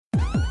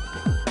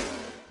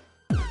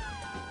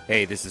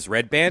Hey, this is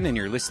Red Band, and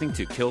you're listening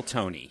to Kill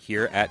Tony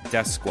here at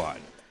Death Squad.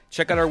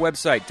 Check out our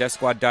website,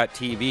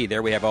 deathsquad.tv.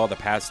 There we have all the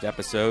past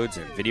episodes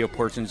and video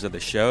portions of the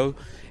show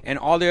and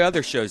all the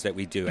other shows that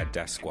we do at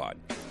Death Squad.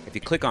 If you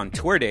click on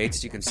tour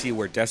dates, you can see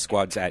where Death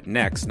Squad's at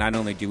next. Not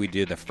only do we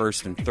do the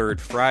first and third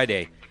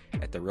Friday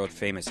at the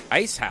world-famous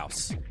Ice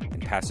House in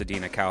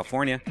Pasadena,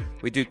 California,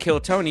 we do Kill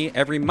Tony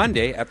every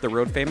Monday at the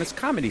world-famous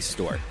Comedy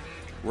Store.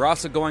 We're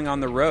also going on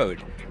the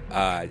road.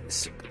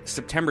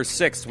 September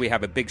 6th, we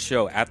have a big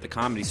show at the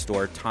Comedy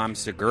Store. Tom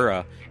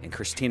Segura and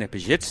Christina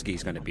Pajitsky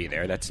is going to be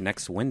there. That's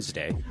next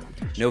Wednesday.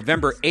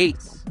 November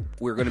 8th,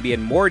 we're going to be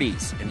in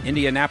Morty's in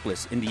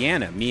Indianapolis,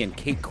 Indiana, me and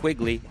Kate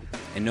Quigley.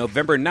 And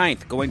November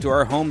 9th, going to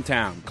our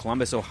hometown,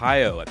 Columbus,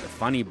 Ohio, at the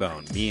Funny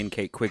Bone. Me and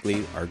Kate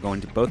Quigley are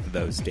going to both of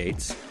those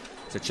dates.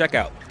 So check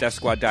out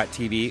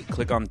deathsquad.tv,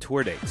 click on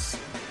tour dates.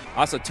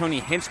 Also, Tony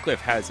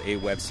Hinchcliffe has a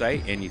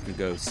website, and you can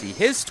go see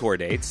his tour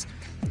dates.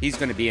 He's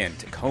going to be in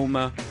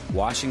Tacoma,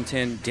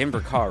 Washington,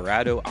 Denver,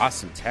 Colorado,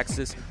 Austin,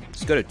 Texas.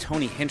 Just go to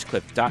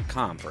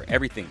TonyHinchcliffe.com for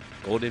everything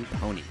Golden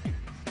Pony.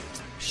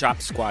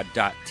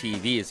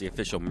 ShopSquad.tv is the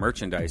official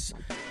merchandise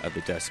of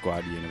the Death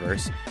Squad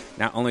universe.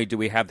 Not only do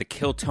we have the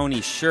Kill Tony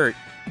shirt,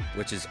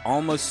 which is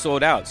almost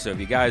sold out, so if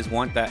you guys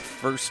want that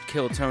first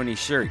Kill Tony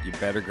shirt, you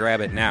better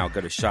grab it now. Go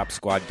to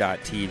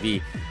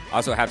ShopSquad.tv.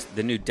 Also have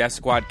the new Death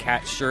Squad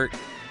cat shirt.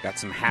 Got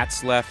some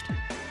hats left.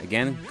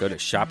 Again, go to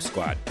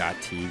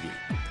ShopSquad.tv.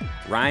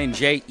 Ryan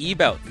J.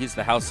 Ebelt, he's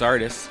the house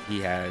artist. He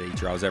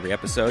draws every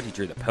episode. He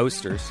drew the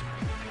posters.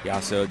 He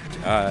also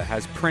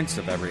has prints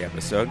of every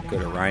episode. Go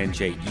to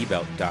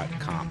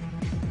ryanjebelt.com.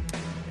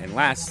 And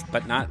last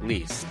but not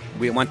least,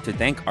 we want to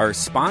thank our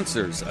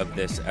sponsors of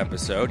this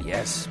episode.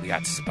 Yes, we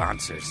got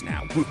sponsors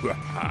now.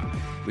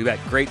 We got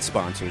great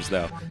sponsors,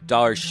 though.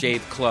 Dollar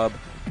Shave Club.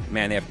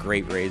 Man, they have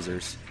great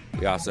razors.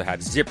 We also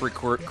have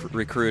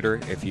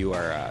ZipRecruiter if you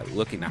are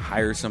looking to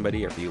hire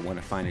somebody or if you want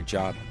to find a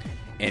job.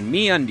 And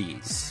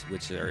MeUndies,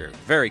 which are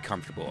very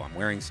comfortable. I'm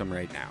wearing some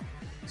right now.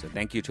 So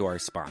thank you to our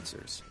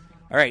sponsors.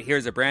 All right,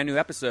 here's a brand new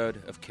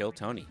episode of Kill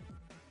Tony.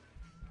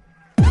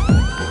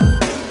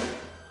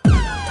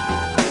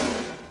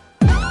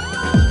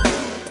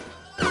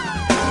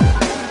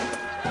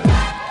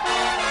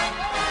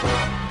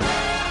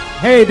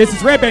 Hey, this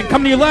is Red Band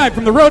coming to you live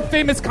from the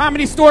road-famous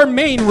Comedy Store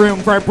main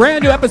room for our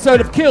brand new episode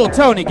of Kill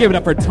Tony. Give it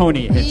up for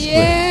Tony Hinchcliffe.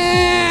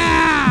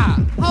 Yeah!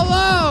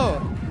 Hello!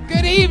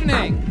 Good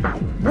evening!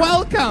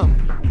 Welcome!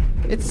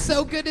 It's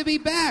so good to be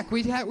back.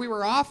 We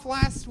were off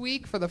last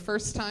week for the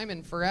first time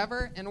in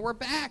forever, and we're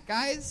back,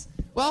 guys.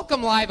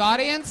 Welcome, live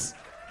audience.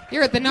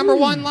 You're at the number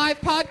one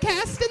live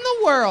podcast in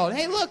the world.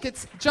 Hey, look,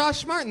 it's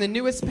Josh Martin, the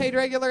newest paid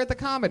regular at the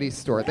Comedy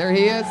Store. There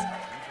he is.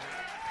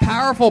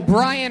 Powerful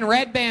Brian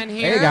Red Band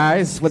here. Hey,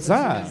 guys. What's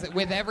up?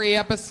 With every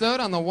episode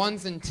on the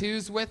ones and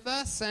twos with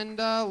us, and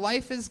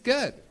life is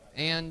good.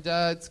 And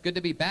it's good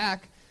to be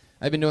back.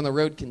 I've been doing the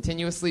road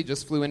continuously.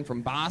 Just flew in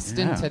from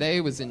Boston. Yeah.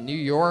 Today was in New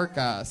York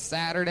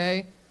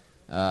Saturday.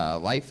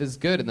 Life is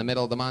good in the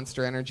middle of the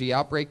Monster Energy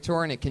Outbreak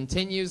Tour, and it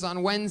continues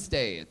on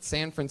Wednesday at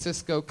San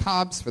Francisco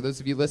Cobb's, for those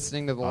of you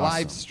listening to the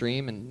live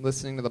stream and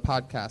listening to the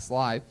podcast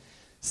live.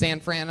 San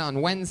Fran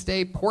on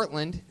Wednesday,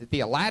 Portland at the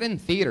Aladdin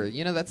Theater.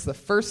 You know, that's the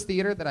first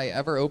theater that I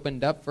ever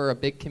opened up for a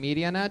big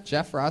comedian at.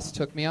 Jeff Ross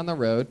took me on the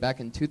road back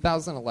in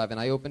 2011.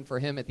 I opened for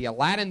him at the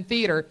Aladdin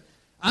Theater.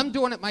 I'm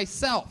doing it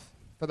myself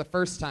for the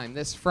first time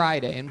this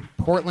Friday in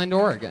Portland,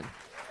 Oregon.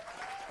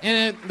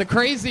 And the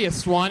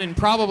craziest one, and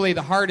probably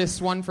the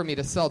hardest one for me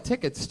to sell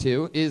tickets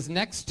to, is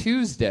next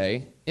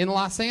Tuesday in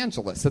Los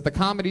Angeles at the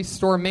Comedy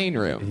Store main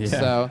room. Yeah.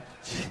 So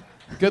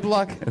good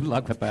luck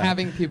with that.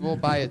 having people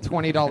buy a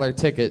 $20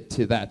 ticket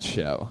to that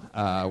show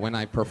when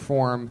I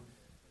perform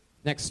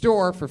next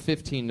door for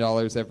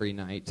 $15 every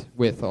night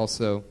with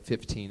also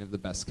 15 of the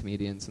best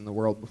comedians in the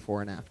world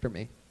before and after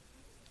me.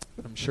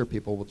 But I'm sure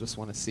people will just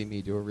want to see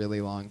me do a really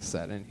long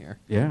set in here.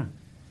 Yeah.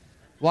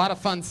 A lot of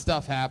fun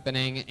stuff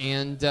happening,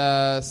 and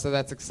so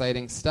that's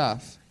exciting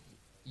stuff.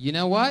 You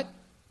know what?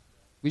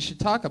 We should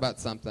talk about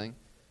something.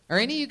 Are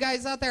any of you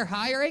guys out there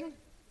hiring?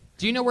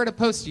 Do you know where to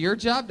post your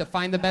job to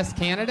find the best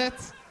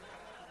candidates?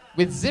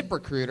 With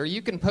ZipRecruiter,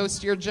 you can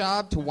post your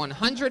job to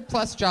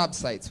 100-plus job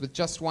sites with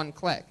just one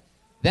click.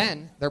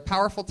 Then, their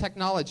powerful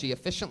technology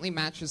efficiently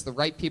matches the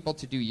right people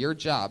to do your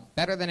job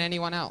better than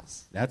anyone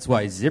else. That's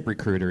why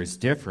ZipRecruiter is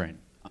different.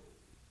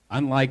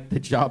 Unlike the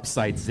job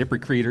site,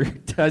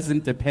 ZipRecruiter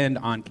doesn't depend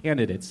on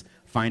candidates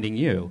finding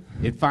you.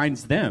 It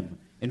finds them.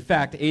 In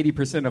fact,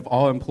 80% of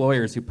all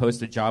employers who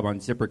post a job on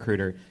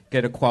ZipRecruiter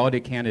get a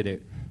quality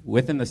candidate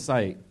within the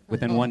site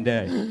within 1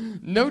 day.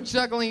 No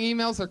juggling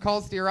emails or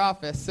calls to your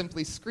office.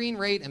 Simply screen,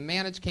 rate, and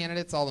manage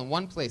candidates all in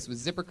one place with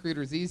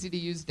ZipRecruiter's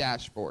easy-to-use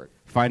dashboard.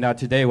 Find out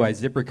today why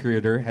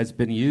ZipRecruiter has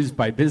been used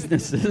by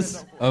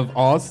businesses of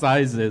all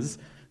sizes.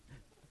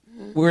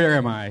 Where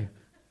am I?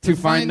 To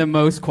find the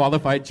most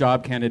qualified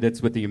job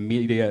candidates with the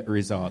immediate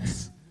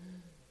results.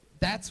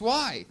 That's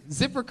why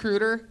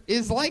ZipRecruiter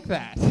is like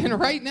that. And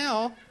right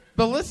now,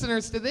 the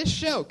listeners to this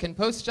show can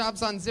post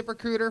jobs on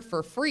ZipRecruiter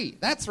for free.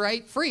 That's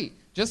right, free.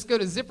 Just go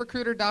to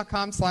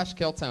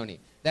ZipRecruiter.com/KillTony.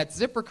 That's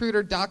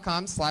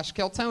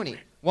ZipRecruiter.com/KillTony.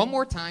 One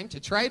more time, to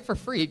try it for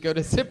free, go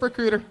to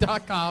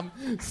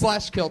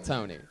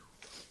ZipRecruiter.com/KillTony.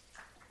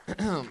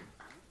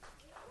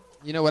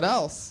 You know what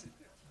else?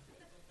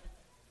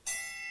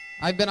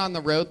 I've been on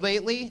the road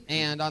lately,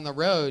 and on the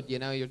road,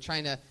 you're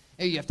trying to,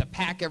 you have to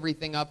pack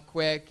everything up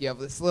quick. You have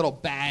this little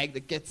bag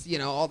that gets,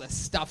 all the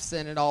stuff's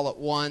in it all at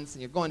once,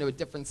 and you're going to a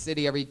different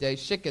city every day.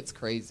 Shit gets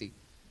crazy.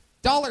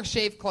 Dollar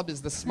Shave Club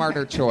is the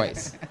smarter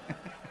choice.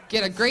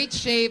 Get a great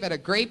shave at a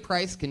great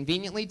price,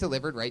 conveniently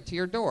delivered right to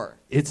your door.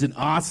 It's an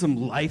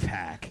awesome life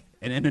hack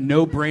and a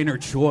no-brainer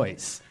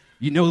choice.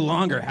 You no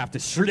longer have to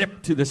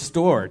slip to the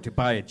store to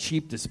buy a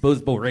cheap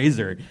disposable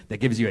razor that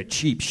gives you a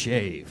cheap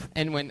shave.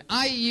 And when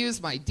I use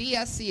my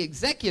DSC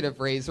executive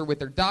razor with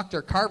their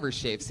Dr. Carver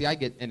shave, see, I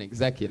get an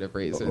executive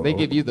razor. They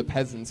give you the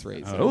peasant's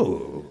razor.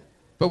 Oh.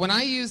 But when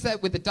I use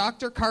that with the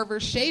Dr. Carver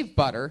shave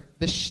butter,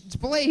 the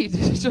blade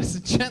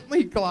just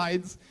gently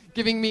glides,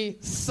 giving me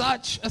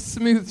such a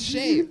smooth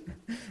shave.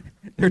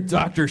 Their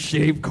Dr.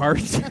 Shave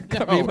cards.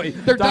 No,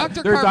 their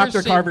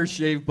Dr. Carver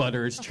shave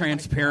butter is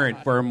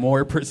transparent for a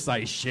more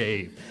precise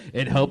shave.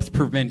 It helps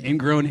prevent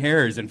ingrown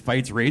hairs and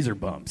fights razor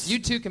bumps. You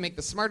too can make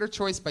the smarter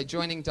choice by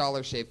joining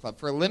Dollar Shave Club.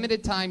 For a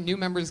limited time, new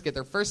members get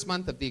their first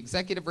month of the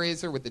executive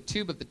razor with the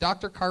tube of the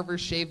Dr. Carver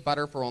shave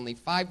butter for only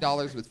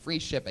 $5 with free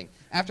shipping.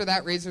 After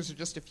that, razors are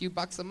just a few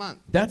bucks a month.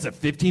 That's a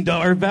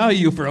 $15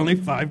 value for only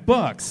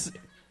 $5.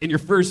 In your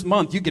first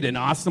month, you get an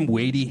awesome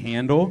weighty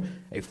handle,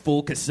 a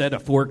full cassette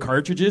of 4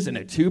 cartridges, and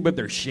a tube of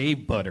their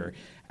shave butter.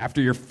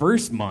 After your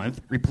first month,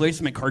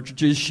 replacement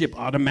cartridges ship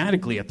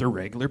automatically at their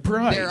regular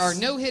price. There are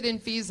no hidden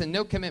fees and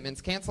no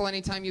commitments. Cancel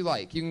anytime you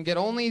like. You can get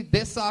only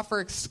this offer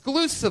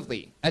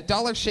exclusively at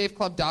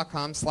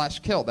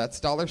dollarshaveclub.com/kill.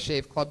 That's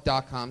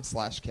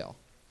dollarshaveclub.com/kill.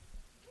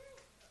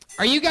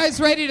 Are you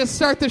guys ready to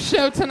start the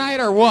show tonight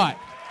or what?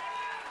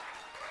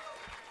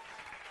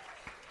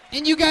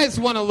 And you guys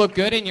want to look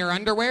good in your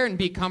underwear and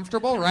be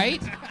comfortable,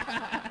 right?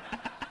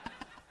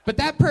 But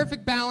that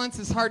perfect balance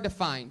is hard to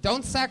find.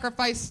 Don't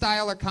sacrifice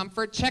style or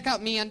comfort. Check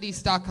out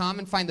MeUndies.com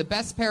and find the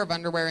best pair of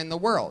underwear in the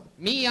world.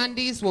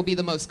 MeUndies will be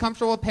the most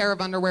comfortable pair of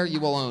underwear you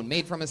will own,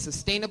 made from a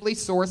sustainably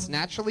sourced,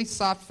 naturally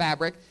soft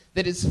fabric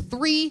that is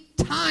 3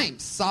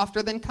 times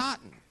softer than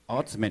cotton.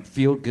 Ultimate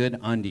feel-good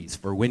undies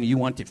for when you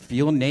want to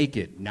feel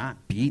naked,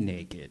 not be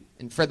naked.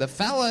 And for the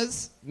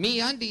fellas,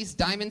 MeUndies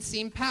Diamond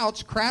Seam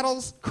Pouch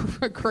cradles...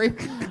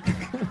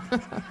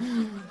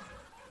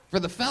 For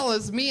the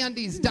fellas,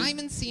 MeUndies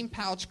Diamond Seam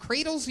Pouch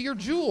cradles your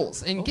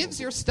jewels and gives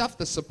your stuff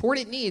the support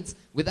it needs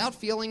without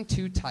feeling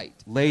too tight.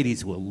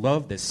 Ladies will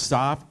love this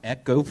soft,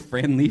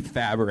 eco-friendly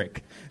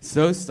fabric.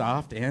 So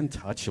soft and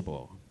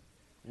touchable.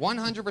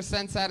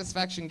 100%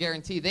 satisfaction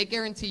guarantee. They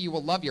guarantee you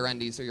will love your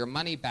undies or your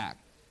money back.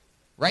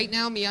 Right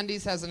now,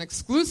 MeUndies has an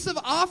exclusive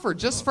offer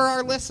just for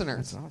our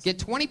listeners. Awesome. Get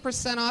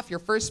 20% off your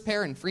first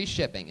pair and free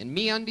shipping. And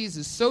MeUndies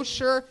is so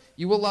sure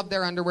you will love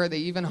their underwear, they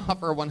even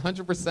offer a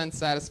 100%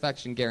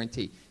 satisfaction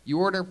guarantee. You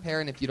order a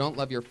pair, and if you don't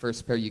love your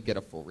first pair, you get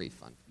a full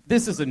refund.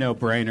 This is a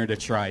no-brainer to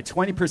try.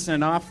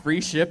 20% off, free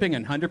shipping,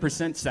 and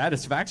 100%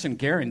 satisfaction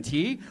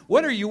guarantee.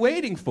 What are you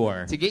waiting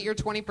for? To get your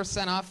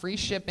 20% off, free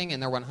shipping,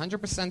 and their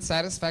 100%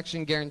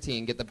 satisfaction guarantee,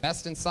 and get the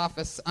best and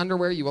softest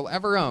underwear you will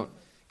ever own,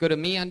 go to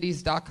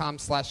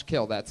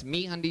MeUndies.com/kill. That's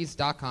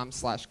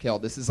MeUndies.com/kill.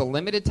 This is a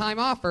limited time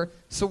offer,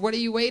 so what are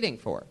you waiting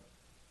for?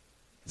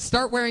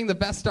 Start wearing the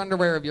best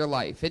underwear of your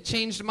life. It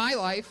changed my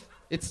life.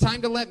 It's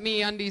time to let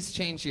MeUndies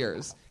change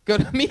yours. Go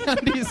to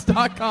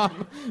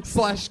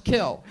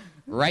MeUndies.com/kill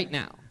right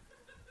now.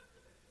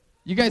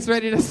 You guys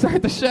ready to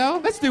start the show?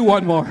 Let's do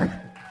one more.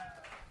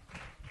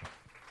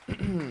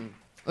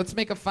 Let's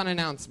make a fun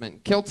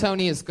announcement. Kill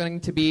Tony is going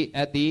to be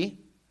at the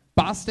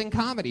Boston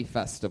Comedy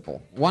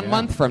Festival 1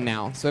 month from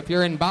now. So if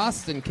you're in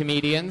Boston,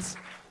 comedians,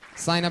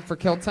 sign up for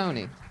Kill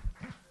Tony.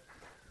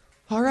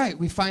 All right,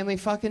 we finally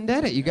fucking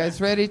did it. You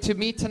guys ready to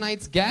meet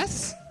tonight's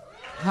guests?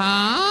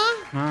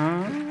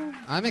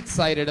 I'm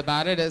excited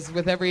about it. As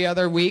with every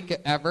other week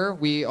ever,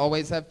 we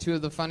always have 2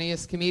 of the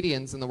funniest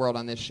comedians in the world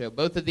on this show.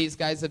 Both of these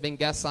guys have been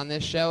guests on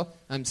this show.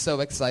 I'm so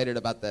excited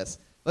about this.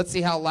 Let's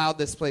see how loud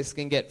this place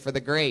can get for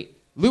the great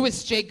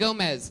Louis J.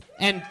 Gomez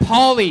and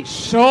Pauly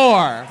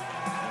Shore.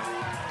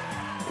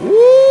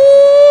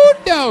 Woo,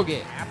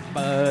 doggy.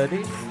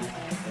 Buddy.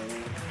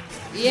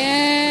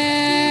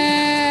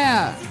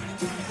 Yeah.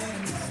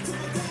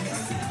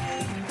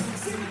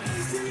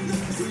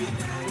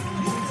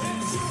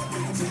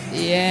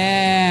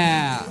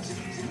 Yeah.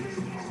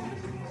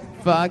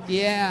 Fuck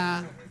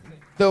yeah.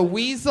 The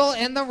Weasel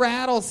and the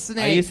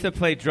Rattlesnake. I used to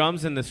play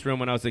drums in this room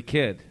when I was a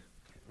kid.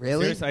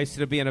 Really? Seriously, I used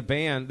to be in a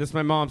band. This is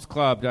my mom's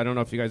club. I don't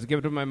know if you guys give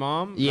it to my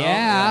mom.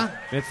 Yeah.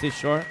 No? Mitzi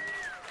Shore.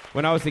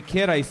 When I was a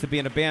kid, I used to be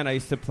in a band. I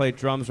used to play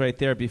drums right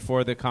there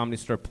before the Comedy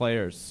Store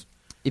Players.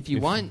 If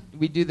you want,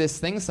 we do this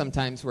thing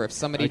sometimes where if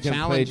somebody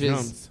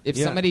challenges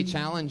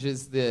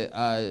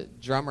the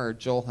drummer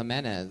Joel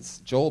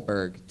Jimenez,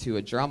 Joelberg, to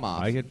a drum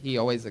off, he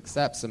always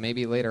accepts. So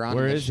maybe later on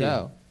in the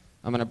show,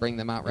 I'm going to bring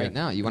them out right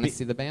now. You want to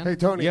see the band? Hey,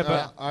 Tony, Yeah,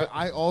 but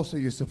I also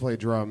used to play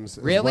drums.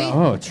 Really? As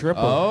well. Oh,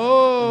 triple.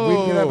 Oh. Oh. We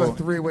could have a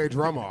three-way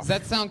drum off. Does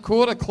that sound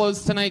cool to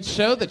close tonight's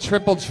show? The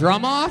triple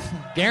drum off?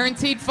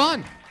 Guaranteed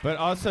fun. But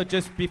also,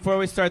 just before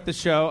we start the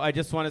show, I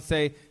just want to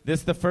say this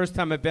is the first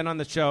time I've been on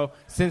the show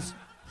since.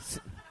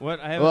 What?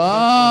 I haven't.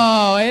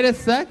 Whoa, wait a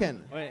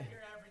second. Wait.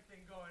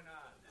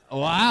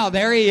 Wow,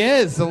 there he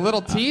is. A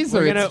little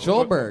teaser. It's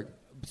Joelberg.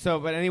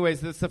 But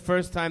anyways, this is the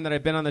first time that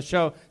I've been on the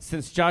show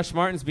since Josh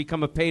Martin's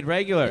become a paid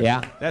regular.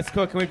 Yeah. That's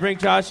cool. Can we bring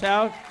Josh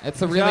out?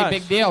 That's a really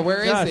big deal.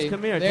 Where Josh, is he?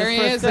 Come here. There just he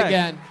for a is sec.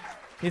 again.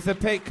 He's a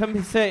paid.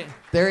 Come say.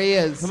 There he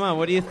is. Come on.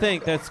 What do you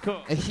think? That's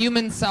cool. A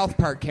human South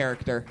Park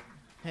character.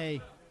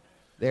 Hey.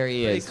 There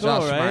he Pretty is. cool,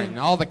 Josh right? Martin.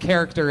 All the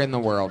character in the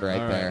world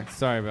right All there.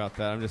 Sorry about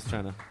that. I'm just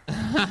trying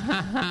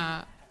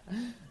to.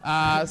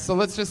 So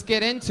let's just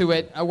get into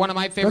it. One of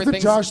my favorite Doesn't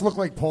things. Josh look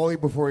like Paulie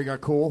before he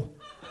got cool?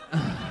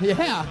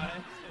 Yeah.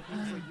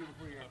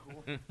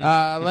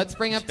 Let's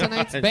bring up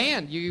tonight's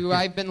band.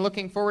 I've been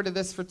looking forward to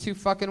this for 2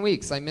 fucking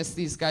weeks. I miss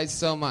these guys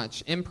so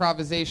much.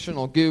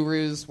 Improvisational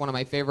gurus, one of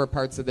my favorite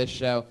parts of this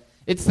show.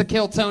 It's the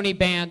Kill Tony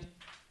Band.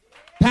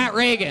 Pat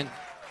Reagan,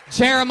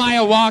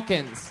 Jeremiah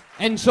Watkins,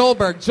 and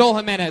Joelberg, Joel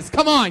Jimenez.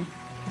 Come on,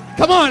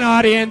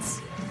 audience.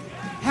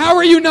 How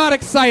are you not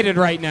excited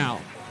right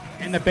now?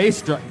 And the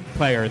bass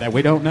player that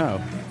we don't know.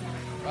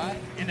 What?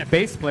 And the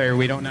bass player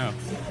we don't know.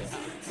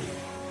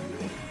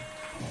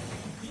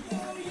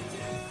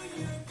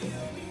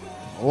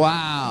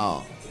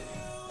 Wow.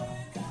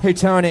 Hey,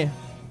 Tony.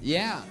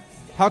 Yeah.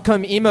 How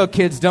come emo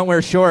kids don't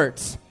wear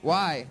shorts?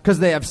 Why? Because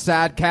they have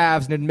sad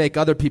calves and it'd make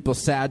other people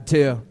sad,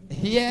 too.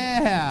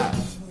 Yeah.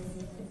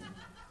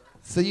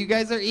 So you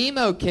guys are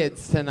emo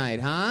kids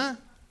tonight, huh?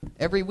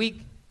 Every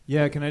week.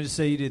 Yeah, can I just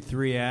say you did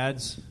 3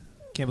 ads?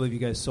 Can't believe you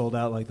guys sold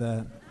out like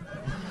that.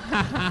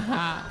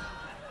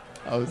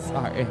 Oh,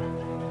 sorry.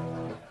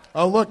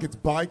 Oh, look, it's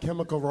Bi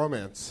Chemical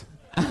Romance.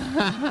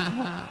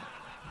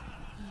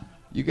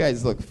 You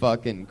guys look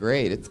fucking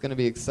great. It's going to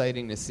be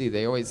exciting to see.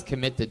 They always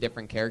commit to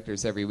different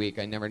characters every week.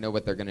 I never know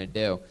what they're going to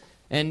do.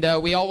 And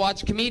we all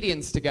watch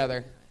comedians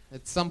together.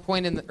 At some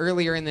point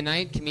earlier in the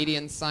night,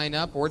 comedians sign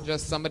up, or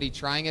just somebody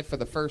trying it for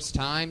the first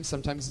time.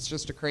 Sometimes it's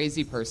just a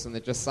crazy person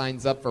that just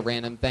signs up for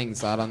random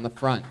things out on the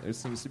front. There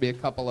seems to be a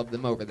couple of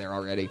them over there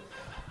already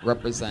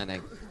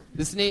representing.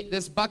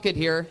 This bucket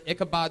here,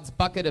 Ichabod's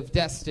Bucket of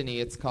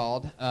Destiny, it's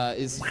called,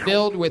 is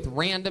filled with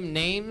random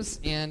names,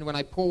 and when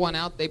I pull one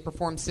out, they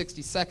perform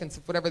 60 seconds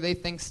of whatever they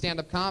think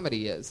stand-up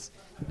comedy is.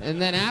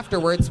 And then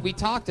afterwards, we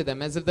talk to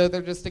them as if though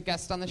they're just a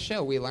guest on the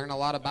show. We learn a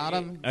lot about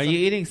them. Are you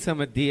eating some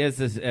of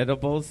Diaz's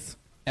edibles?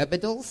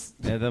 Edibles?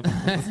 Edibles.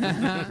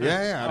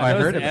 Yeah. I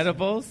heard of it.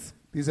 edibles.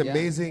 These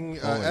amazing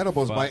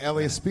edibles by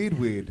LA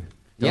Speedweed.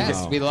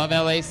 Yes, we love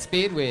LA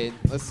Speedweed.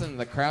 Listen,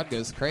 the crowd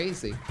goes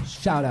crazy.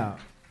 Shout out.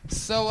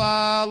 So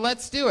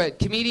let's do it.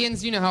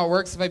 Comedians, you know how it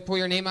works. If I pull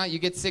your name out, you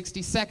get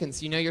 60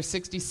 seconds. You know your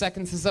 60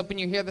 seconds is up when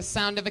you hear the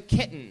sound of a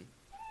kitten.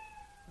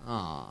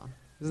 Aw,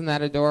 isn't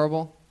that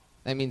adorable?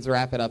 That means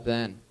wrap it up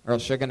then, or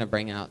else you're going to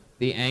bring out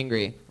the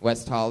angry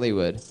West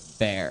Hollywood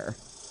bear.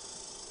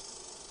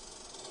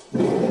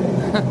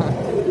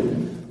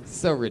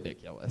 So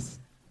ridiculous.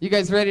 You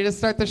guys ready to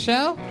start the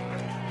show?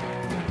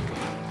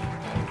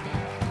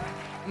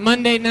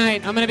 Monday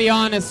night, I'm going to be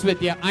honest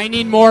with you. I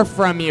need more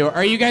from you.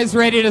 Are you guys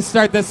ready to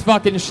start this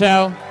fucking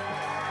show?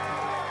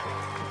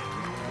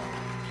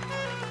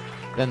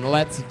 Then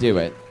let's do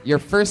it. Your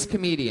first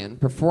comedian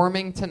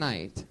performing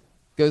tonight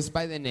goes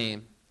by the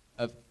name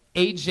of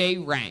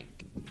AJ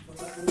Rank.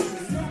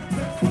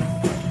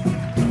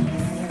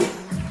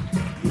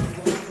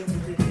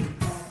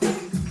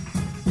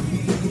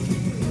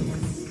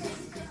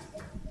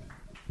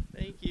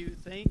 Thank you.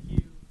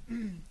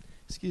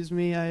 Excuse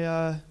me,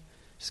 I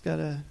just got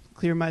to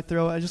clear my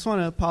throat. I just want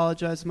to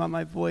apologize about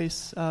my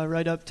voice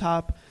right up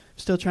top. I'm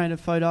still trying to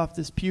fight off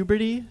this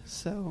puberty,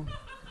 so...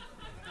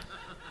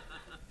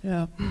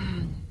 Yeah.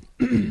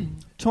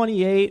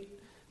 28,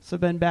 so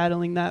I've been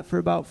battling that for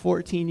about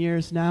 14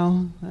 years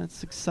now.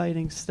 That's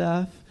exciting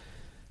stuff.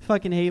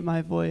 Fucking hate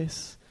my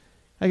voice.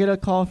 I get a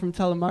call from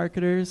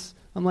telemarketers.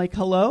 I'm like,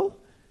 hello?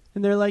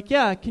 And they're like,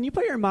 yeah, can you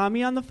put your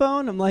mommy on the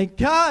phone? I'm like,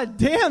 God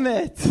damn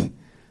it.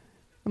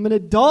 I'm an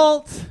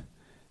adult.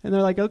 And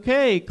they're like,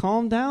 okay,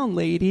 calm down,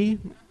 lady.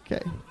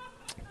 Okay,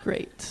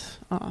 great.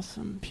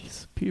 Awesome.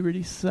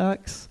 Puberty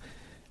sucks.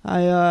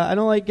 I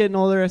don't like getting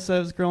older. I said I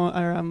was growing,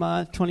 or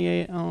I'm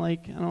 28. I don't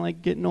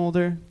like getting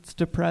older. It's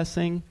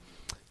depressing.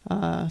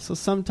 So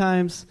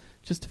sometimes,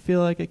 just to feel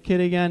like a kid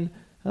again,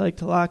 I like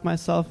to lock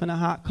myself in a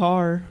hot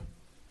car.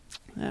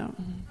 Yeah.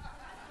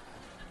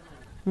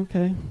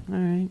 Okay.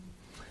 All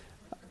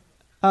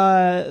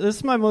right. This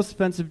is my most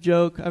offensive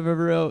joke I've ever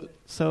wrote.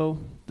 So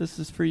this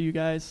is for you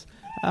guys.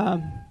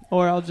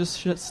 Or I'll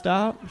just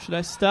stop. Should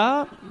I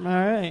stop? All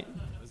right.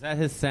 Was that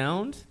his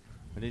sound?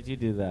 Or did you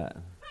do that?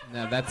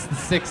 No, that's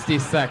 60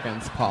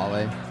 seconds,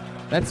 Paulie.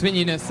 That's when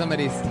you know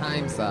somebody's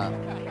time's up.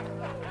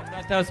 I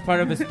thought that was part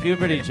of his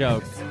puberty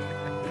jokes.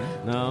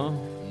 No?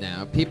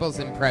 No, people's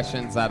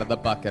impressions out of the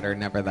bucket are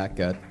never that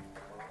good.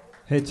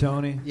 Hey,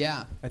 Tony.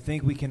 Yeah. I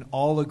think we can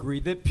all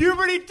agree that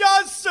puberty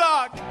does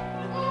suck!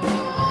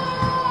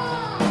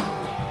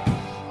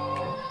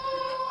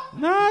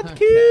 Not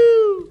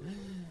cute.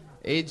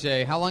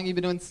 AJ, how long you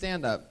been doing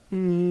stand-up?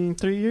 3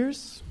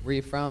 years. Where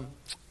you from?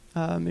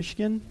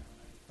 Michigan.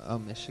 Oh,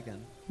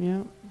 Michigan.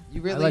 Yeah.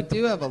 You really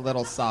do have a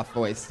little soft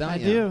voice, don't I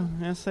you? do.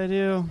 Yes, I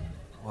do.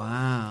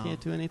 Wow. Can't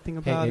do anything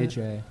Hey, about it.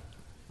 AJ,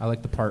 I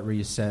like the part where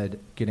you said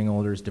getting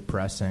older is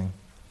depressing.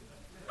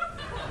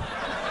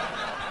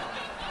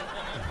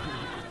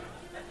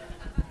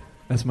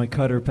 That's my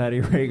cutter, Patty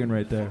Reagan,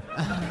 right there.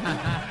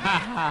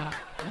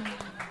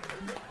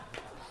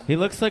 He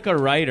looks like a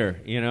writer,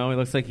 you know? He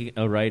looks like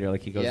a writer,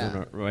 like he goes Yeah. in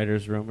a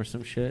writer's room or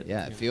some shit.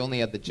 Yeah, if you only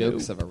had the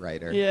jokes of a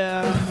writer.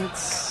 Yeah,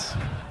 it's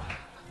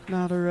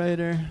not a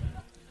writer.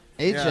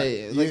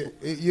 AJ,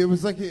 it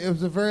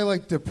was a very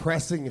like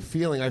depressing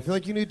feeling. I feel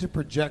like you need to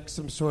project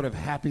some sort of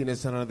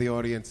happiness onto the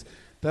audience.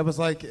 That was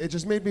like it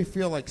just made me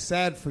feel like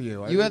sad for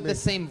you. you have the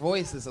same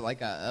voice as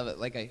like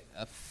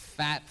a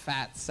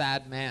fat,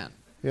 sad man.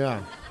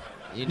 Yeah.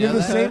 You You know have the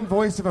that? same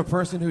voice of a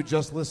person who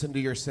just listened to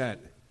your set.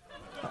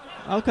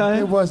 Okay.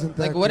 It wasn't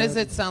that Like, what good. does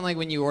it sound like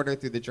when you order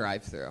through the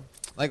drive-thru?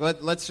 Like,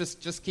 let's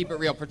just keep it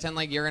real. Pretend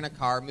like you're in a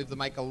car. Move the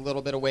mic a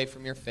little bit away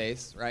from your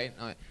face, right?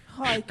 All right.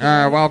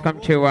 Hi.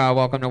 Welcome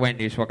to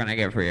Wendy's. What can I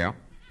get for you?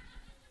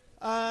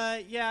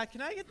 Yeah.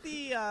 Can I get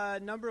the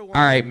number one?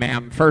 All right,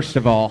 ma'am. First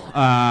of all,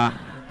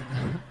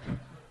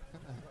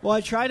 Well,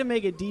 I try to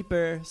make it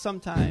deeper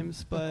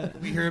sometimes, but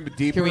Can we hear him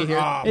deeper? Can we hear-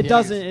 Ah, it please.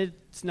 doesn't.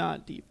 It's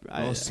not deep.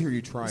 Let's hear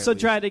you try. So at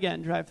least. try it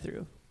again. Drive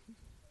through.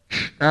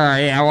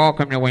 yeah.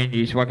 Welcome to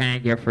Wendy's. What can I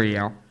get for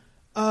you?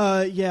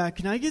 Yeah.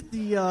 Can I get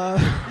the?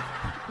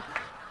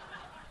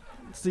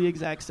 It's the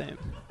exact same.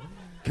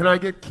 Can I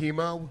get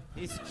chemo?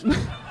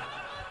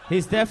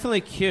 He's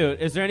definitely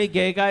cute. Is there any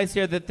gay guys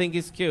here that think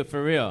he's cute,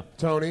 for real?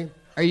 Tony?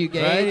 Are you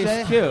gay, Right? AJ?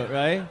 He's cute,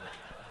 right?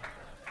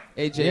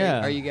 AJ,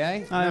 Yeah. are you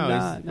gay? I'm no,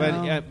 not. But,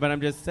 No. but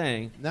I'm just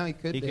saying, No, he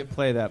could he be. could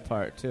play that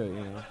part, too,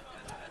 you know?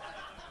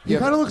 He Yeah.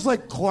 kind of looks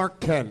like Clark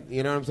Kent,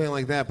 you know what I'm saying,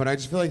 like that. But I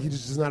just feel like he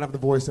just does not have the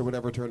voice that would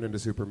ever turn into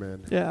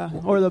Superman. Yeah.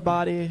 Or the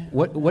body.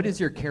 What is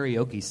your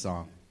karaoke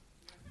song?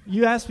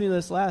 You asked me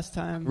this last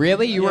time.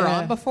 Really? You were Yeah.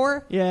 on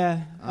before?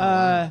 Yeah.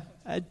 wow.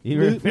 You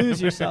Lose remember.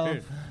 yourself.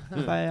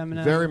 If I am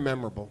Very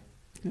memorable.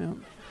 Yeah.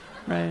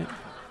 Right.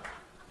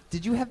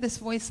 Did you have this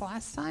voice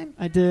last time?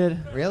 I did.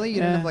 Really? You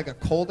Yeah. didn't have like a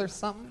cold or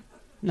something?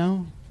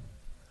 No.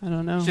 I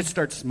don't know. You should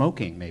start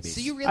smoking, maybe.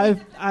 So you really?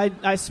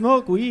 I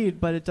smoke weed,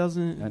 but it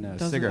doesn't. I know,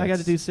 doesn't I cigarettes. got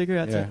to do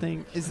cigarettes. I Yeah.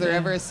 think. Is there Yeah.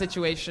 ever a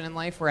situation in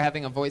life where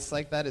having a voice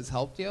like that has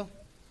helped you?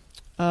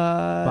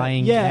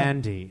 Buying yeah.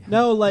 candy.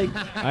 No, like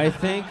I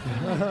think,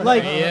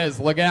 like He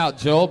is. Look out,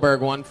 Joelberg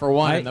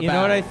 1-for-1 in the you back.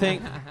 know what I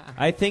think?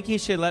 I think he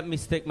should let me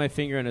stick my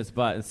finger in his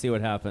butt and see what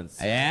happens.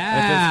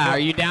 Yeah. Are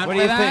you down What for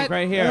do you that? think,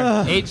 right here?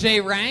 AJ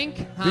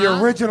Rank? Huh?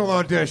 The original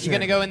audition. You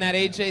gonna go in that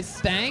AJ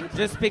stank?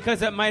 Just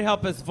because it might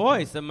help his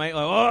voice. It might,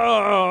 like,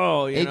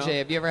 oh, you know? AJ,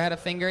 have you ever had a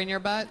finger in your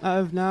butt?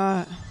 I've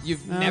not.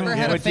 You've No. never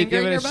had a Would you finger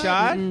give in it your a butt?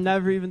 shot?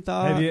 Never even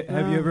thought. Have you no.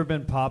 ever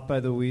been popped by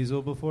the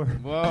weasel before?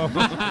 Whoa.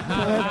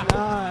 I've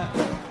not.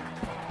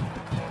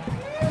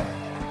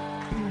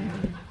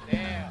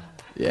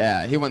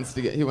 Yeah, he wants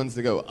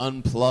to go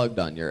unplugged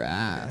on your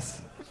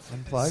ass.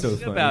 Unplugged?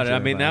 Think about it. I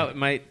mean, that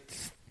might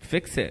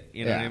fix it.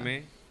 You know Yeah. what I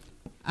mean?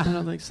 I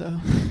don't think so.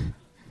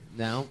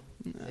 No?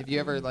 Have you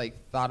ever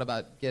thought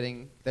about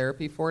getting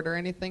therapy for it or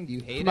anything? Do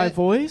you hate My it?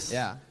 voice?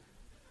 Yeah.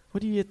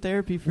 What do you get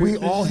therapy for? We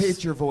There's all just-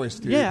 hate your voice,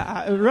 dude.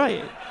 Yeah,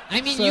 right.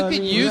 I mean, So, you I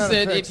could mean, use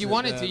gotta it fix if you it,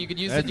 wanted man. to. You could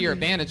use it to your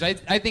advantage. I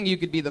think you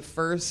could be the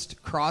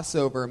first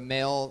crossover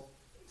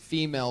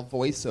male-female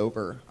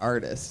voiceover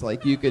artist.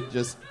 Like, you could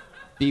just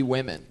be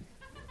women.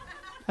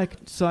 I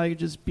could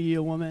just be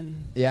a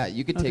woman. Yeah,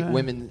 you could take Okay.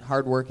 women,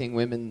 hardworking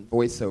women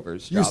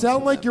voiceovers. You jobs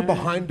sound for like them. you're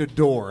behind a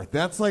door.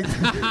 That's like.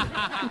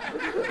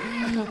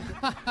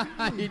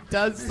 He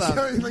does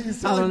like you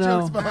sound I don't like know.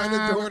 jokes behind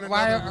a door in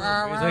another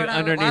room. He's like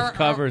underneath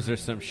covers or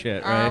some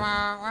shit, right?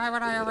 Why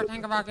would I ever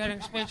think about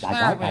getting speech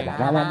therapy?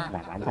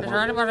 Is there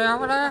anybody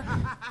over there?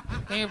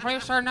 Can you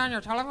please turn down your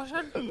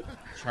television?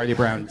 Charlie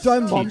Brown's Do I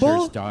teacher's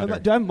mumble? daughter.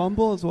 Do I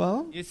mumble as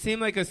well? You seem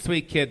like a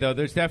sweet kid, though.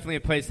 There's definitely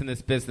a place in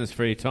this business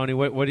for you, Tony.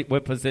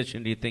 What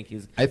position do you think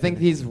he's? I think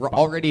he's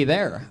already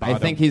there. I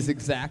Bottom. think he's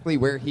exactly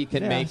where he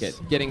can make it.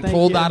 Yes. Getting Thank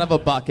pulled you. out of a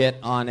bucket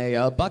on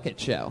a bucket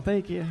show.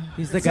 Thank you.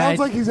 He's the It guy. sounds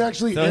like he's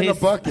actually in a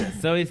bucket.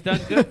 So he's done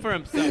good for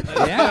himself.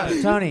 Yeah.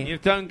 Tony.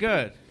 You've done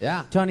good.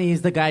 Yeah. Tony,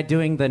 he's the guy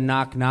doing the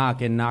knock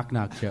knock and knock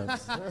knock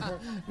jokes.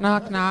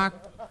 Knock, knock.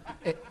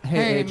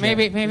 Hey, AJ.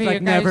 maybe He's you like,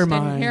 guys never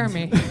didn't mind. hear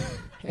me.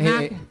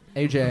 Hey,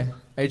 AJ,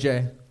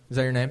 is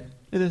that your name?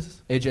 It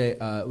is.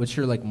 AJ, what's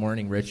your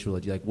morning ritual?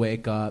 Do you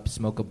wake up,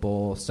 smoke a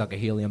bowl, suck a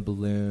helium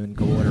balloon,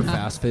 go order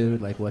fast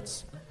food?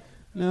 What's?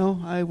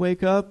 No, I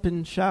wake up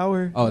and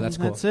shower. Oh, that's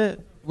and cool. That's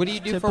it. What do you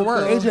do for Typical.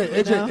 work?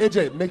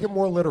 AJ, make it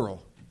more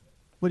literal.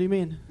 What do you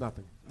mean?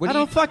 Nothing. What I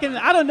do you-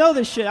 I don't know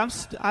this shit.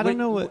 I don't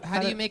know what.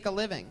 How do you make a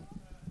living?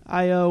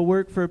 I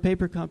work for a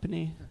paper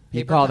company.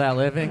 You call that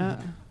living?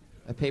 Yeah.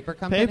 A paper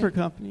company? Paper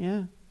company,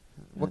 yeah.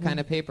 What kind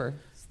of paper?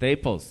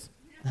 Staples.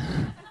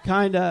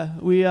 Kinda.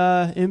 We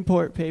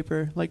import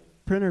paper, like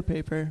printer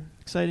paper.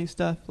 Exciting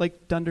stuff,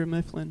 like Dunder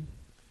Mifflin.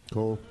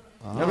 Cool.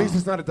 At least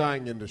it's not a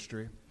dying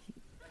industry.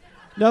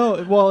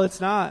 No, well, it's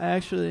not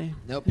actually.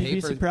 No, You'd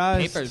be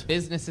surprised. paper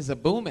business is a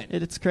booming.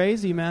 It's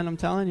crazy, man. I'm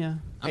telling you.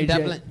 I'm AJ.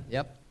 definitely.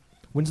 Yep.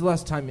 When's the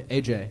last time,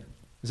 AJ?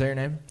 Is that your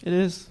name? It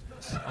is.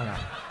 Okay.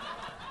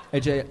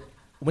 AJ,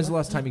 when's the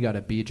last time you got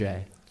a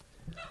BJ?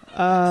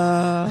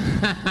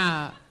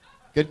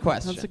 Good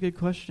question. That's a good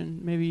question.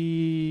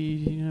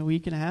 Maybe a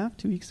week and a half,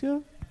 2 weeks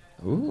ago.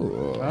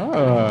 Ooh.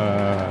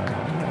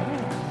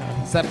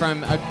 Is that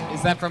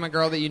from a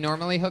girl that you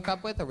normally hook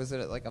up with, or was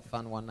it like a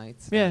fun one night?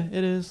 Yeah,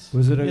 it is.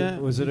 Was it a Yeah,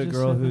 was it we a just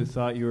girl had who one.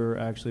 thought you were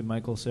actually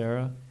Michael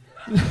Cera?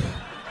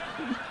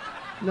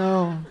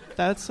 No,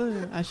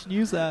 I should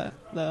use that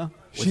though.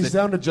 She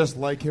sounded just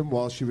like him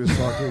while she was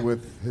talking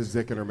with his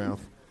dick in her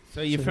mouth.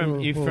 So you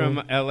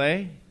from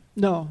L.A.?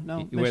 No. You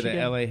wear the Michigan.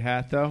 L.A.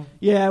 hat though?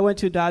 Yeah, I went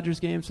to a Dodgers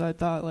game, so I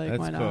thought That's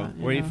why cool. not?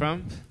 Where are you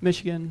from?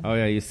 Michigan. Oh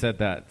yeah, you said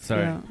that.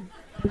 Sorry. Yeah.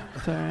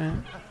 It's all right.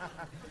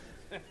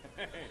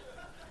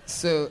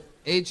 So,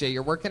 AJ,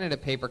 you're working at a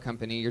paper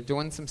company. You're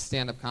doing some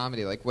stand-up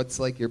comedy. Like, what's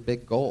like your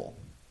big goal?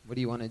 What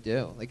do you want to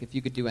do? Like, if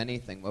you could do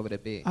anything, what would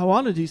it be? I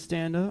want to do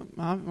stand up.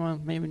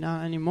 Well, maybe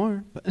not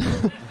anymore, but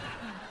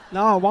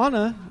no, I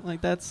wanna.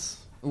 Like that's.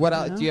 What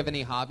else? Do you have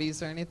any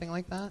hobbies or anything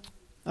like that?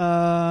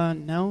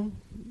 No.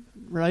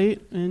 Right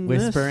in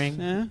Whispering?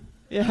 This.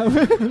 Yeah.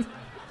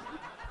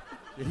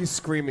 Yeah, he's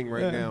screaming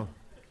right now.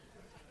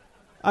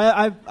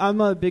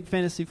 I'm a big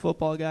fantasy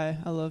football guy.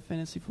 I love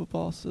fantasy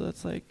football, so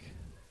that's like.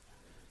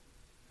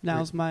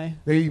 Now's my.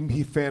 He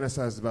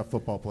fantasizes about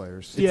football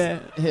players. Yeah.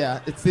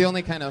 It's the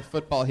only kind of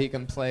football he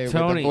can play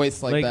Tony, with a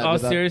voice like that. all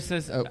without-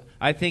 seriousness, Oh.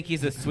 I think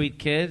he's a sweet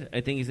kid.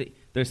 I think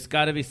there's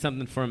got to be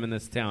something for him in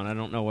this town. I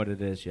don't know what it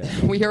is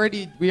yet. We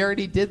already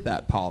did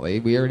that,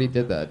 Polly. We already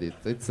did that.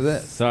 It's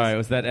this. Sorry, it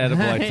was that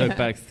edible I took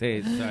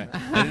backstage. Sorry,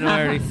 I didn't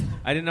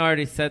know I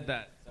already said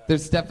that.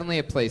 There's definitely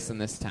a place in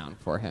this town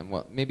for him.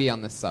 Well, maybe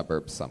on the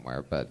suburbs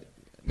somewhere, but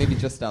maybe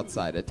just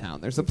outside of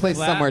town. There's a place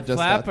somewhere just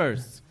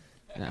Flappers.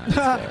 No, it's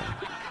fair.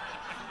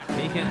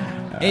 He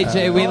can,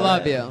 AJ, we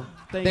love you.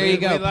 Thank There you. you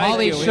go. We like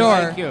Polly you. We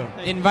Shore like you.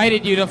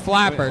 invited you to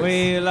Flappers.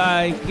 We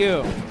like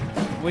you.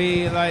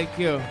 We like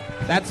you.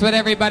 That's what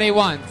everybody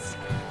wants.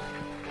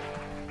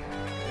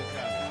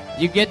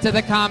 You get to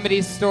the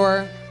Comedy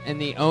Store, and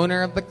the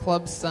owner of the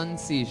club's son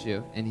sees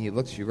you, and he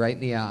looks you right in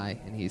the eye,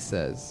 and he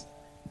says,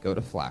 "Go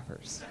to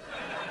Flappers."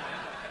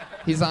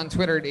 He's on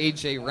Twitter at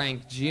AJ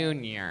Rank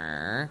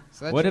Jr.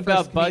 So that's What your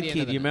about first comedian Budkey? of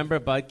Do the you night. remember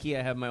Budkey?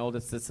 I have my old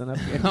assistant up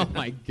here. Oh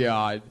my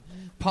God.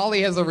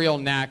 Polly has a real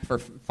knack for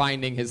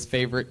finding his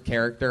favorite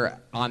character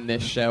on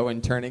this show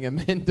and turning him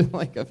into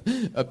like a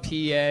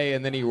PA,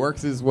 and then he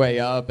works his way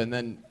up, and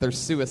then they're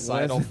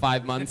suicidal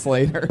 5 months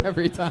later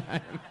every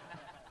time.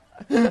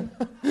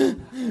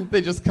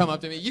 They just come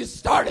up to me, "You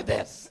started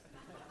this!"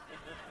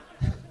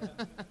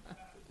 All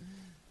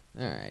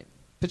right.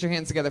 Put your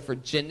hands together for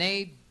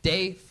Janae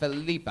De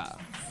Filippa.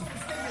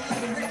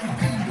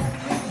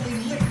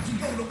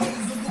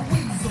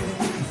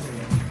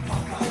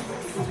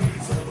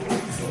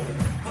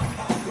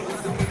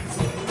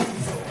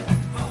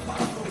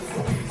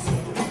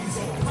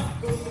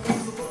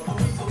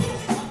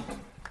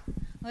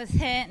 What's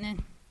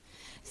happening?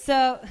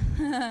 So,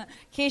 in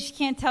case you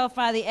can't tell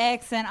by the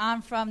accent,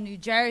 I'm from New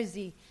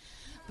Jersey.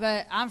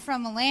 But I'm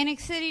from Atlantic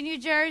City, New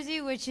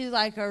Jersey, which is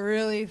like a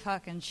really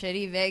fucking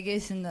shitty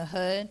Vegas in the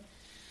hood.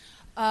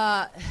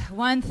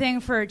 One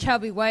thing for a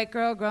chubby white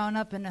girl growing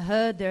up in the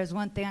hood, there's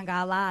one thing I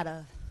got a lot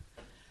of.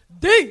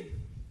 D!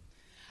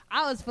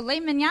 I was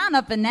filet mignon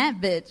up in that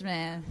bitch,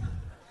 man.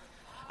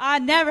 I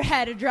never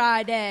had a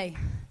dry day.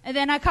 And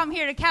then I come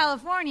here to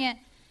California,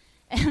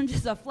 and I'm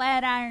just a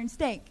flat iron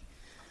steak.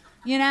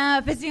 You know,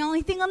 if it's the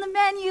only thing on the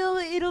menu,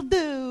 it'll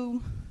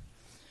do.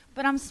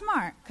 But I'm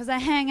smart, because I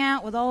hang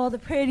out with all the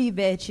pretty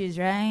bitches,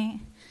 right?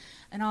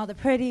 And all the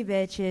pretty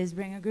bitches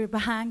bring a group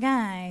of hot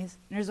guys.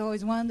 And there's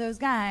always one of those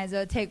guys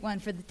that'll take one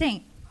for the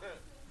team.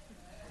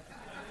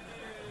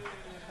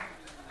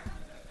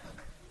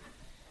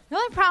 The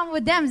only problem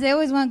with them is they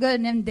always want to go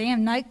to them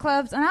damn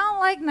nightclubs. And I don't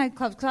like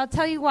nightclubs, because I'll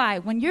tell you why.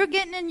 When you're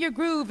getting in your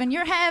groove and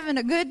you're having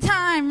a good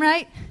time,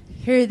 right?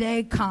 Here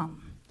they come.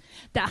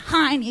 The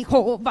hiney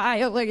hole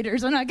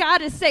violators. And I got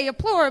to say a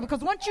plural,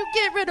 because once you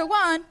get rid of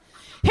one,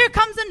 here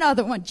comes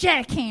another one,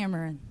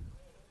 jackhammering.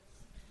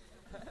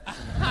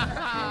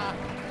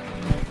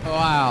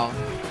 Wow.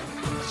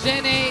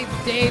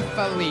 Janae De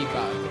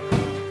Filippa.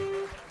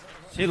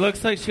 She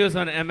looks like she was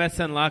on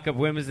MSN Lockup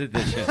Women's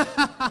Edition.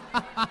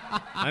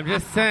 I'm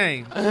just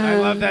saying. I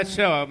love that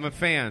show. I'm a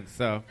fan.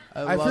 So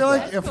I feel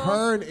like if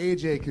her and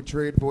AJ could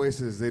trade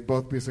voices, they'd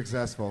both be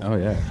successful. Oh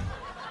yeah.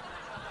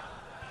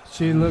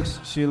 She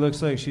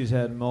looks like she's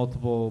had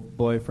multiple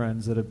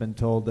boyfriends that have been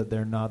told that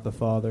they're not the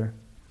father.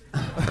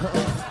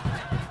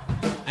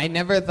 I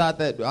never thought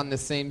that on the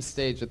same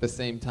stage at the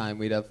same time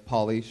we'd have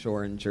Pauly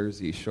Shore and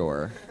Jersey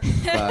Shore.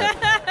 But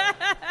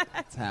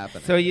it's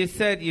happening. So you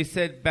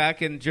said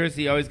back in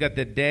Jersey you always got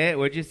the D.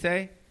 What'd you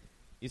say?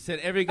 You said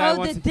every guy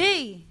wants The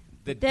D.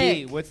 The dick.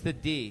 D. What's the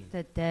D?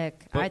 The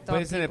dick. But, I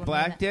thought isn't it people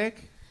black knew that.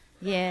 dick?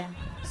 Yeah.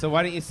 So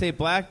why don't you say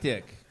black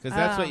dick? Because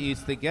that's what you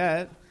used to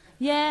get.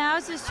 Yeah, I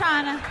was just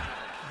trying to.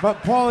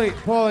 But Paulie,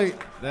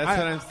 That's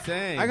what I'm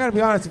saying. I gotta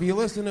be honest. If you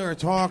listen to her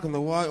talk and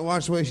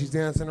watch the way she's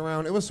dancing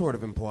around, it was sort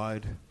of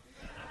implied.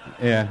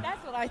 Yeah.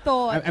 That's what I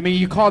thought. I mean,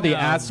 you call the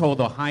asshole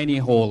the hiney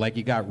hole like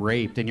you got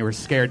raped and you were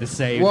scared to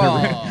say it.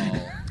 Whoa.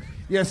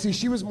 Yeah, see,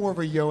 she was more of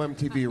a Yo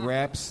MTV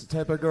Raps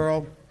type of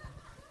girl.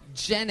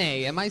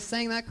 Jenny, am I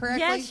saying that correctly?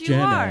 Yes, you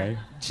are.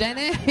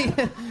 Jenny?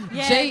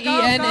 Yeah,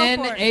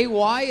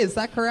 Jennay, is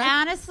that correct?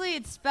 Honestly,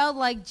 it's spelled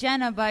like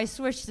Jenna, but I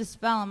switched the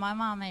spelling. My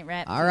mom ain't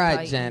rap. All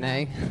right,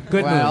 Jenny.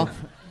 Good well,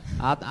 move.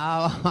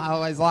 I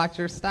always liked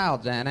your style,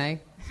 Jenny.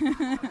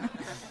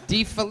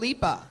 Di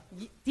Filippo.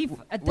 De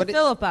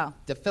Filippo.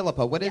 De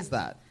Filippo. What is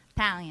that?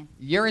 Italian.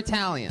 You're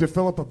Italian. To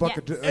fill up a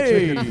bucket Yes. of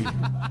chicken.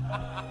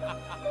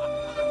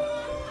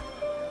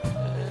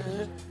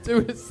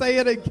 Say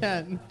it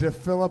again. To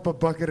fill up a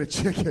bucket of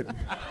chicken.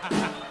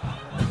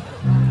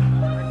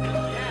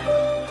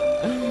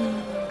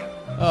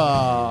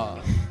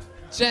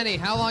 Jenny,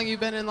 how long you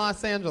been in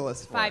Los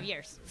Angeles for? 5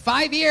 years.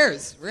 5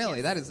 years?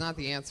 Really? That is not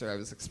the answer I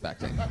was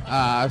expecting.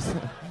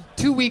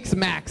 2 weeks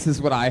max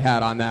is what I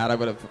had on that. I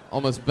would have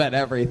almost bet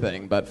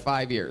everything, but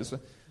 5 years.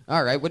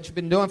 All right, what you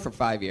been doing for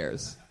 5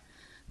 years?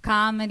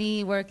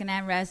 Comedy, working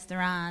at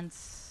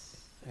restaurants.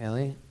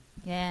 Really?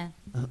 Yeah.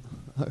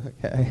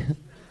 Okay.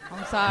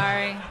 I'm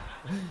sorry.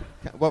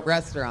 What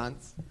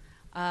restaurants?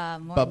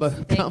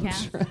 Bubba Gump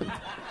Steakhouse. Shrimp.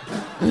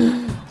 They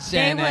wouldn't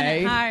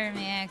Jenny. hire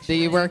me, actually.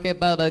 Do you work at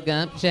Bubba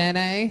Gump,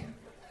 Jenny?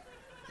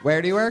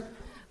 Where do you work?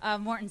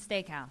 Morton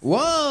Steakhouse.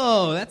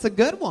 Whoa, that's a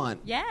good one.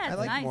 Yeah, I it's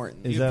like nice.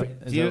 Morton.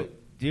 Do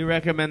you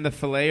recommend the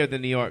filet or the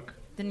New York?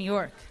 The New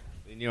York.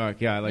 The New York,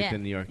 yeah, I like Yeah, the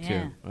New York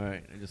yeah. too. All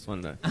right, I just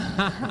wanted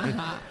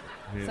to.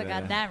 So I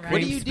got that right. What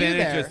do you do Spinach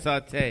there? or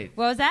sauteed?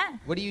 What was that?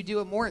 What do you do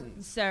at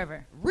Morton's?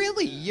 Server.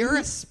 Really? You're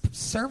a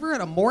server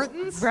at a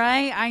Morton's?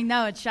 Right? I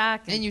know, it's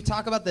shocking. And you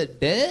talk about the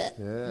duh?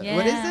 Yeah.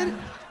 What is it?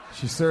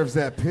 She serves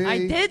that pig.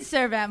 I did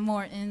serve at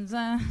Morton's.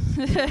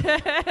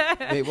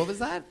 Wait, what was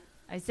that?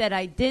 I said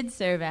I did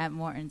serve at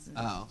Morton's.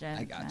 Oh,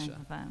 I gotcha.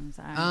 I'm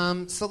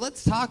sorry. So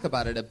let's talk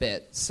about it a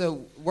bit.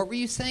 So what were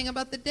you saying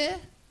about the duh?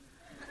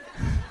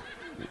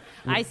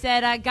 I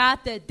said I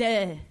got the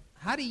duh.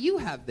 How do you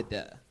have the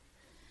duh?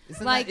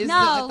 Isn't Like, that,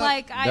 no,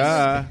 like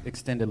I...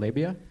 Extended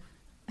labia?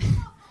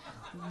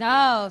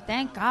 No,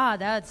 thank God.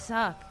 That would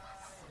suck.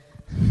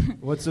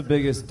 What's the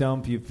biggest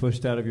dump you've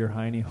pushed out of your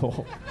hiney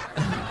hole?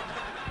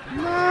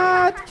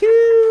 Not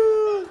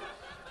cute.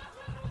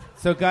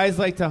 So guys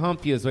like to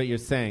hump you is what you're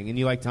saying, and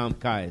you like to hump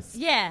guys.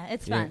 Yeah,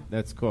 it's Yeah, fun.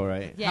 that's cool,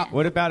 right? Yeah.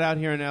 What about out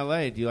here in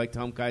L.A.? Do you like to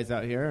hump guys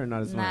out here or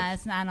not as much? Nah,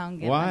 it's not on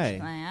good. Why?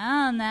 Much play.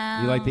 I don't know.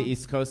 You like the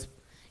East Coast?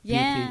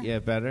 Yeah. PT? Yeah,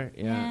 better?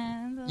 Yeah.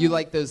 You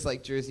like those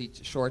like Jersey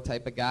Shore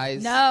type of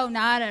guys? No,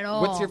 not at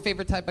all. What's your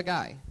favorite type of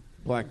guy?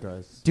 Black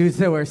guys. Dudes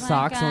that wear Black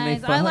socks when they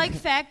guys. fuck. I like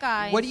fat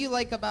guys. What do you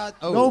like about...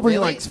 Oh, Nobody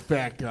really? likes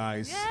fat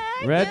guys.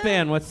 Yeah, Red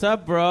Band, what's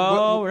up,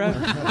 bro? Red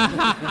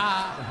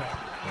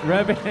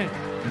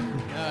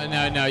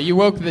Band. No. You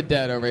woke the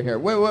dead over here.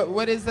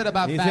 What is it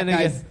about He's fat gonna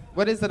guys? get-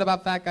 What is it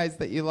about fat guys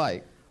that you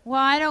like? Well,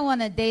 I don't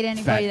want to date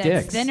anybody Fat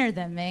that's dicks. thinner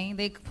than me.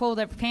 They pull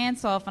their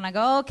pants off, and I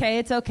go, okay,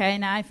 it's okay.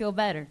 Now I feel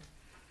better.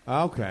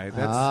 Okay,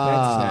 that's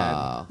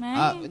sad.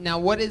 Right? Now,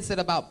 what is it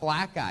about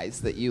black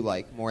guys that you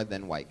like more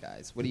than white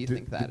guys? What do you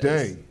think that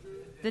is? Day.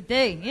 The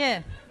day,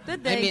 yeah. The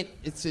day. I mean,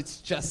 it's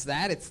just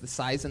that. It's the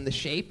size and the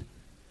shape.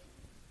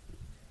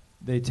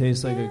 They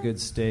taste like a good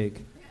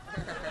steak.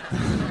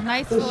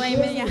 Nice filet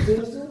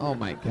mignon. Oh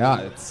my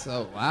God! It's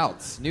so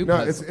loud. Snoop. No,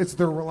 has- it's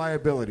the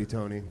reliability,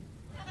 Tony.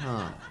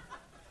 Huh.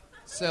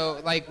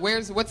 So, like,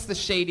 what's the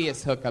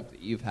shadiest hookup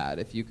that you've had,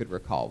 if you could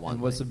recall one?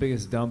 And what's the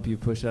biggest dump you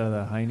pushed out of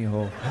that hiney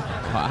hole?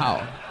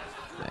 Wow.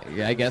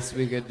 I guess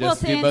we could Well, just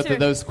to do both answer- of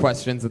those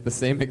questions at the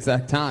same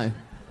exact time.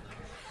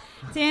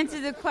 To answer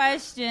the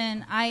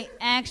question, I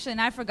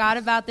forgot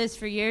about this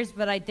for years,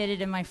 but I did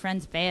it in my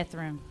friend's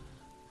bathroom.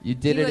 You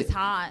did He it. was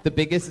hot. The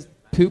biggest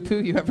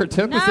poo-poo you ever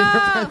took was in your No.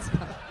 friend's.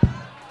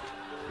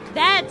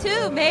 That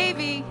too,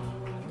 maybe.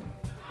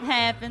 It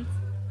happens.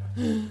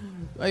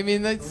 I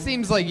mean, it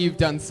seems like you've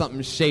done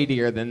something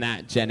shadier than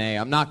that, Jenna.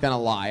 I'm not gonna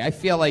lie. I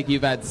feel like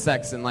you've had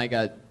sex in like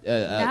a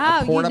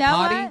No, porta you know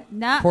potty. what?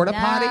 No, Porta no,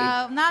 potty?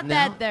 not No?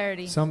 that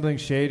dirty. Something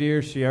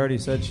shadier. She already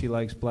said she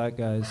likes black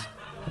guys.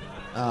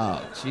 Oh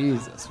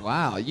Jesus!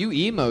 Wow, you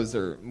emos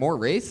are more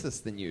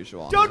racist than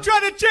usual. Don't try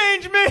to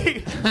change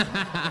me!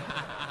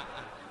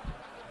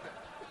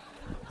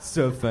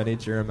 So funny,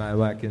 Jeremiah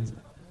Watkins.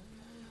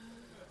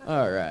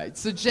 All right.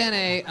 So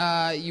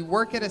Jenna, you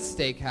work at a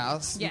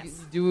steakhouse. Yes. You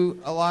do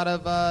a lot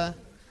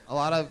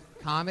of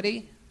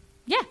comedy.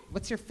 Yeah.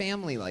 What's your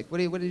family like? What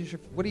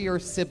do your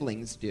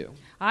siblings do?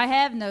 I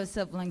have no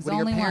siblings. What do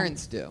only your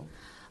parents do?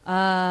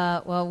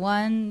 one. Well,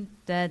 one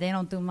they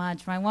don't do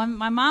much. My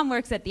mom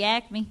works at the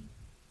Acme.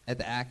 At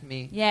the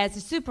Acme. Yeah, it's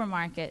a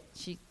supermarket.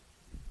 She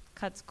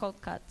cuts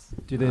cold cuts.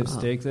 Do they have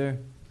steak there?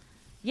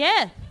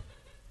 Yeah.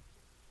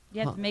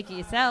 You have to make it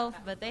yourself,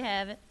 but they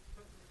have it.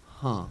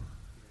 Huh.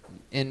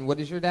 And what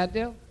does your dad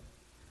do?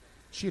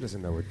 She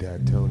doesn't know her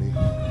dad, Tony.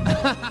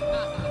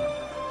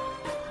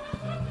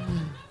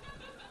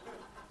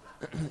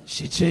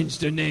 She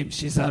changed her name.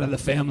 She's out of the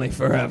family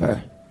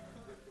forever.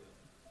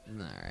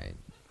 All right.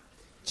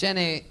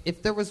 Jenny,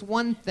 if there was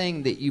one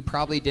thing that you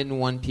probably didn't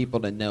want people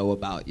to know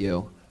about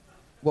you,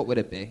 what would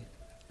it be?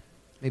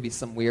 Maybe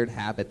some weird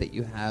habit that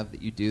you have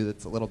that you do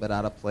that's a little bit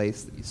out of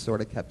place that you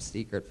sort of kept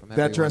secret from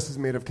everyone. That dress is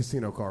made of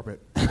casino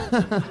carpet.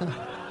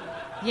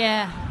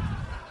 Yeah.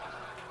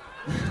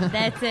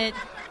 That's it.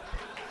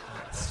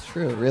 It's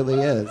true. It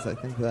really is. I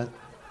think that.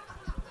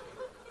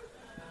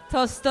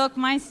 So stuck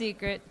my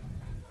secret.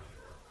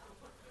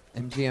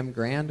 MGM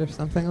Grand or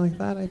something like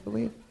that, I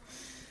believe.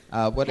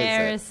 What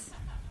Paris. is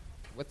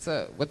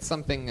it? What's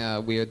something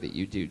weird that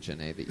you do,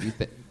 Janae,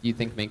 that you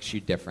think makes you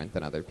different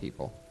than other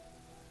people?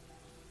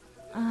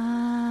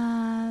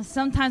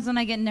 Sometimes when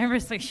I get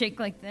nervous, I shake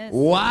like this.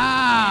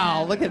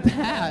 Wow, look at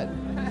that.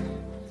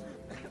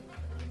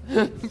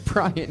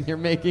 Brian, you're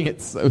making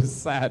it so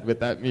sad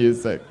with that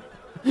music.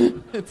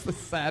 It's the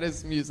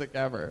saddest music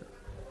ever.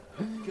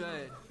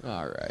 Good.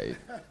 All right.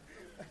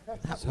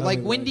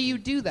 Like, when do you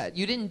do that?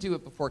 You didn't do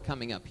it before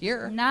coming up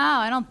here. No,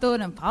 I don't do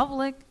it in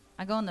public.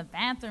 I go in the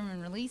bathroom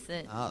and release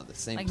it. Oh, the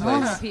same like place.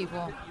 normal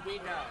people.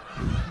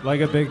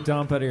 Like a big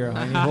dump out of your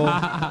honey hole.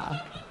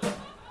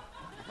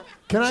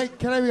 Can I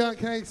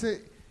say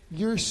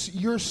you're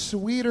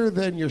sweeter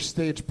than your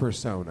stage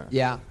persona?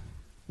 Yeah.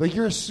 Like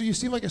you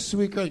seem like a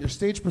sweet girl. Your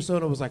stage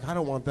persona was like, I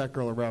don't want that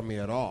girl around me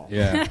at all.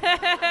 Yeah.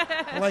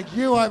 Like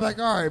you, I'm like,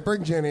 all right,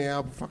 bring Jenny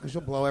out. Fuck,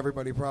 she'll blow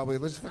everybody probably.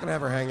 Let's fucking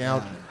have her hang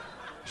out.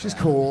 She's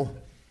cool.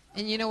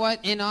 And you know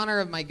what? In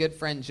honor of my good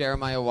friend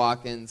Jeremiah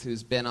Watkins,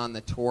 who's been on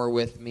the tour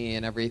with me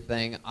and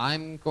everything,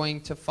 I'm going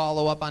to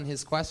follow up on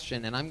his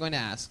question, and I'm going to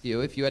ask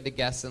you, if you had to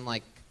guess in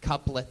like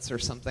couplets or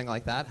something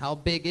like that, how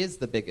big is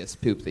the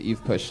biggest poop that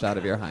you've pushed out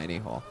of your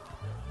hiney hole?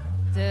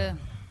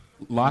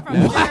 Loch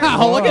Ness.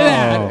 Wow, look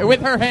at that.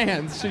 With her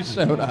hands, she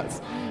showed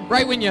us.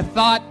 Right when you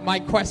thought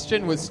my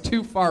question was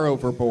too far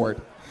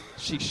overboard,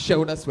 she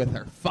showed us with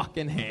her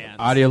fucking hands.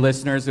 Audio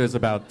listeners, it was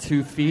about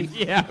 2 feet.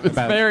 Yeah, it was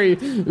about very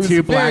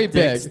two black big.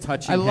 dicks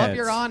touching I love heads.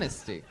 your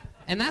honesty.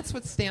 And that's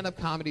what stand-up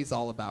comedy is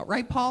all about.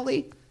 Right,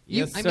 Paulie?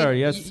 Yes, sir.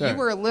 You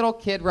were a little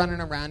kid running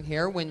around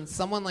here when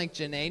someone like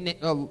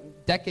Janae,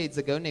 decades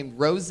ago, named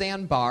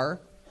Roseanne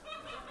Barr,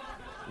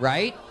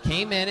 right,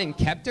 came in and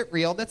kept it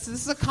real. This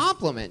is a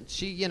compliment.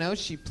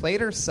 She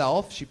played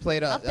herself. She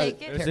played I'll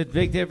take it. There's a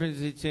big difference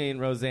between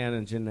Roseanne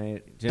and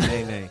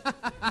Janae.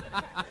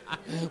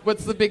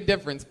 What's the big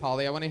difference,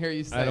 Paulie? I want to hear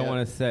you say it. I don't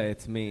want to say.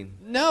 It's mean.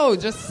 No,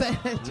 just say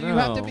it. You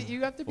have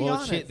to be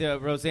well, honest.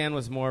 Roseanne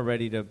was more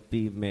ready to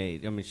be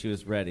made. I mean, she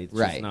was ready. She's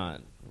Right.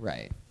 not.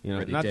 Right. You know,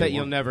 Ready not day that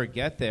you'll one. never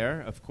get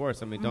there, of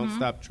course. I mean, don't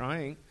stop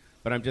trying.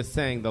 But I'm just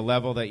saying the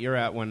level that you're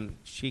at when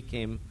she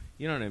came,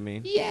 you know what I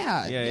mean?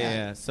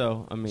 Yeah.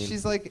 So, I mean.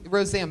 She's like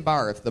Roseanne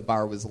Barr if the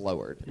bar was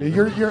lowered.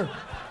 You're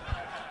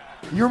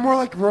more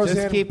like Roseanne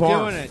just keep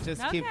Barr. doing it.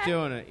 Just keep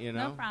doing it, you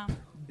know? No problem.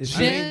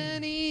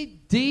 Jenny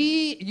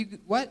D.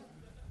 What?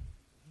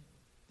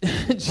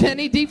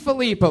 Jenny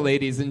DiFilippo,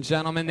 ladies and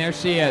gentlemen. There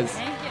she is.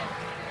 Thank you.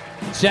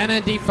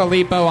 Jenna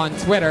DiFilippo on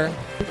Twitter.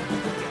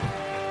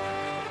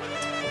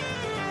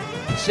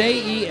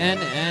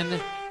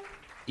 JENNEDIFLIL.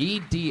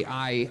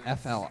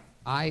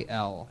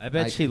 I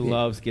bet she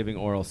loves giving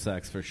oral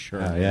sex for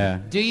sure. Oh, yeah.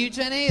 Do you,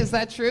 Jenny? Is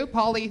that true?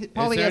 Paulie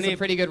has a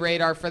pretty good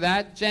radar for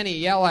that. Jenny,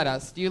 yell at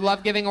us. Do you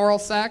love giving oral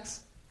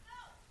sex?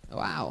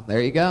 Wow,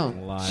 there you go.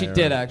 Liar. She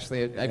did,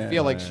 actually. I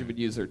feel like she would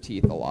use her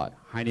teeth a lot.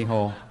 Hiney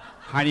hole.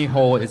 Hiney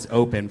hole is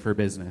open for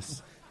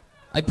business.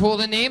 I pulled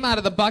a name out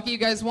of the bucket. You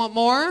guys want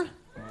more?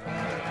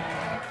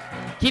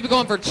 Keep it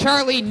going for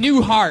Charlie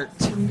Newhart.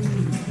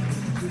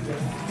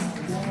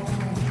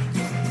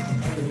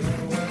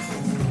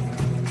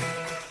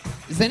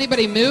 Is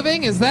anybody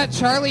moving? Is that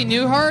Charlie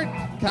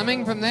Newhart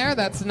coming from there?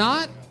 That's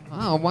not?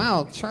 Oh,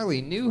 wow.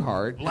 Charlie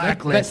Newhart.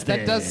 Blacklisted.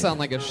 That does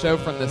sound like a show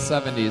from the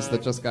 70s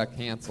that just got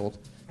canceled.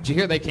 Did you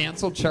hear they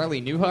canceled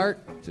Charlie Newhart?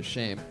 It's a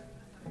shame.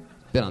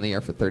 Been on the air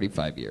for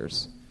 35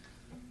 years.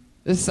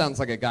 This sounds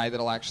like a guy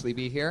that'll actually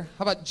be here.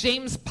 How about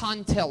James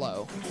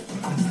Pontillo?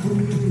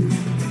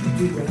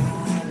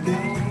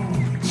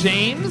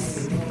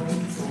 James?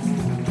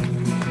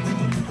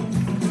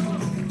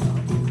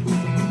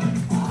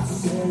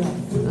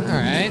 All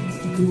right.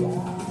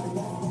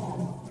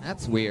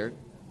 That's weird.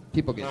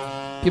 People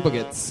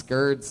get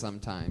scared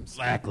sometimes.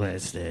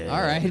 Blacklisted.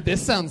 All right,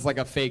 this sounds like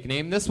a fake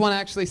name. This one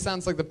actually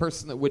sounds like the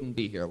person that wouldn't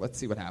be here. Let's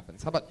see what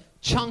happens. How about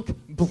Chunk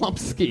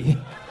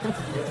Blumsky?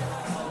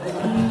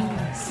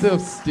 So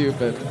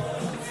stupid.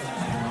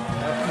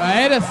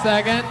 Wait a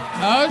second.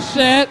 Oh,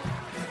 shit.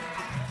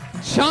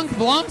 Chunk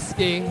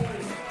Blumsky.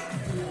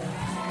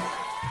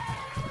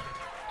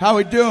 How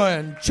we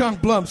doing? Chunk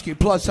Blumsky,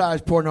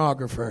 plus-size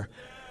pornographer.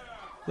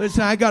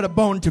 Listen, I got a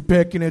bone to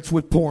pick, and it's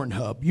with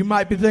Pornhub. You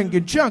might be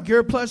thinking, Chunk,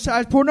 you're a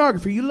plus-size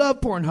pornographer. You love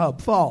Pornhub.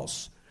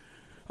 False.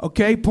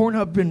 Okay,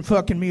 Pornhub been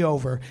fucking me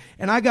over.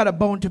 And I got a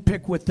bone to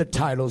pick with the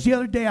titles. The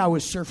other day I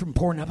was surfing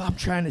Pornhub. I'm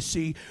trying to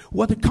see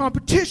what the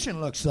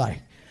competition looks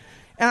like.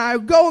 And I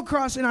go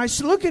across, and I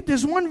look at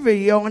this one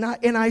video,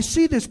 and I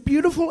see this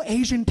beautiful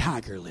Asian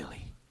tiger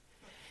lily.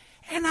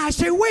 And I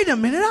say, wait a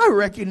minute, I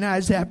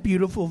recognize that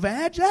beautiful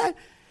vag.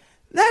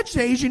 That's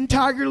Asian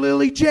Tiger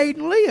Lily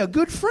Jaden Lee, a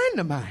good friend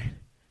of mine.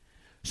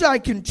 So I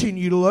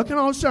continue to look, and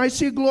all of a sudden I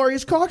see a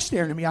glorious cock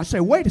staring at me. I say,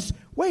 wait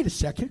a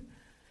second.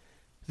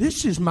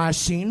 This is my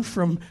scene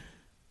from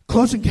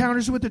Close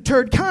Encounters with the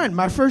Third Kind,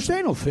 my first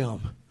anal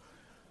film.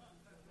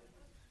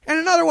 And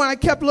another one, I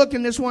kept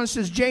looking, this one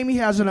says, Jamie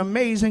has an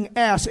amazing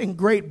ass and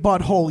great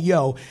butthole,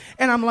 yo.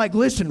 And I'm like,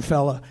 listen,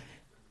 fella,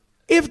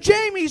 if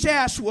Jamie's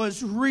ass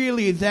was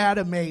really that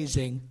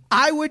amazing,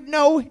 I would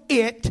know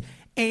it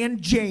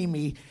and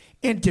Jamie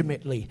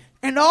intimately.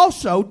 And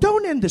also,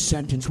 don't end the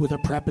sentence with a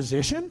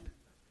preposition.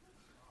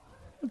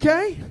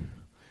 Okay?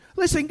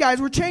 Listen,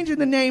 guys, we're changing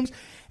the names.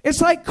 It's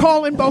like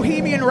calling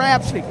Bohemian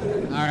Rhapsody.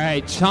 All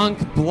right, Chunk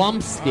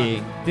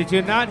Blumsky. Did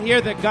you not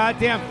hear the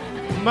goddamn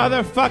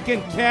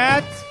motherfucking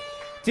cat?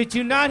 Did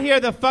you not hear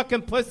the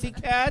fucking pussy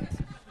cat?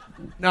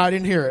 No, I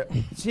didn't hear it.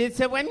 She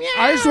said, "When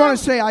I just want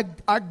to say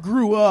I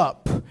grew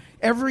up.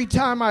 Every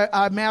time I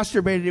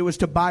masturbated, it was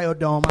to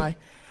Biodome.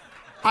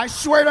 I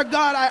swear to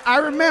God, I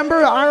remember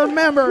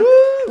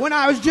when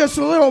I was just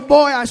a little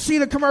boy, I see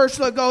the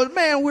commercial that goes,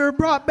 man, we were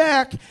brought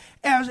back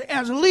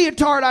as a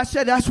leotard. I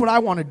said, that's what I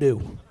want to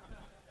do.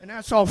 And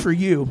that's all for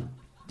you.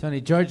 Tony,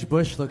 George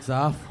Bush looks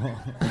awful.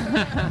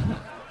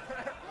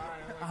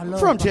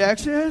 From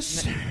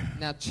Texas.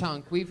 Now,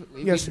 Chunk,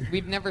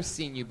 we've never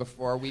seen you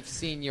before. We've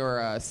seen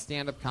your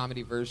stand-up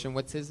comedy version.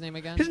 What's his name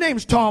again? His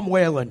name's Tom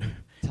Whalen.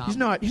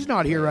 Tom? He's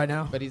not here right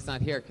now. But he's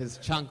not here because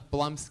Chunk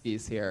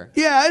Blumsky's here.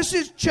 Yeah, this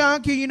is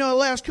Chunky. You know, the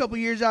last couple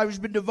of years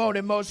I've been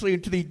devoted mostly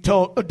to the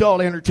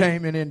adult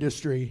entertainment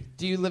industry.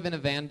 Do you live in a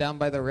van down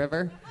by the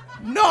river?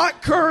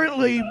 Not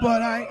currently,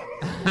 but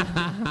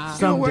I...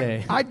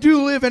 Someday. I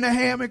do live in a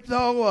hammock,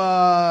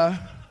 though,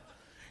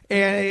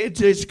 and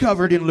it's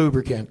covered in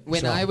lubricant.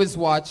 When I was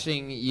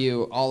watching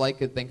you, all I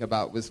could think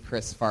about was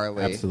Chris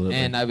Farley. Absolutely.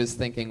 And I was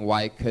thinking,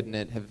 why couldn't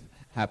it have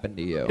happened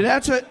to you?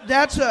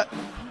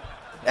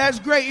 That's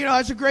great. You know,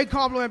 that's a great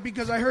compliment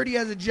because I heard he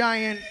has a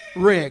giant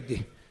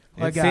rig.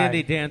 And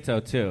Sandy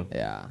Danto, too.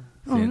 Yeah.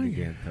 Sandy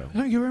Danto.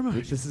 Thank you very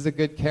much. This is a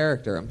good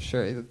character. I'm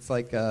sure it's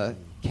like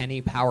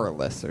Kenny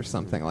Powerless or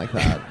something like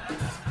that.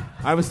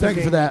 I was Thank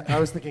you for that.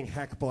 I was thinking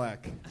Heck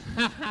Black.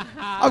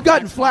 I've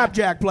gotten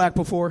Flapjack Black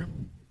before.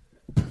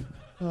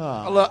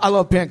 I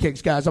love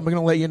pancakes, guys. I'm going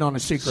to let you in on a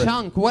secret.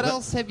 Chunk, what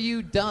else have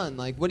you done?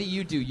 Like, what do?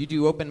 You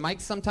do open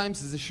mics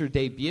sometimes? Is this your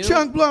debut?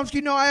 Chunk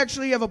Blumsky, no, I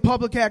actually have a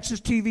public access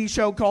TV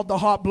show called The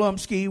Hot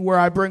Blumsky where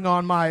I bring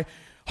on my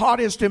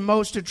hottest and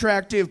most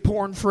attractive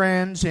porn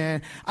friends,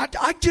 and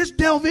I just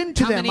delve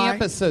into them. How many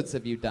episodes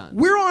have you done?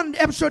 We're on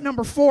episode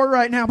number 4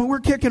 right now, but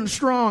we're kicking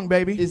strong,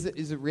 baby. Is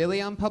it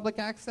really on public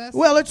access?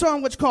 Well, it's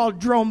on what's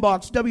called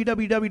Dronebox,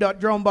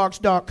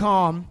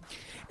 www.dronebox.com.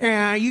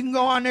 And you can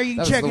go on there, you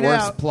can check it out. That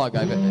was the worst plug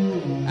I've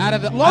out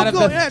of the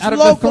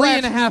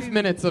 3.5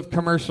 minutes of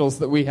commercials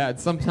that we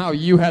had, somehow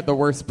you had the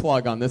worst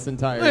plug on this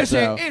entire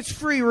show. It's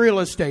free real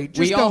estate.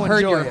 Just we all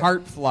heard your it.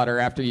 heart flutter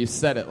after you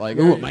said it. Like,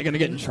 ooh, am I going to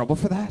get in trouble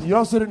for that? You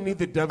also didn't need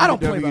the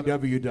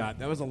www dot.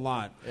 That was a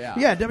lot.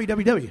 Yeah,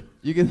 www.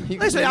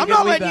 Listen, I'm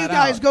not letting you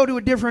guys go to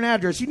a different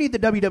address. You need the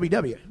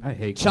www. I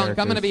hate Chunk,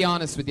 characters. I'm going to be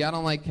honest with you. I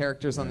don't like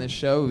characters on this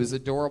show. It was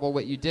adorable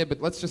what you did,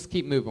 but let's just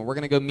keep moving. We're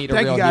going to go meet a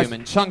real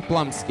human. Chunk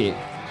Blumsky.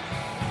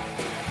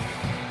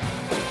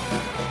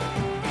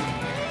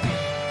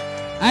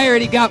 I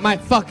already got my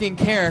fucking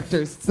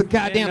characters. It's the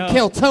goddamn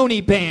Kill Tony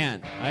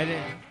band. I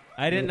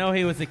didn't know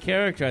he was a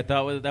character. I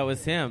thought that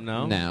was him.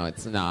 No. No,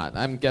 it's not.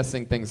 I'm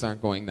guessing things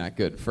aren't going that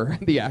good for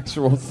the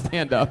actual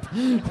stand-up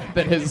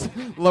that has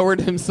lowered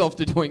himself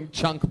to doing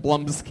Chunk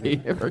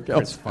Blumsky.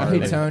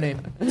 Hey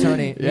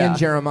Tony, me and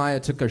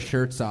Jeremiah took our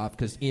shirts off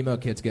because emo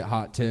kids get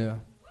hot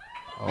too.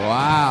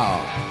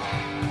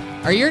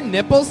 Wow. Are your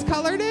nipples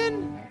colored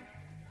in?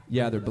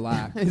 Yeah, they're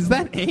black. Is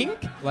that ink?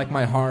 Like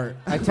my heart.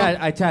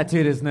 I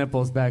tattooed his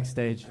nipples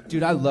backstage.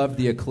 Dude, I love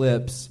the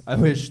eclipse. I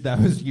wish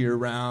that was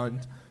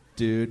year-round.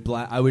 Dude,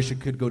 I wish I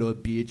could go to a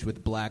beach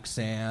with black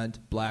sand,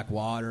 black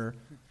water.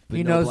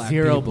 He knows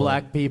zero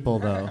black people,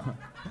 though.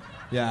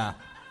 Yeah.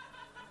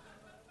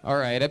 All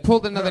right, I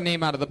pulled another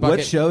name out of the bucket.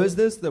 What show is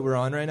this that we're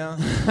on right now?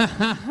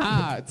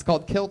 It's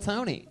called Kill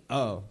Tony.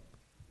 Oh.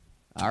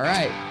 All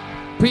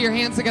right. Put your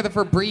hands together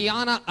for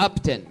Brianna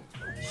Upton.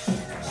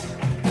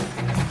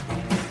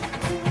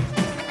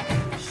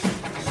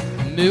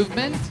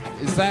 Movement?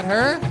 Is that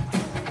her?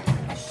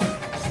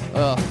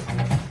 Ugh.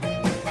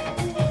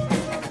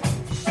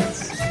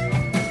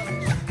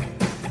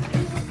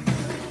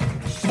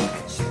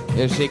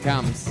 Here she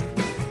comes.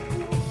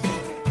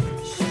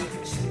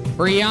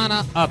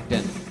 Brianna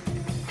Upton.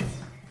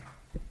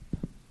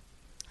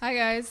 Hi,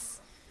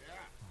 guys.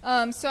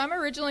 So I'm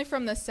originally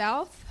from the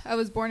South. I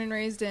was born and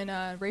raised in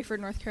Rayford,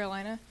 North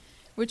Carolina,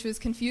 which was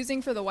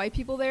confusing for the white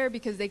people there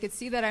because they could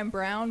see that I'm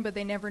brown, but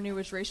they never knew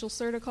which racial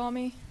slur to call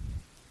me.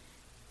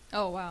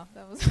 Oh, wow.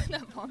 That was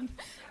that fun.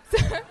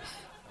 So,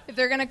 if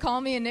they're going to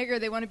call me a nigger,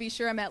 they want to be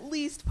sure I'm at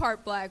least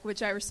part black,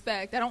 which I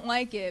respect. I don't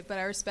like it, but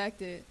I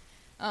respect it.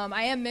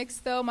 I am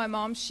mixed, though. My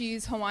mom,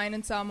 she's Hawaiian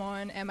and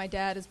Samoan, and my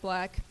dad is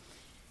black.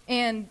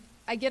 And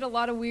I get a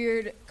lot of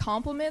weird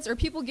compliments, or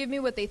people give me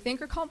what they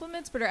think are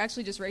compliments, but are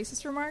actually just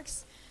racist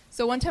remarks.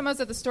 So one time I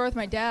was at the store with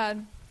my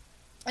dad,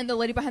 and the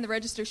lady behind the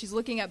register, she's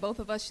looking at both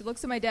of us. She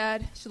looks at my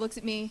dad, she looks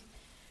at me,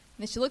 and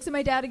then she looks at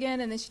my dad again,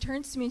 and then she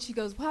turns to me and she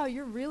goes, "Wow,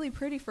 you're really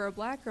pretty for a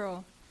black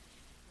girl."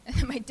 And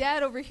then my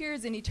dad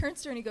overhears, and he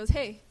turns to her and he goes,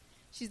 "Hey,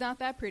 she's not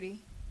that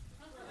pretty."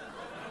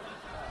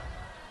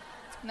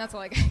 And that's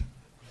all I got.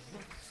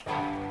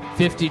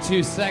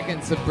 52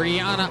 seconds of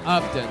Brianna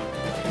Upton.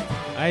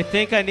 I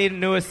think I need a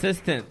new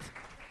assistant.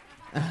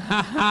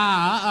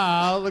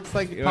 Uh-oh, looks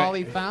like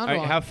Polly found All right,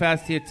 one. how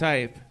fast do you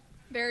type?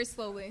 Very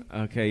slowly.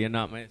 Okay, you're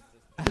not my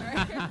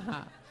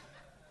assistant.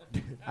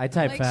 I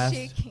type Like fast.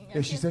 shaking.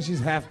 Yeah, she says she's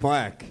half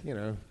black, you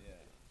know.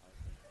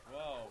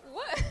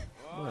 What?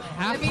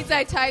 That means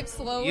I type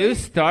slowly. You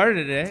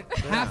started it.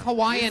 Half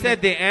Hawaiian. You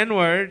said the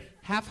N-word.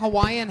 Half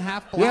Hawaiian,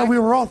 half black. Yeah, we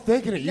were all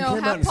thinking it. You No, came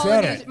out half and said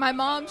Polynesian. it. My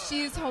mom,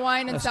 she's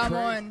Hawaiian and That's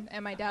Samoan,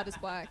 and my dad is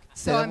black.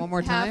 Say so that I'm one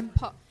more half time.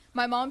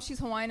 My mom, she's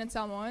Hawaiian and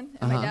Samoan,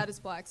 and my dad is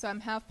black. So I'm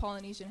half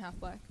Polynesian, half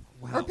black.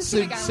 Or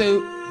Pacific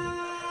Islander.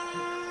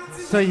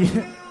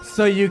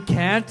 So you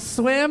can't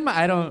swim?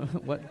 I don't.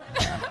 What?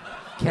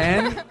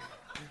 Can?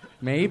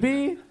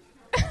 Maybe.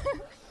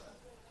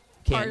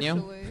 Can you?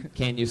 Partially.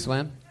 Can you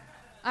swim?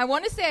 I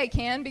want to say I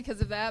can because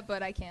of that,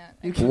 but I can't.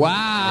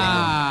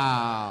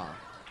 Wow.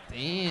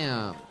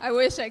 Damn. I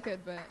wish I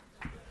could, but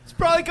It's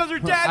probably because her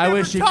dad I never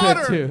wish you taught could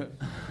her. too.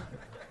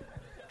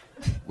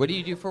 What do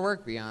you do for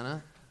work,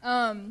 Brianna?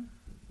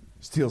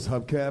 Steals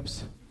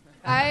hubcaps.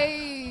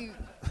 I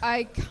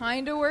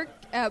kind of work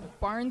at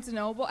Barnes &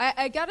 Noble.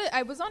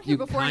 I was on here You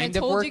before, and I kind of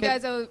told work you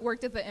guys I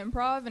worked at the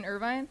Improv in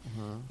Irvine,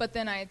 but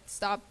then I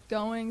stopped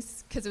going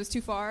because it was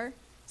too far.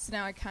 So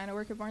now I kind of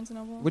work at Barnes &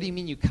 Noble. What do you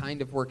mean you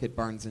kind of work at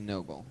Barnes &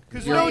 Noble?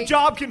 Because no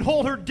job can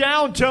hold her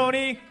down,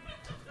 Tony.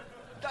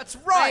 That's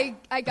right.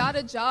 I got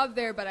a job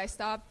there, but I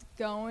stopped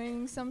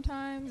going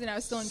sometimes, and I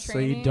was still in So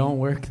training. you don't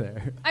work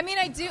there. I mean,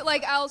 I do.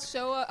 Like, I'll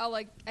show up.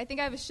 I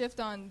think I have a shift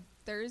on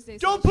Thursday.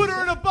 so Don't I'll put shift.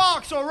 her in a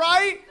box, all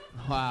right?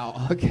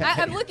 Wow. Okay.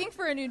 I'm looking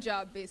for a new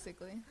job,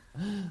 basically.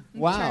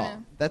 Wow.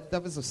 trying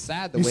That was so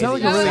sad. The You way sound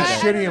like that a really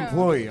said it. shitty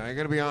employee. I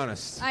got to be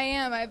honest. I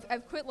am.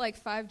 I've quit like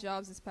 5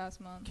 jobs this past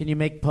month. Can you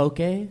make poke?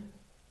 There's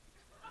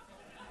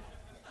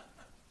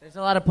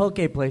a lot of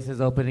poke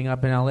places opening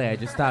up in LA. I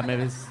just thought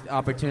maybe it's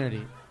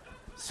opportunity.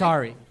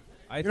 Sorry.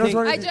 I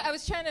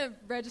was trying to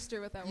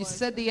register what that You was.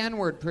 said the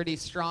N-word pretty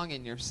strong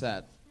in your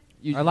set.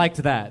 I liked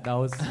that. That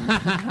was.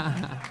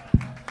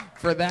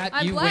 For that,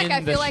 I'm you black. win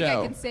I feel the like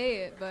show. I can say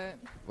it, but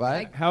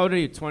What? How old are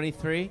you?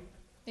 23?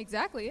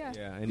 exactly, yeah.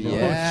 Yeah, I know.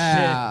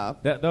 Yeah.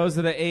 Shit. Those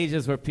are the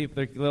ages where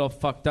people are a little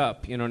fucked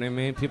up. You know what I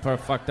mean? People are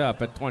fucked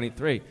up at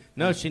 23.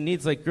 No, she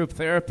needs like group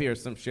therapy or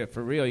some shit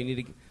for real. You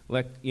need to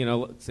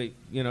say,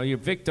 you're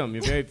victim.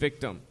 You're very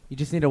victim. You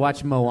just need to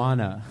watch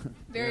Moana.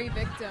 Very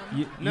victim.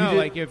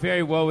 You're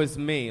very woe is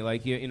me.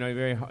 Like you're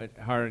very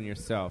hard on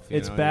yourself.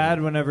 It's bad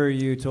whenever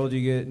you told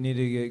you need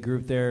to get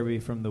group therapy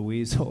from the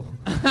weasel.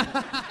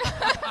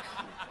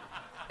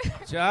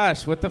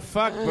 Josh, what the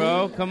fuck,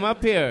 bro? Come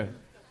up here.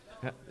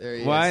 There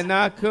he Why is.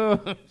 not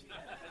cool?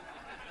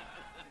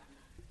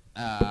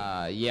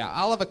 Yeah,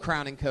 I'll have a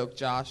Crown and Coke,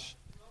 Josh.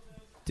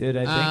 Dude,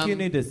 I think you Um,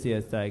 need to see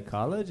a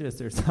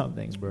psychologist or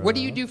something, bro. What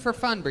do you do for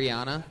fun,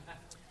 Brianna?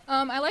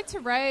 I like to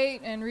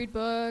write and read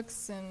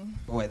books and.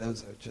 Boy,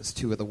 those are just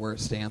 2 of the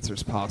worst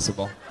answers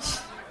possible.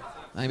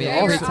 I mean, Yeah,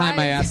 every your time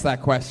I eyes- ask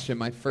that question,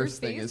 my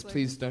first thing face is, looks-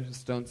 please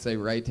don't say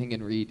writing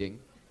and reading.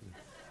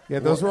 Yeah,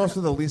 those were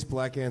also the least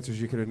black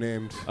answers you could have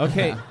named.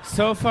 Okay,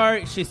 so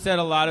far she said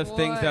a lot of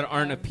things that What?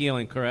 aren't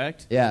appealing,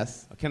 correct?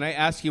 Yes. Can I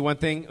ask you one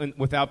thing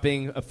without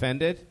being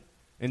offended?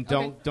 And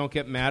don't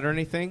get mad or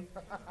anything?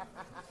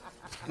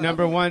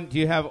 Number 1, do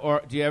you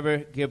ever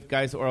give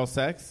guys oral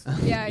sex?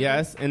 Yeah, I do.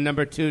 Yes. And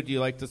number 2, do you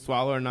like to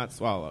swallow or not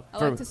swallow? I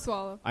like to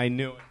swallow. I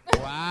knew it.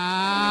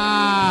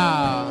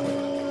 Wow.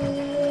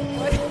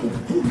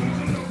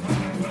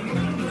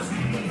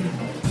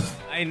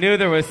 I knew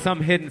there was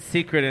some hidden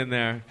secret in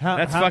there.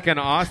 That's fucking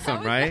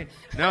awesome, right?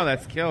 No,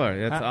 that's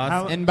killer. That's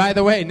awesome. And by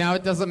the way, now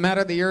it doesn't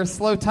matter that you're a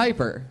slow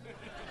typer.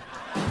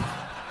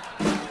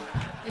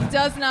 It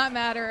does not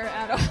matter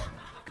at all.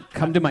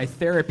 Come to my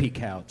therapy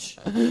couch.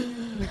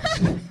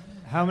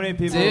 How many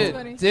people? That was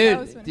funny. That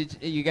was Dude, funny.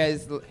 did you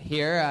guys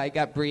hear? I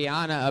got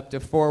Brianna up to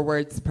 4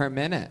 words per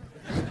minute.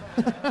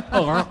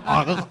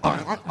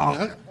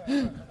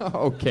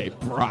 Okay,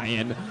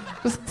 Brian.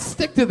 Just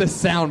stick to the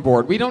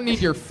soundboard. We don't need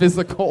your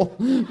physical.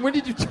 When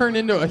did you turn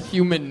into a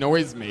human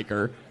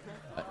noisemaker?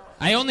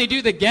 I only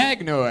do the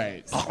gag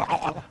noise.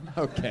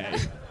 Okay.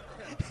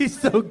 He's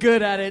so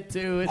good at it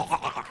too.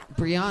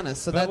 Brianna,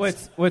 so But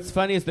that's what's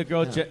funny is the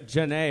girl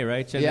Janae,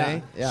 right?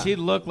 Janae. Yeah. She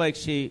looked like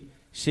she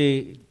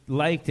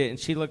liked it, and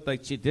she looked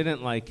like she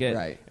didn't like it.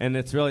 Right. And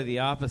it's really the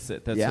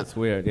opposite. That's Yeah. what's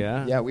weird.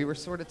 Yeah. Yeah, we were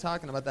sort of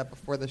talking about that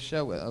before the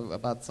show,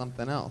 about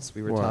something else.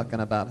 We were What?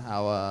 talking about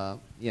how,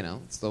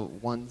 it's the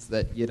ones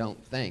that you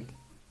don't think.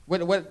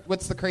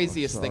 What's the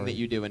craziest thing sorry. that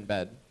you do in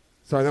bed?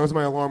 Sorry, that was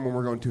my alarm when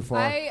we're going too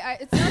far.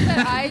 It's not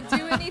that I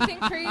do anything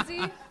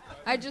crazy.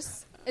 I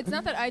just It's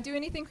not that I do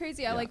anything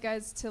crazy. I like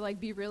guys to like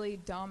be really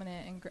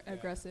dominant and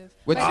aggressive.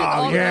 What's I think your-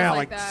 all Oh girls yeah, like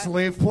like that.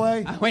 slave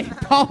play. Wait,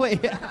 Polly.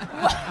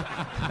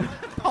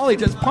 Polly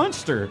just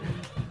punched her.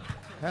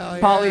 Hell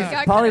yeah.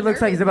 Got Polly kinda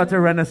looks like he's nervous. about to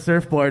rent a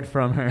surfboard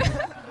from her.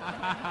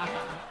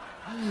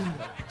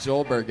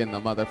 Joelberg in the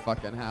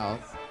motherfucking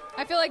house.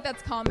 I feel like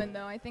that's common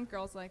though. I think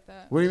girls like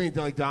that. What do you mean,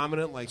 like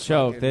dominant, like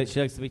Choked. fucking-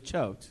 She likes to be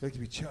choked. Like to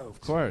be choked.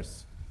 Of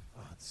course.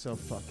 Oh, it's so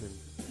fucking.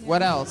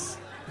 What else?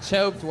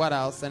 Choked. What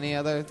else? Any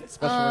other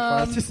special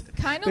requests?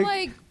 Kind of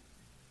like.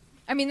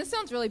 I mean, this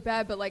sounds really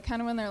bad, but like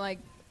kind of when they're like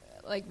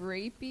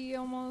rapey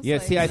almost. Yeah,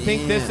 like, see, I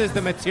think this is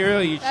the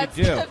material you should That's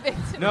do. a bit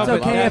too No, much. but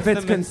It's okay that's if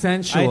it's the ma-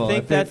 consensual. I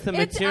think If that's the I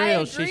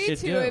material she agree should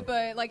to do. it,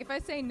 but like if I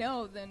say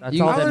no, then That's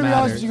You- all I'm that gonna be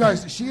honest with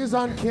matters. you guys. She is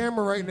on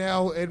camera right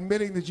now,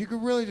 admitting that you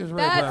could really just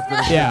rape her That's after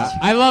not- this. Yeah,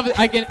 I love it.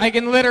 I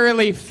can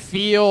literally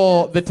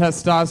feel the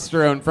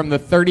testosterone from the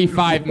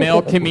 35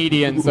 male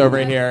comedians over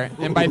here.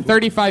 And by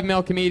 35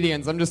 male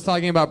comedians, I'm just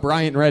talking about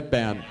Brian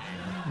Redband.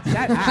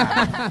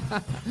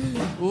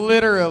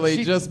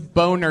 Literally just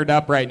bonered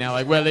up right now.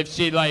 Like, well, if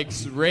she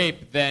likes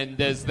rape, then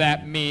does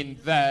that mean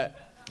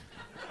that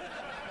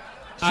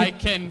I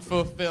can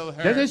fulfill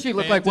her? Doesn't she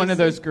look like one of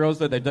fantasy? those girls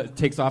that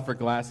takes off her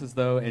glasses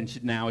though,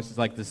 and now she's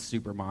like this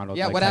supermodel?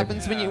 Yeah, like, what type-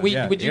 happens when you?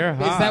 Yeah. Would you? You're Is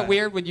hot. that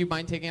weird? Would you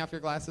mind taking off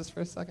your glasses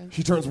for a second?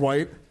 She turns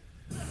white.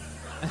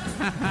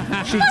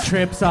 She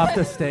trips off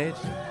the stage.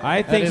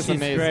 I think is she's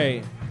amazing.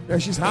 great. Yeah,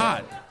 she's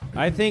hot.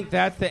 I think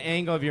that's the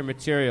angle of your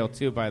material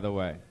too, by the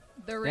way.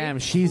 the rape. Damn,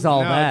 she's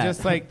all no, that.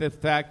 just like the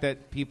fact that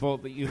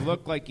you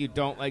look like you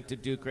don't like to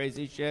do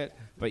crazy shit,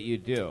 but you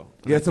do.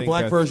 Yeah, it's I a think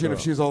black that's version cool.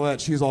 of She's All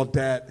That. She's All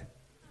Dead.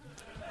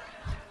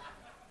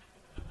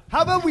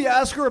 How about we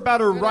ask her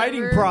about her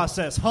writing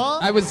process, huh?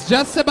 I was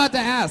just about to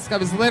ask. I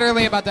was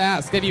literally about to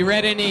ask. Have you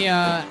read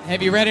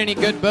any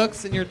good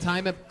books in your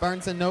time at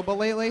Barnes and Noble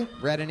lately?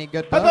 Read any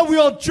good books? How about we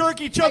all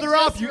jerk each other I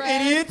off, just you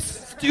read- idiots?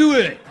 Let's do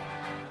it.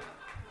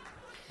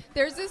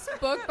 There's this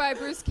book by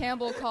Bruce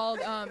Campbell called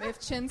If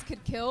Chins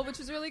Could Kill, which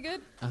is really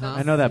good. Uh-huh. That's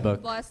I know that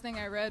book. The last thing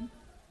I read.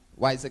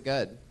 Why is it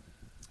good?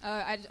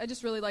 I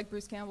just really like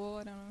Bruce Campbell.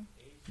 I don't know.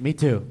 Me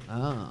too.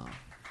 Oh,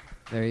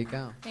 there you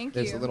go. Thank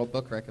There's you. a little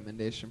book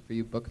recommendation for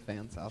you book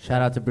fans out there.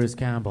 Shout out to Bruce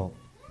Campbell.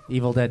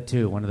 Evil Dead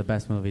 2, one of the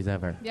best movies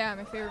ever. Yeah,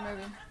 my favorite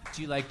movie.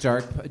 Do you like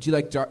dark? Do you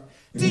like dark?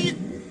 Do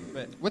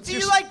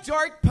you like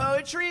dark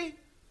poetry?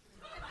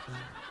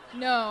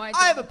 No, I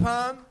I have a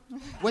poem.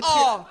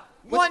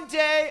 One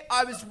day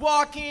I was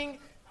walking,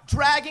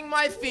 dragging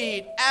my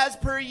feet as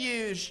per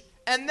usual,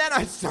 and then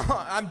I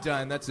saw. I'm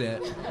done. That's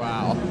it.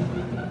 Wow.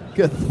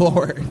 Good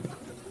Lord.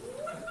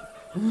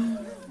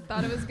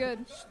 thought it was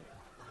good.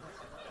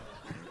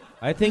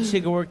 I think she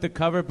could work the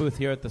cover booth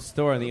here at the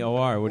store in the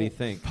OR. What do you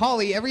think?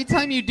 Polly, every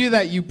time you do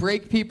that, you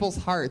break people's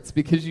hearts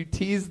because you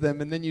tease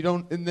them, and then you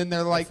don't. And then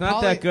they're like, It's not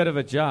Polly, that good of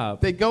a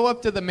job. They go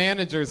up to the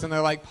managers and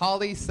they're like,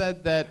 Polly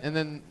said that, and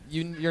then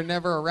you're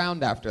never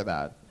around after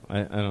that.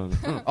 I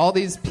don't know. All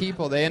these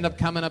people, they end up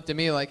coming up to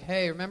me like,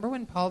 hey, remember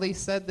when Polly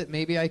said that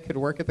maybe I could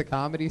work at the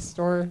Comedy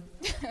Store?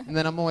 And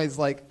then I'm always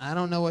like, I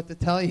don't know what to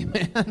tell you,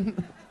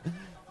 man.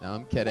 No,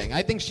 I'm kidding.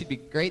 I think she'd be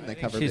great in the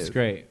cover She's booth.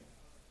 great.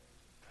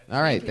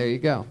 All right, there you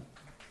go.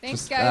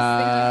 Thanks, Just,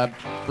 guys.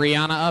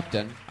 Brianna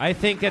Upton. I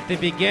think at the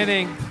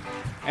beginning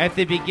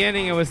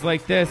it was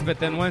like this, but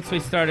then once we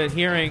started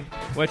hearing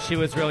what she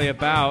was really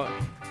about,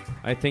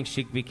 I think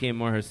she became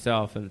more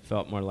herself and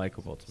felt more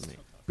likable to me.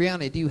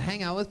 Brianna, do you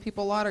hang out with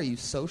people a lot? Are you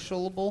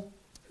sociable?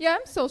 Yeah,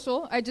 I'm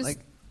social. Like-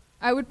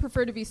 I would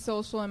prefer to be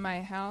social in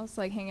my house,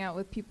 like hang out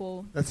with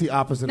people. That's the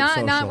opposite Not of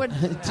social. not what.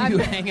 Do you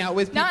hang out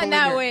with people Not in in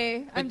that your- way.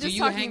 But I'm do just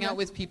you talking hang out about-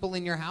 with people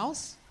in your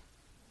house?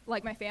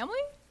 like my family.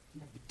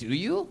 Do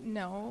you?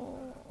 No.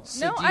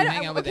 So no, do you I don't.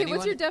 hang out with Okay, what's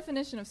anyone? your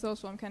definition of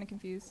social? I'm kind of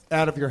confused.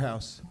 Out of your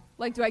house.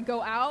 Like, do I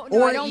go out?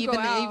 No, Or I don't even,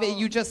 go out. even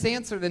you just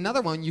answered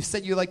another one. You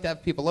said you like to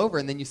have people over,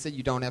 and then you said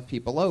you don't have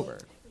people over.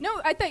 No,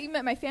 I thought you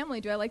meant my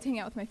family. Do I like to hang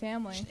out with my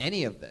family?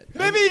 Any of that.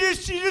 Maybe you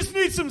just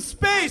need some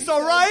space,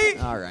 all right?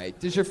 All right.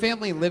 Does your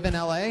family live in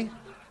L.A.?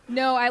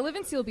 No, I live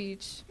in Seal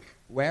Beach.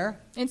 Where?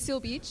 In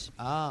Seal Beach.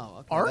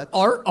 Oh, okay.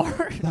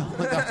 Art.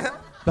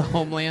 The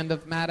homeland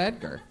of Matt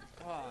Edgar.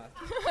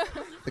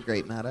 The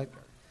great Matt Edgar.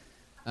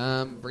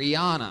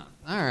 Brianna.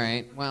 All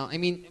right. Well, I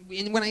mean,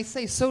 when I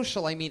say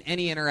social, I mean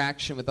any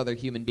interaction with other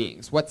human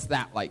beings. What's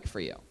that like for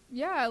you?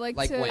 Yeah, I like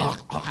Like to. when?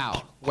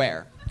 How?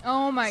 Where?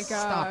 Oh my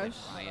Stop gosh. it,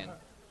 Ryan.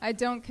 I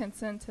don't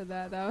consent to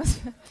that. That was.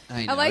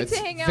 I know, like it's to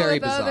hang out very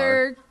with bizarre.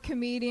 other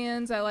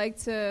comedians. I like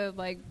to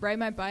ride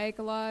my bike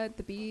a lot at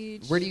the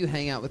beach. Where do you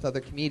hang out with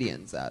other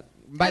comedians at?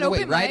 By At the way,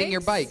 open riding mics.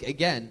 your bike,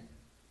 again,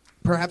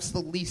 perhaps the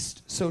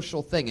least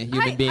social thing a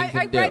human being I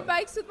can do. ride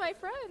bikes with my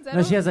friends. I No,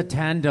 don't- she has a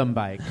tandem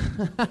bike.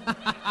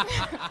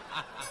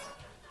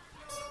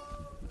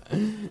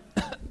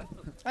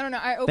 I don't know.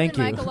 I open Thank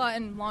you. mic a lot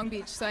in Long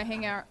Beach, so I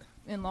hang out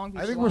in Long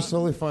Beach. I think a we're lot.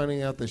 slowly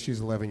finding out that she's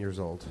 11 years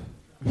old.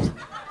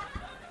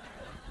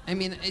 I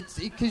mean, it's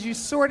because you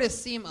sort of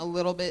seem a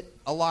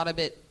lot of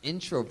it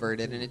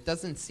introverted, and it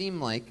doesn't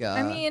seem like.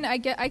 I mean,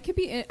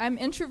 I'm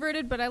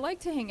introverted, but I like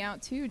to hang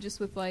out too,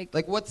 just with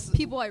what's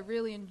people I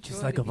really enjoy.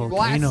 Just like a together.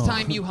 volcano. Last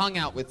time you hung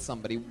out with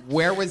somebody,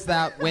 where was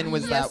that? When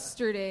was that?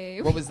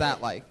 Yesterday. What was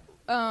that like?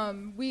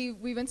 We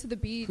went to the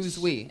beach. Who's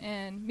we?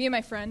 And me and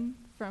my friend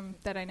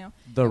that I know.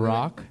 The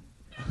Rock.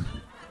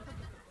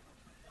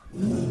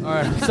 All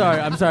right,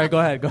 I'm sorry. Go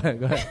ahead.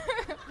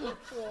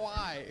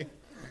 Why?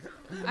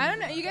 I don't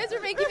know. You guys are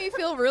making me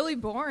feel really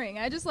boring.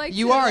 I just like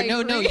You to, are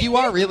like, you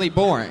are really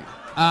boring.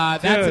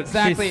 That's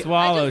exactly. She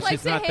swallows. I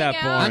She's just like not to that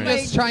hang boring. out, I'm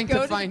just trying go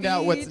to to find the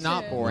out what's beach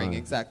not and- boring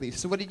exactly.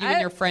 So what did you and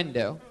your friend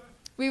do?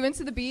 We went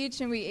to the beach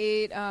and we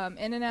ate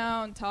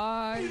In-N-Out and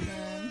talked. And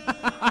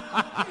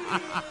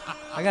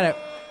I got it.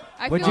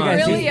 I What'd feel you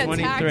guys really eat?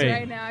 attacked 23.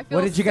 right now. I feel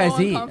What did you guys so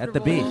eat at the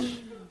uncomfortable. beach?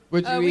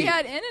 What'd you We eat?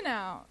 had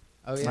In-N-Out.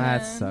 Oh yeah.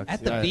 That sucks.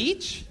 At the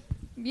beach?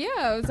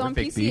 Yeah, it was on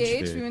Perfect beach PCH.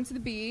 food. We went to the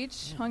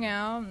beach, hung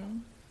out,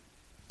 and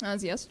that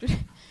was yesterday.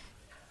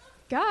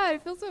 God,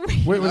 it feels so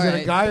weird. Wait, was All it a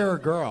right. guy or a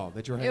girl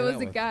that you were It hanging was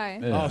out a with? guy.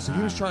 Oh, so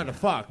he was trying to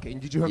fuck, and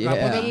did you hook up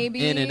with him?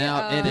 Maybe, In and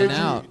out, in Did and you,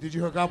 out. did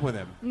you hook up with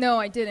him? No,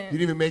 I didn't. You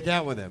didn't even make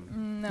out with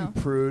him. No.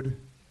 You prude.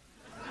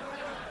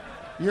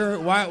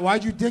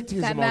 Why'd you dick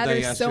tease That him all day matters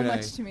yesterday? so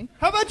much to me.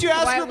 How about you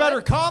ask Why- her about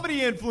what? her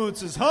comedy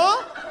influences,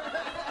 huh?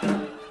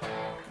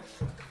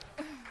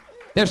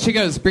 There she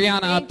goes, Brianna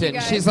Thank you, Upton.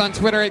 guys. She's on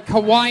Twitter at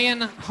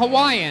Hawaiian.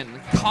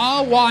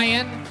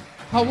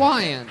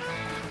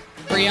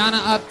 Brianna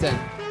Upton.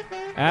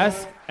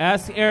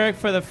 Ask Eric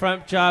for the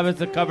front job as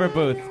the cover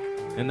booth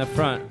in the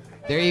front.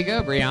 There you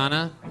go,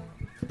 Brianna.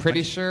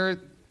 Pretty sure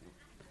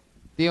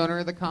the owner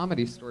of the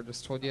Comedy Store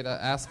just told you to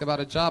ask about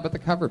a job at the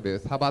cover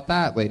booth. How about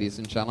that, ladies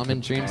and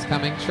gentlemen? Dreams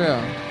coming true.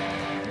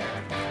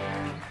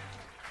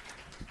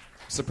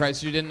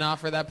 Surprised you didn't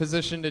offer that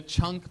position to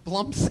Chunk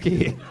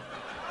Blumsky.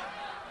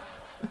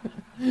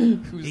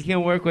 He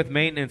can work with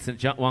maintenance and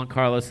Juan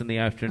Carlos in the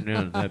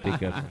afternoon. That'd be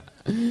good.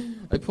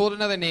 I pulled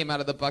another name out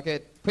of the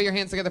bucket. Put your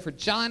hands together for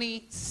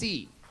Johnny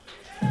C.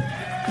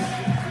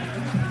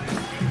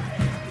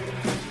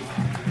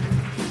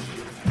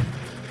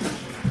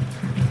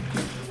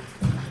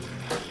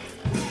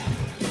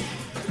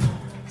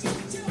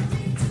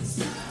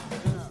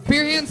 Put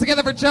your hands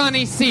together for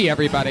Johnny C,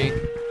 everybody.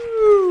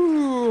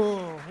 Ooh,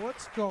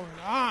 what's going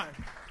on?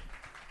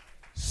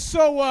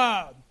 So,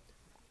 I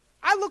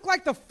look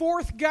like the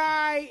fourth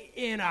guy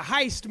in a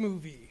heist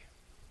movie.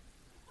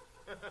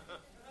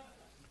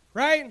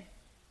 Right?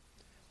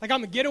 Like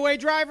I'm the getaway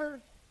driver.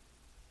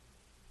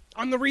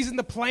 I'm the reason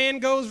the plan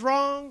goes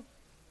wrong.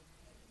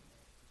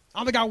 I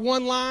only got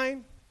one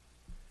line.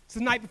 It's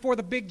the night before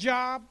the big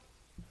job.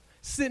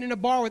 Sitting in a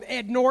bar with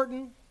Ed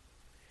Norton.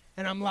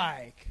 And I'm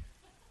like,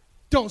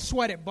 don't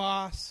sweat it,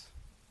 boss.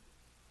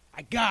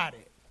 I got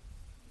it.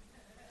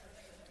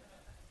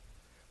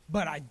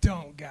 But I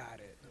don't got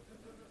it.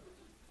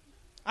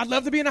 I'd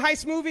love to be in a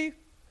heist movie.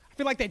 I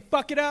feel like they'd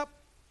fuck it up,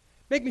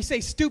 make me say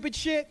stupid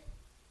shit.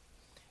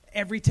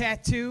 Every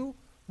tattoo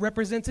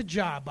represents a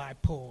job I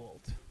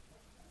pulled.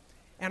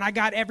 And I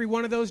got every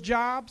one of those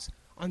jobs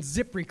on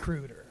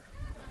ZipRecruiter.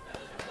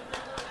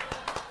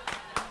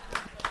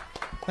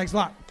 Thanks a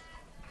lot.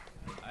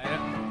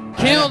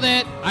 Killed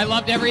it. I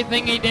loved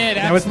everything he did.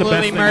 That was the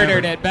Absolutely best thing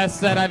murdered ever. it. Best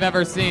set I've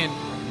ever seen.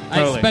 I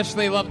Totally.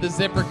 especially love the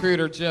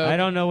ZipRecruiter joke. I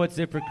don't know what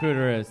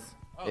ZipRecruiter is.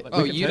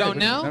 Oh, you don't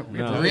know?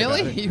 No.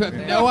 Really? You have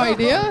no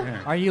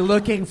idea? Are you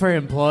looking for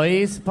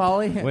employees,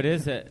 Polly? What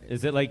is it?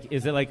 Is it like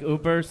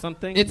Uber or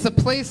something? It's a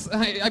place,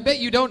 I bet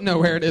you don't know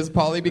where it is,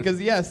 Polly,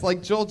 because yes,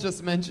 like Joel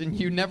just mentioned,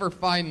 you never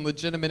find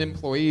legitimate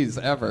employees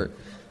ever.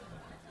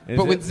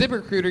 But with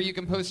ZipRecruiter, you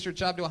can post your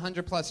job to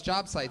 100 plus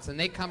job sites, and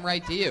they come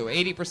right to you.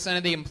 80%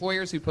 of the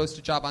employers who post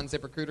a job on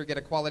ZipRecruiter get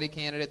a quality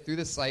candidate through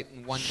the site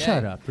in one day.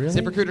 Shut up, really?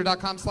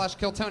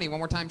 ZipRecruiter.com/KillTony. One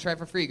more time, try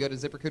for free. Go to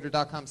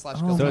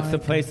ZipRecruiter.com/KillTony. So it's the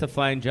place to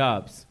find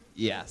jobs.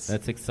 Yes.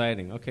 That's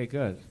exciting. Okay,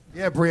 good.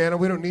 Yeah, Brianna,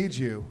 we don't need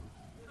you.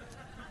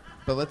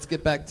 But let's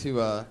get back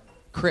to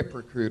Crip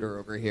Recruiter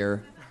over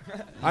here.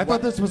 I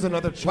thought this was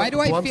another Why Chuck do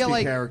I feel Blumsky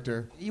like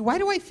character. Why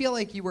do I feel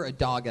like you were a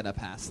dog in a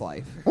past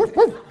life?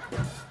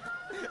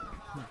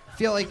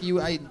 I feel like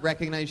I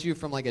recognize you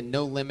from like a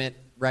No Limit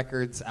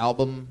Records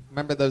album.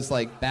 Remember those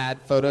like bad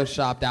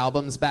photoshopped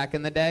albums back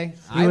in the day?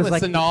 I was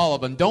listened to all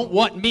of them. Don't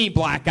want me,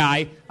 black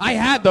guy. I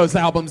had those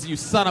albums, you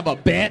son of a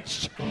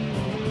bitch.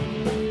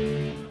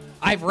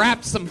 I've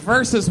rapped some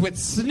verses with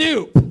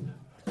Snoop.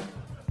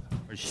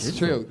 It's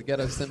true, the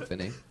Ghetto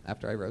Symphony,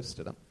 after I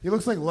roasted him. He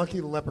looks like Lucky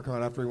the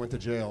Leprechaun after he went to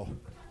jail.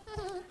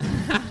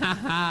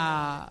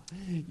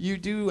 You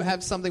do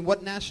have something.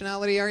 What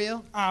nationality are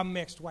you?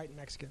 Mixed, white and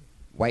Mexican.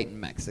 White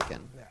and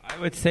Mexican. I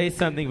would say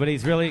something, but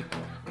he's really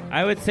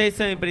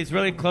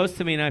close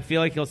to me, and I feel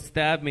like he'll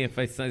stab me if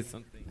I say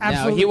something.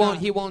 Absolutely no,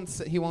 he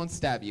won't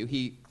stab you.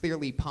 He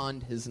clearly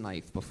pawned his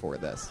knife before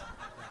this.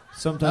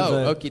 Sometimes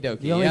okie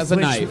dokie. he He only has a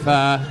switched- knife.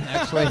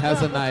 Actually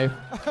has a knife.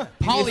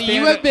 Polly,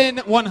 you have been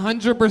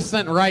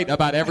 100% right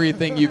about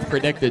everything you've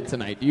predicted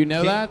tonight. Do you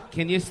know that?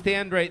 Can you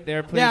stand right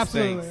there, please? Yeah,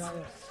 absolutely. Thanks.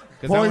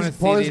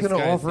 Paulie's going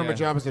to offer him a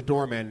job as a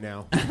doorman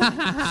now.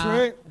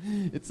 Sweet.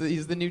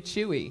 He's the new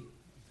Chewy.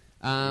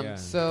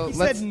 So He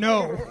let's said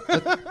no.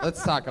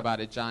 let's talk about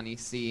it, Johnny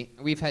C.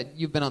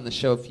 You've been on the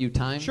show a few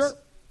times. Sure.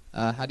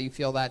 How do you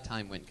feel that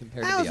time went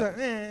compared to the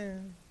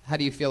other? How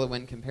do you feel it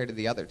went compared to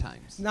the other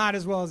times? Not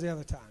as well as the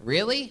other time.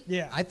 Really?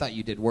 Yeah. I thought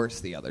you did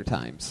worse the other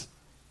times.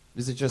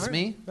 Is it just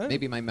me?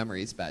 Maybe my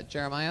memory's bad.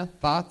 Jeremiah,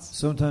 thoughts?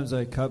 Sometimes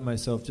I cut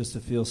myself just to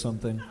feel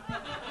something.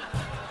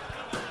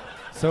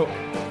 So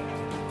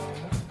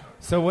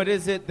what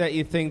is it that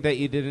you think that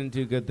you didn't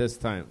do good this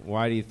time?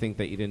 Why do you think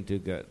that you didn't do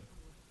good?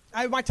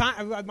 My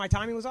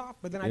timing was off,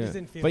 but then I just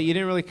didn't feel But it. you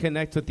didn't really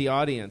connect with the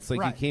audience. Like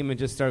Right. you came and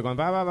just started going,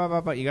 blah, blah, blah,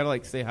 blah, blah. You got to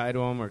like say hi to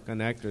them or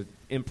connect or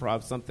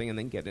improv something and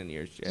then get into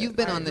your shit. You've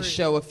been on the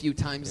show a few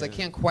times. I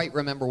can't quite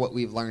remember what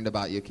we've learned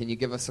about you. Can you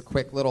give us a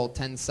quick little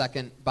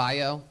 10-second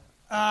bio?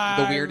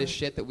 The weirdest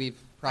shit that we've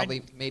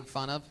probably made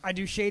fun of? I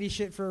do shady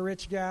shit for a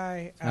rich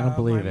guy. I don't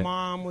believe my it.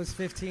 mom was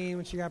 15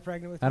 when she got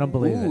pregnant with me. I don't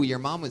believe Ooh, it. your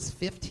mom was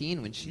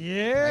 15 when she was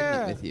Yeah.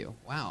 pregnant with you.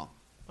 Wow.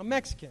 I'm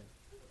Mexican.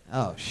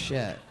 Oh,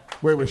 shit.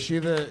 Wait, was she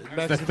the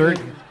Mexican? The third.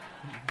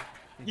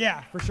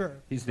 Yeah, for sure.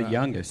 He's the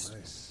youngest.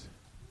 Nice.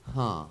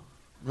 Huh.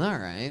 All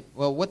right.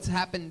 Well, what's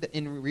happened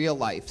in real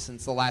life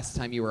since the last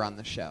time you were on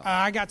the show?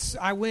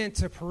 I went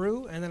to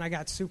Peru and then I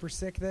got super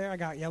sick there. I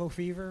got yellow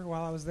fever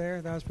while I was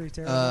there. That was pretty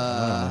terrible.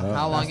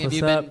 How long have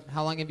you been?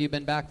 How long have you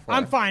been back for?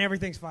 I'm fine.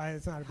 Everything's fine.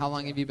 It's not. How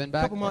long have you been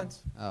back? Couple for?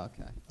 months. Oh,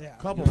 okay. Yeah.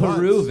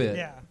 Prove it.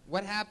 Yeah.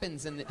 What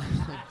happens in the?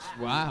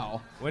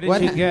 Wow. What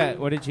did you get?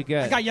 What did you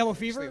get? I got yellow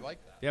fever.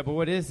 Yeah, but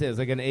what is this?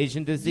 Like an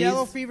Asian disease?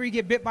 Yellow fever. You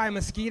get bit by a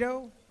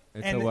mosquito.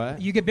 It's and a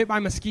what? You get bit by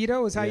a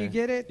mosquito is how Yeah. you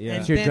get it. Yeah. And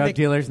What's your then drug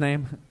dealer's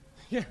name?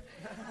 Yeah.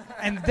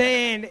 And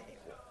then.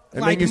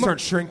 And then you start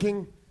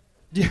shrinking?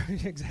 Yeah,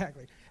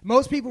 exactly.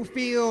 Most people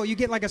feel you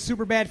get like a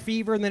super bad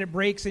fever and then it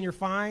breaks and you're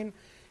fine.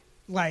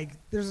 Like,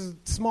 there's a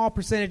small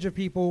percentage of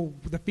people,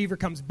 the fever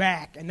comes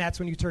back, and that's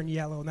when you turn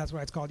yellow, and that's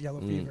why it's called yellow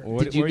fever.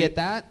 Did you get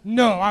that?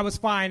 No, I was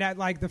fine.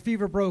 The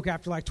fever broke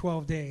after like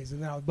 12 days,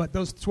 but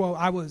those 12,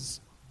 I was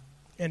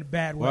in a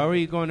bad way. Why were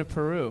you going to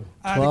Peru?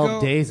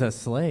 12 days a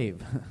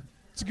slave.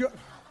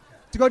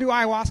 To go do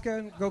ayahuasca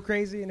and go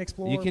crazy and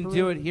explore. You can Peru.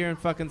 do it here in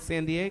fucking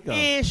San Diego.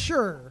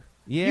 Sure.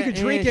 Yeah, you could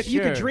drink it.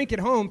 You sure. could drink at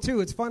home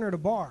too. It's funner at a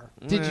bar.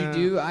 Did you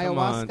do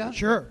ayahuasca?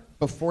 Sure.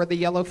 Before the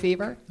yellow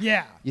fever?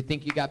 Yeah. You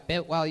think you got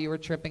bit while you were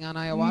tripping on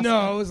ayahuasca?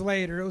 No, it was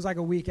later. It was like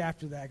a week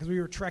after that because we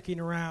were trekking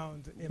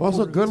around. In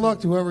Also, Peru, good too. luck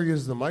to whoever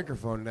uses the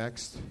microphone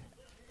next.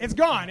 It's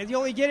gone. You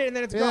only get it and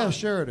then it's Yeah, gone.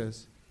 sure it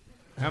is.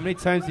 How many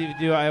times did you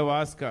do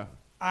ayahuasca?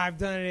 I've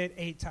done it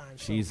 8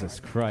 times. Jesus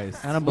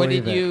Christ. I don't What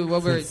believe did you? it.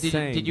 What were? It's Did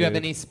insane, you have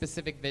dude. any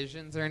specific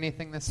visions or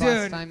anything this Dude,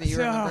 last time that you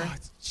remember?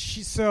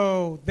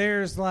 So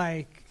there's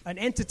like an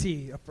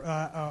entity.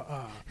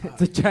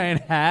 It's a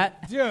giant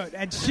hat. Dude,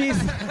 and she's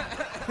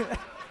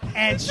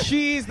and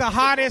she's the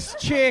hottest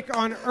chick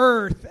on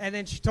earth. And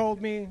then she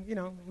told me,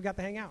 we got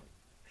to hang out.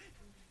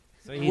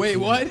 So Wait,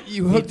 what?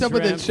 You hooked up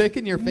with a dreamt- chick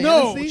in your fantasy?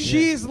 No,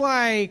 she's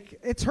like,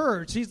 it's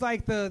her. She's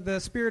like the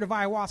spirit of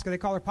ayahuasca. They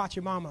call her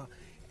Pachamama.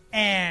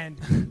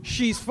 And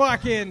she's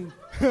fucking,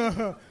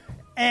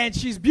 and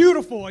she's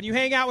beautiful. And you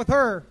hang out with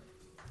her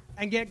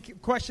and get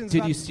questions Did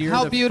about you see her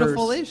How the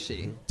beautiful first- is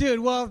she?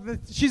 Dude, well,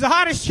 she's the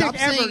hottest Stop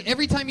chick ever. saying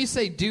every time you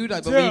say "dude," I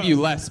believe you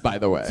less. By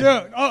the way,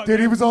 Dude,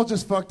 he was all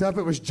just fucked up.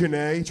 It was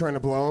Janae trying to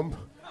blow him.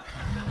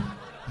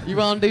 You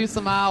want to do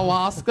some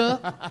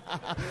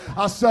ayahuasca?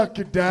 I'll suck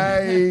your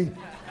day.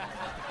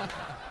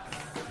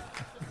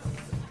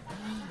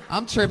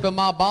 I'm tripping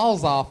my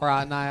balls off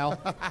right now.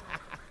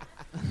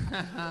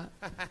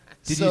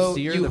 Did So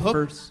you see her the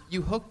first?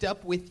 You hooked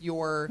up with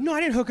your. No, I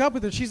didn't hook up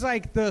with her. She's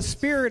like the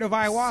spirit of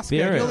ayahuasca.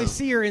 Spirit. You only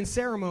see her in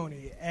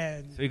ceremony.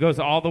 And So he goes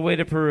all the way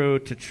to Peru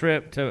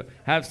to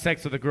have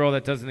sex with a girl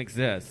that doesn't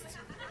exist.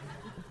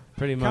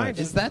 Pretty much. Kind of.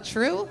 Is that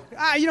true?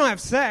 You don't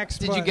have sex.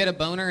 Did you but- get a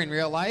boner in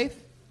real life?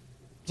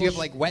 Do you have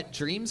like wet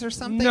dreams or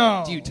something?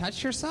 No. Do you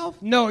touch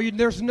yourself? No,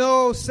 there's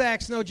no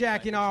sex, no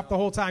jacking off the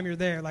whole time you're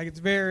there. Like, it's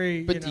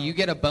very. But do you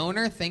get a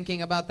boner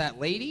thinking about that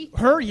lady?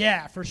 Her,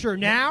 yeah, for sure.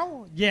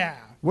 Now, yeah.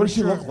 What does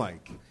she for look sure.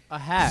 like? A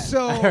hat.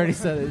 So- I already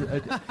said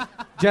it.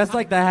 Just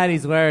like the hat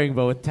he's wearing,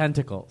 but with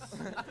tentacles.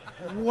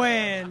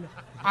 When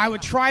I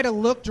would try to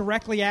look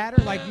directly at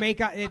her, like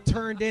it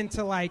turned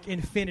into like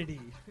infinity,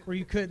 where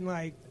you couldn't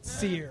like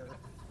see her.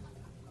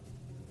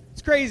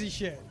 It's crazy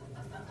shit.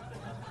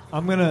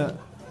 I'm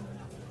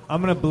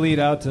gonna bleed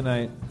out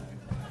tonight.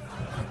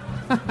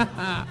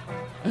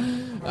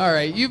 All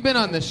right, you've been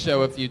on this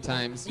show a few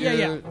times.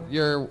 Yeah.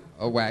 You're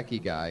a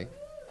wacky guy.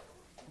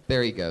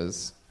 There he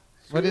goes.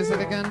 What is it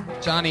again?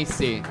 Johnny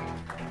C.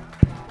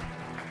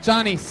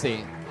 Johnny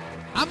C.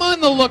 I'm on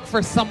the look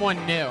for someone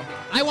new.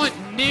 I want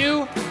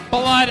new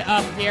blood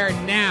up here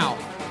now.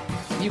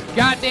 You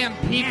goddamn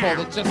people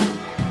that just...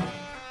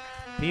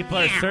 People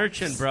are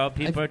searching, bro.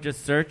 People are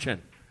just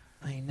searching.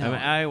 I know.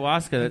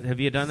 Ayahuasca. Have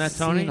you done that,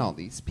 Tony? Seen all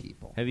these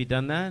people. Have you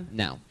done that?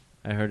 No.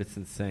 I heard it's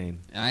insane.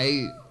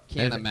 I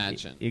can't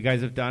imagine. You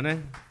guys have done it?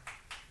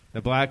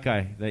 The black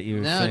guy that you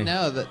were saying.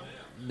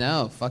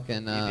 No,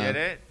 fucking... You did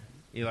it?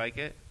 You like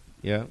it?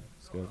 Yeah,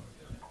 it's good.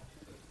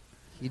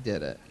 He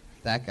did it.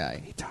 That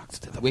guy. He talks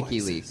to the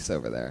WikiLeaks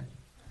over there.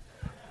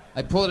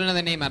 I pulled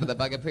another name out of the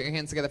bucket. Put your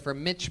hands together for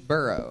Mitch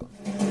Burrow.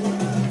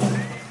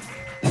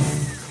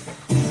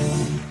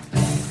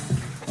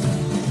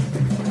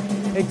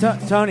 Hey,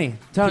 Tony.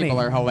 People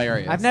are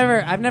hilarious. I've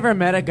never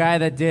met a guy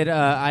that did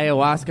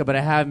ayahuasca, but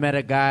I have met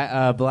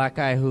a black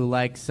guy who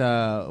likes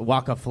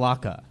Waka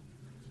Flocka.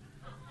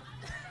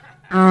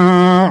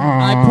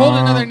 I pulled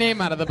another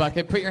name out of the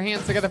bucket. Put your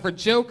hands together for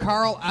Joe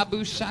Carl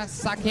Abu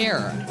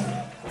Sakir.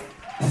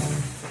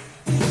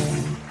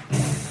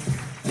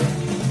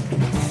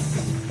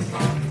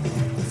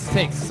 This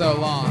takes so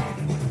long.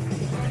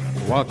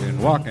 Walking.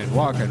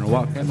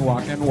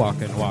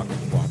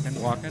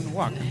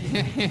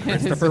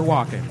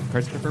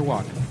 Christopher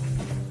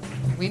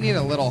Walken. We need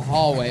a little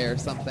hallway or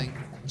something.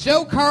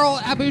 Joe Carl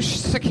Abu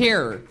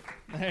Sakir.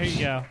 There you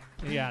go.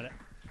 You got it.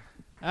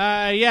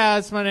 Yeah,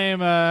 that's my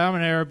name. I'm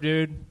an Arab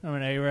dude. I'm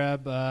an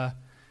Arab.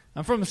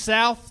 I'm from the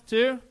South,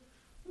 too.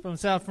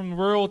 From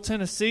rural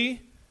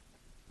Tennessee.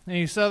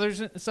 Any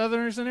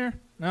Southerners in here?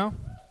 No?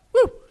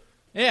 Woo!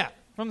 Yeah,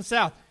 from the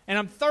South. And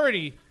I'm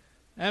 30.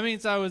 That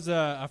means I was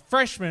a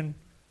freshman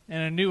in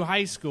a new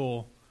high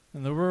school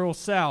in the rural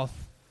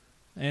South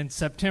in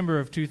September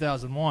of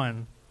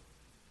 2001.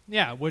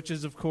 Yeah, which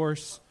is, of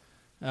course,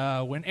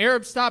 when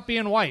Arabs stopped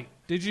being white.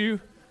 Did you?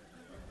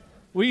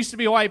 We used to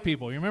be white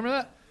people. You remember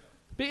that?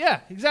 But yeah,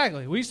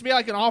 exactly. We used to be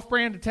like an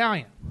off-brand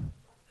Italian.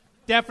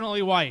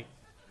 Definitely white.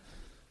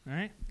 All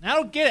right? I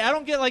don't get it. I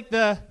don't get like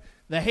the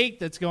hate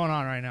that's going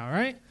on right now,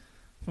 right?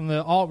 From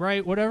the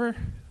alt-right, whatever.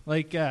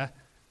 Like,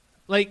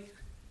 look,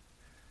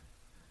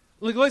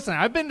 listen,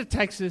 I've been to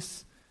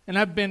Texas and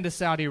I've been to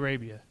Saudi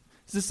Arabia.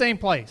 It's the same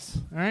place,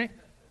 all right?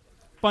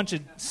 Bunch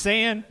of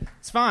sand.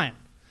 It's fine.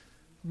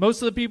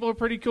 Most of the people are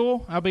pretty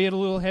cool, albeit a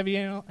little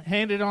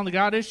heavy-handed on the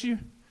God issue.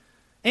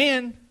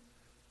 And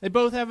they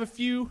both have a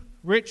few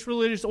rich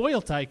religious oil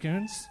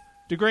tycoons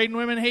degrading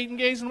women, hating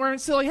gays, and wearing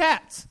silly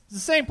hats. It's the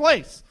same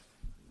place.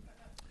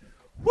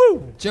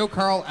 Woo! Joe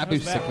Carl Abu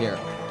Sakir.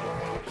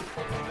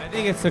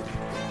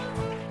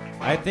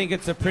 I think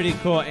it's a pretty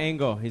cool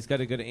angle. He's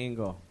got a good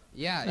angle.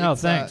 Yeah. Oh,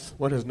 thanks.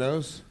 What, his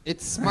nose?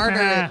 It's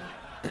smarter.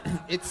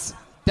 It's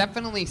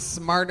definitely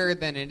smarter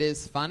than it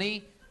is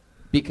funny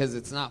because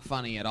it's not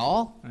funny at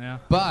all. Yeah.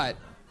 But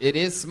it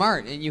is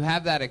smart, and you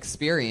have that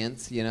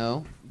experience, you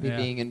know,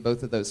 being in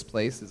both of those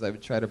places. I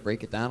would try to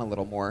break it down a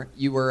little more.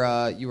 You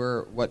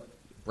were what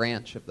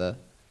branch of the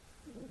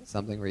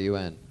something were you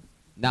in?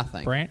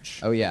 Nothing. Branch?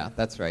 Oh, yeah,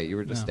 that's right. You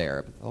were just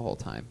Arab the whole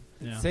time.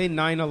 Yeah. Say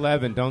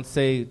 9/11. Don't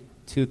say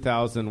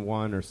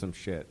 2001 or some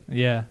shit.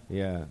 Yeah.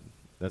 Yeah.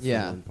 That's the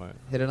Yeah. one part.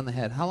 Hit it on the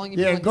head. How long have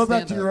you Yeah, been go doing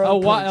back to stand-up? your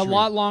own A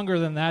lot longer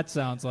than that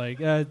sounds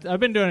like. I've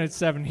been doing it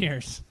 7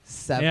 years.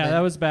 7 Yeah, that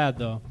was bad,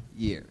 though.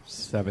 years.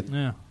 7.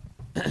 Yeah.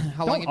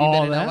 How long have Don't you been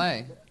all in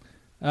that.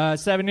 LA?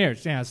 7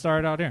 years. Yeah, I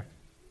started out here.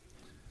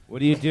 What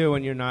do you do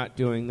when you're not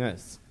doing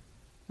this?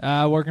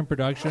 Work in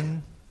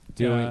production.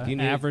 Do you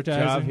need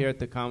advertising. a job here at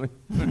the comedy?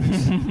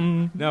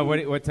 No,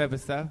 what type of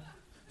stuff?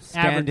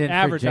 Stand in for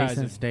advertising.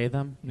 Jason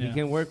Statham. Yeah. You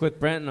can work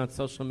with Brenton on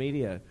social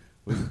media.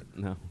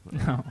 No.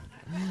 No.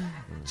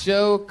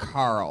 Joe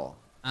Carl.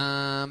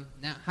 Now,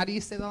 how do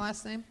you say the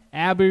last name?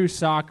 Abu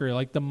Soccer,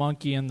 like the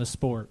monkey in the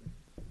sport.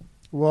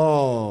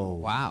 Whoa.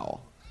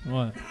 Wow.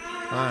 What?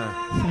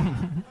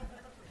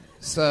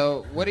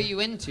 So, what are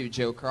you into,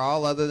 Joe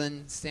Carl, other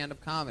than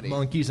stand-up comedy?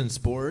 Monkeys and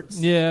sports.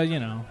 Yeah, you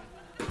know.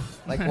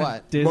 Like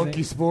what? Disney.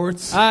 Monkey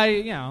sports.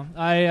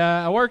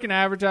 I work in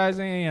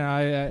advertising. You know,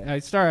 I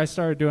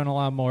started doing a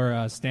lot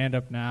more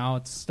stand-up now.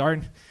 It's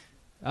starting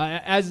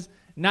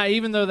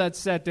even though that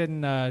set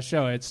didn't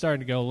show it, it's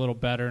starting to go a little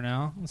better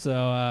now.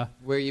 So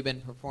where you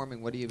been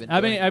performing? What have you been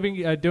I've doing?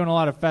 been doing a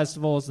lot of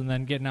festivals and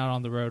then getting out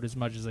on the road as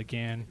much as I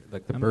can.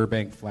 Like the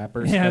Burbank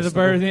Flappers. Yeah,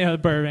 Festival? the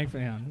Burbank.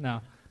 Yeah,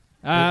 no.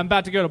 I'm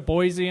about to go to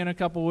Boise in a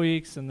couple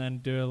weeks and then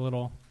do a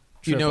little.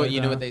 You trip know, like you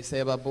know that. what they say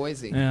about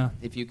Boise. Yeah.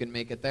 If you can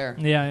make it there.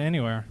 Yeah,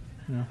 anywhere.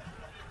 Yeah.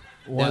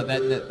 No,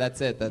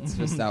 that's it. That's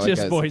just how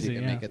Just it goes. Boise, if you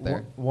can yeah. make it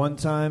there. One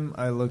time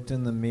I looked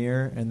in the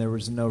mirror and there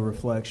was no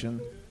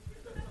reflection.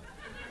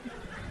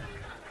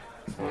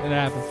 It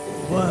happens.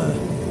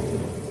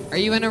 Are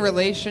you in a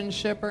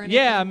relationship or anything?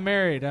 Yeah, I'm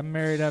married. I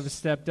have a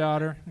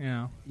stepdaughter. You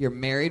know. You're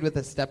married with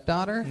a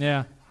stepdaughter?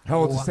 Yeah.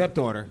 How old's the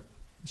stepdaughter?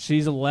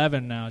 She's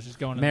 11 now. She's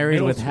going to Married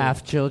middle with school.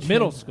 half children.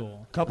 Middle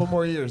school. Couple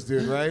more years,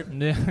 dude, right?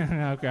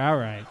 Yeah. Okay. All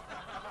right.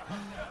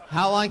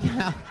 How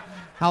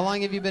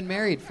long have you been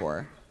married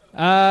for?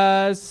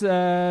 Since 6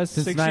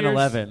 years.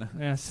 9/11.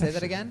 Yeah. Say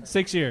that again?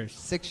 6 years.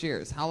 6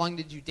 years. How long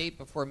did you date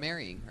before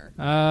marrying her?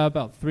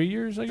 About 3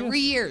 years, I guess. 3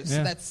 years. Yeah.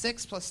 So that's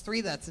 6 plus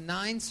 3. That's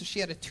 9. So she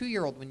had a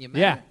 2-year-old when you met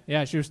Yeah. her.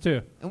 Yeah. She was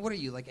 2. And what are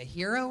you, like a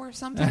hero or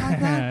something like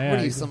that? Yeah, What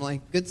are you, exactly. some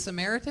like good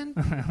Samaritan?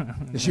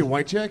 Is she a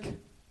white chick?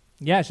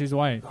 Yeah, she's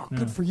white. Oh,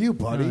 good for you,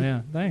 buddy. Oh,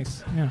 yeah.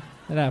 Thanks. Yeah.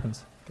 It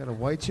happens. Got a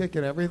white chick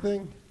and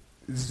everything?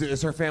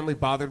 Is her family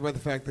bothered by the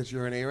fact that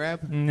you're an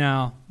Arab?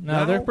 No,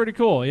 they're pretty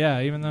cool.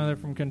 Yeah, even though they're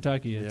from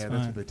Kentucky, it's that's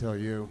fine. what they tell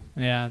you.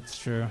 Yeah, it's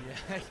true.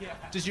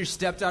 Does your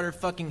stepdaughter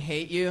fucking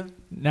hate you?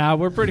 No,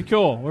 we're pretty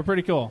cool. We're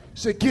pretty cool.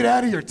 Say, get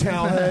out of here,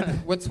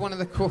 towelhead. What's one of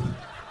the cool?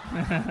 You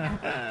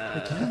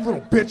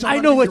little bitch. I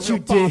know what you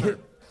did.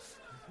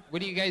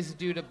 What do you guys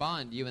do to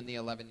bond, you and the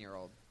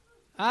 11-year-old?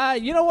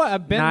 You know what?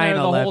 I've been there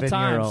the whole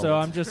time, 11-year-olds. so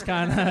I'm just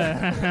kind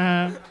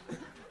of.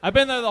 I've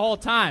been there the whole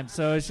time,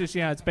 so it's just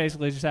it's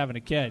basically just having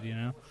a kid, you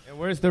know. And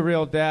where's the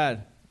real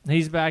dad?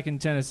 He's back in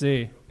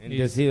Tennessee. And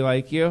does he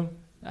like you?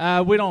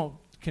 We don't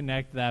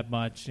connect that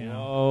much, you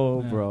know.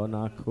 Oh, Yeah. bro,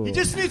 not cool. He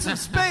just needs some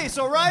space,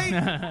 all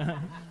right?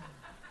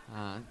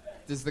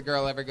 Does the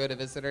girl ever go to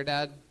visit her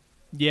dad?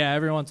 Yeah,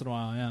 every once in a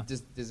while, yeah.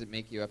 Does it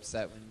make you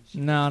upset when she...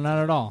 No, not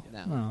at all.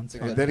 No, it's a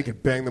fine. good Then he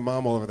could bang the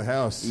mom all over the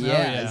house.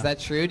 Yeah, is that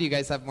true? Do you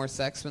guys have more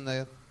sex when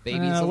the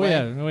baby's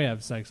away? We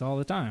have sex all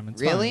the time.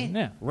 It's Really? fine.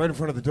 Yeah. Right in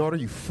front of the daughter,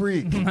 you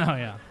freak. Oh,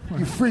 yeah.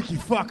 You freaky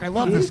fuck. I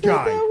love this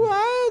guy.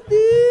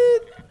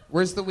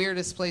 Where's the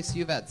weirdest place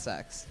you've had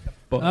sex?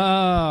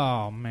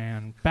 Oh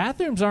man,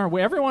 bathrooms aren't.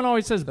 Everyone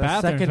always says The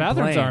bathrooms. second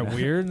Bathrooms plane. aren't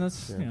weird.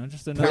 That's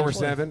just another. Tower place.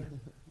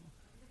 7.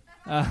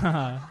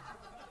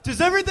 Does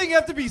everything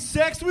have to be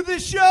sex with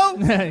this show?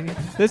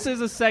 This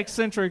is a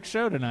sex-centric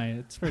show tonight.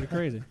 It's pretty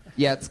crazy.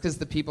 Yeah, it's because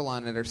the people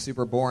on it are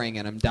super boring,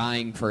 and I'm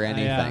dying for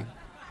anything.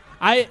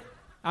 I'm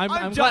I'm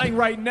glad- dying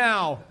right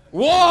now.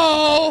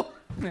 Whoa!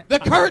 The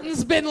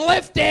curtain's been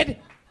lifted.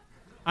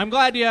 I'm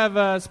glad you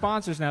have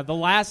sponsors now. The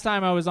last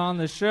time I was on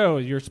this show,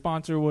 your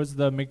sponsor was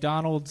the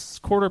McDonald's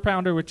Quarter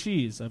Pounder with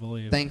cheese, I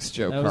believe. Thanks,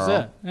 Joe That Carl. was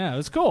it. Yeah, it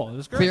was cool. It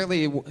was great.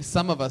 Clearly,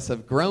 some of us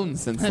have grown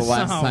since the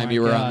last Oh, time my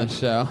you were God. on the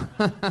show.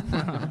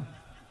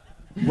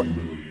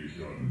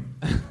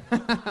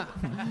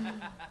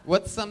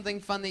 What's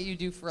something fun that you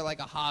do for like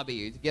a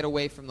hobby to get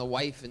away from the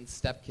wife and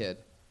stepkid?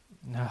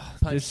 No,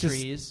 Punch it's just-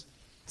 trees.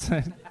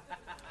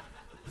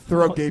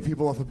 Throw gay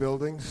people off of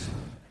buildings.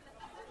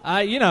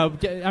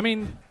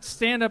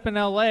 Stand up in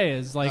L.A.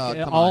 is like Oh,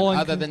 come all on.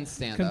 Other than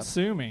stand-up.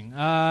 consuming.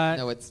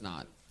 No, it's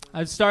not.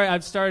 I've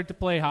started to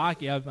play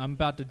hockey. I'm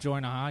about to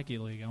join a hockey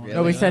league. I wanna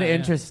No, we do said that, yeah.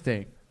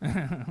 interesting.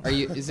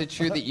 Is it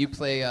true that you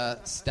play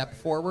step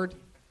forward?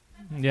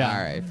 Yeah.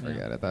 All right,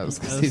 forget it. That was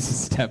because he's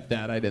a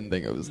stepdad. I didn't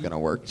think it was going to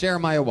work.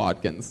 Jeremiah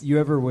Watkins. You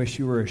ever wish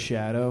you were a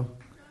shadow?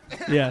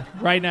 Yeah,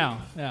 right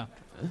now. Yeah.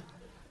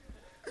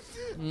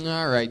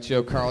 All right,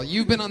 Joe Carl.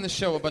 You've been on the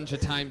show a bunch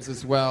of times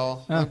as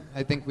well. Oh.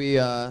 I think we...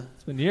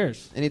 It's been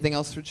years. Anything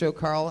else for Joe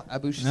Carl?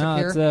 Abu No,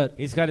 Shakir? that's it.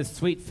 He's got his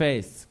sweet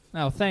face.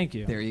 Oh, thank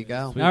you. There you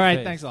go. All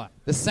right, thanks a lot.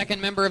 The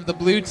second member of the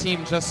blue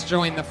team just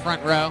joined the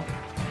front row.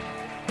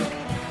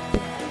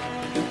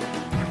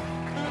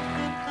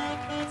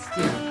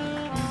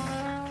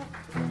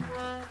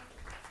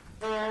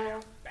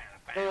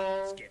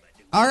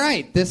 All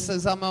right, this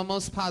is, I'm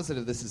almost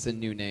positive this is a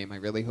new name. I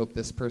really hope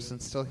this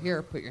person's still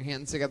here. Put your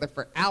hands together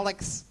for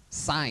Alex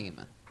Syme.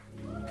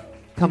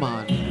 Come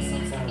on.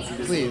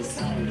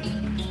 Please.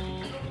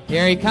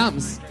 Here he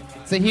comes.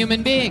 It's a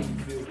human being.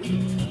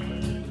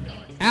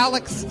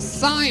 Alex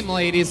Syme,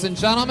 ladies and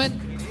gentlemen.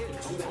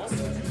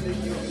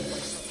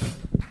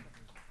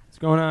 What's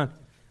going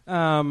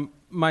on?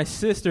 My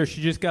sister,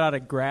 she just got out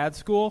of grad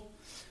school.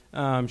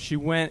 She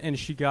went and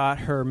she got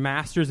her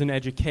master's in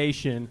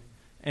education,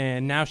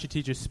 and now she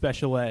teaches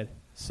special ed.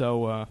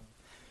 So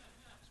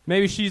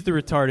maybe she's the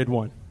retarded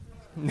one.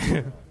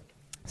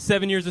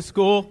 7 years of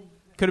school,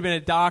 could have been a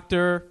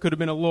doctor, could have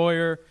been a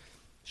lawyer.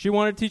 She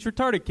wanted to teach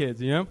retarded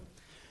kids, you know,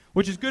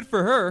 which is good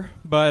for her.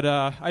 But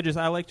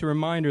I like to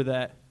remind her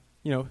that,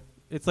 you know,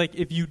 it's like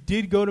if you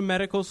did go to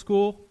medical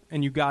school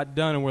and you got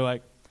done and were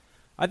like,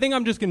 I think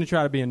I'm just going to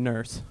try to be a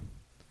nurse.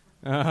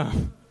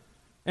 And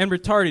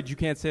retarded, you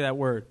can't say that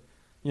word.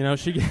 You know,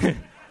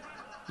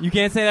 you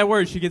can't say that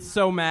word. She gets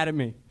so mad at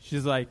me.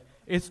 She's like,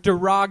 it's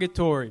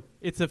derogatory.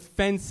 It's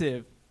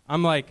offensive.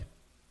 I'm like,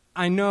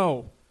 I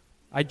know.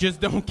 I just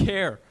don't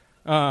care.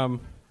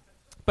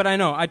 But I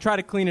know. I try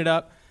to clean it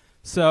up.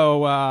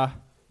 So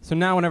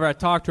now whenever I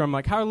talk to her, I'm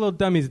like, how are little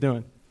dummies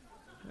doing?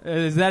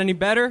 Is that any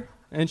better?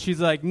 And she's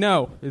like,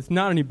 no, it's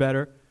not any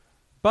better.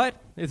 But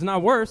it's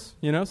not worse,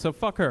 you know, so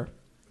fuck her.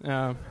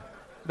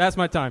 That's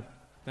my time.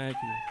 Thank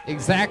you.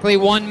 Exactly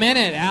 1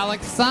 minute,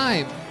 Alex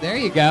Syme. There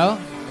you go.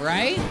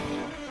 Right?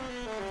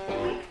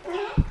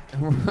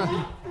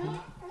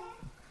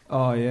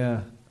 Oh,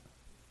 yeah.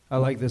 I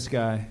like this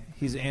guy.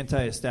 He's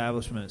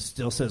anti-establishment.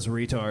 Still says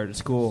retard at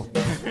school.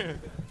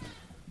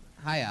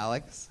 Hi,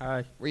 Alex.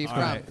 Hi. Where are you All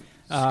from? right.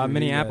 Screw you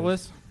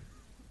Minneapolis.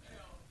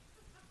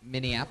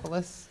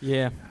 Minneapolis?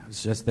 Yeah. I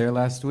was just there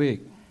last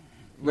week.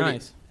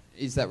 Nice.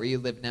 Is that where you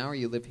live now, or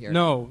you live here?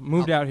 No,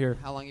 moved out here.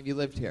 How long have you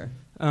lived here?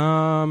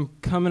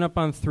 Coming up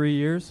on 3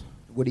 years.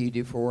 What do you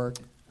do for work?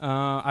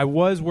 I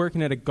was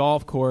working at a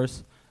golf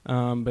course,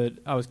 but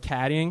I was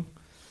caddying,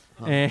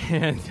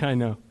 and I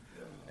know,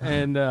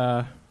 and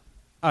I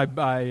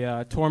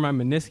tore my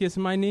meniscus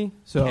in my knee.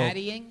 So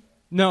Caddying?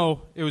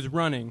 No, it was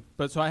running,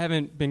 but so I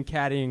haven't been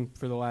caddying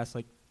for the last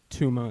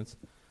 2 months.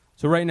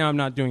 So right now I'm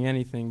not doing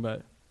anything,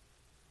 but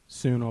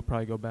soon I'll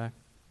probably go back.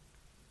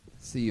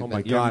 See you. Oh my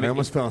Vic. God! I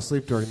almost fell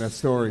asleep during that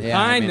story.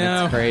 Yeah, I mean,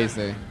 know. It's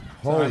crazy.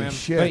 Holy man.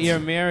 shit! But you're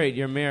married.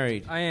 You're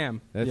married. I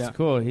am. That's Yeah.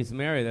 cool. He's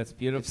married. That's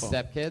beautiful.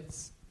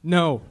 Stepkids?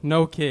 No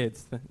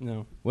kids.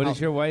 No. What does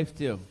your wife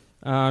do?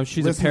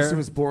 She's Listens to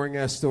his boring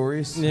ass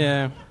stories.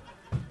 Yeah.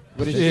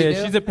 What did she do?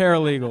 She's a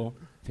paralegal.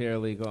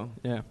 Paralegal.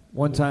 Yeah.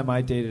 One time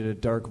I dated a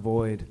dark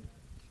void.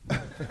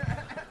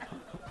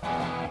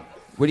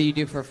 What do you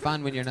do for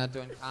fun when you're not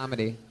doing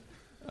comedy?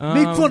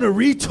 Make fun of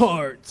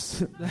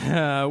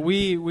retards.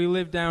 We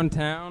live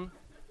downtown,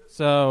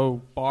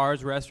 so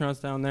bars, restaurants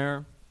down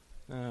there.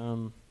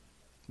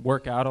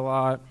 Work out a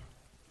lot.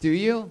 Do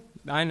you?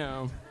 I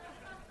know.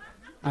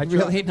 I'm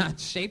really not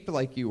shaped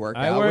like you work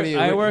I out. work.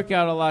 I work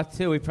out a lot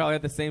too. We probably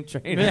have the same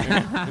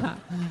trainer.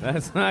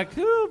 That's not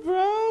cool,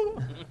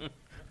 bro.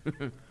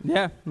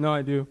 Yeah. No,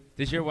 I do.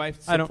 Does your wife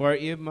I don't- support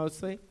you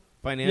mostly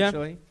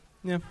financially?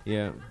 Yeah.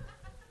 Yeah.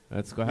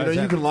 That's cool. You know,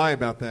 you can lie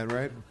about that,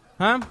 right?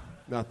 Huh?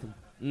 Nothing.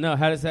 No.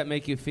 How does that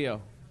make you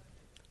feel?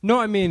 No,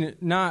 I mean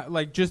not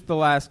like just the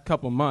last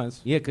couple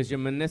months. Yeah, because your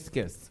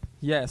meniscus.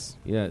 Yes.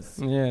 Yes.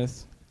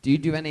 Yes. Do you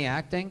do any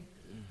acting?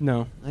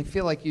 No. I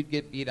feel like you'd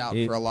get beat out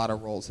for a lot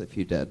of roles if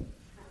you did.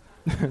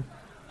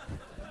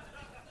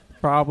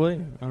 Probably.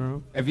 I don't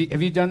know. Have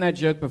you done that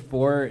joke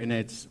before and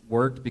it's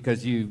worked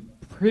because you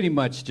pretty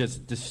much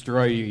just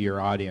destroy your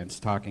audience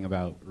talking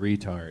about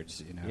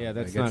retards? You know. Yeah,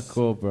 that's Like, not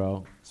cool,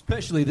 bro.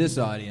 Especially this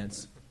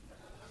audience.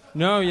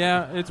 No,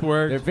 yeah, it's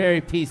worked. They're very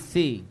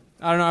PC.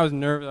 I don't know. I was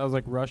nervous. I was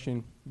like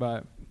rushing,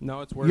 but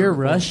no, it's worked. You're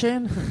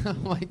Russian? Oh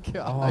my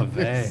God, Oh, you're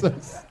vey. so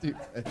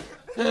stupid.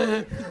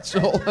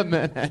 Joel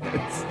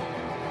Jimenez.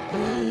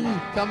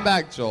 Come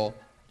back, Joel.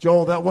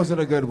 Joel, that wasn't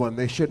a good one.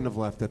 They shouldn't have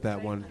left at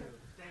that one.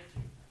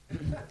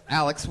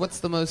 Alex, what's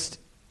the most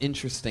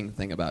interesting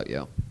thing about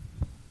you?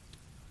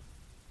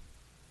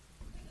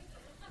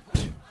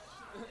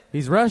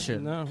 He's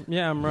Russian. No,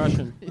 yeah, I'm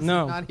Russian. He's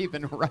no, not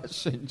even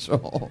Russian,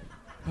 Joel.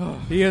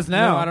 He is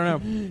now. No, I don't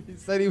know. He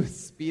said he was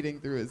speeding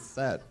through his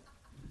set.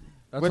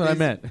 That's what I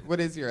meant. What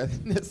is your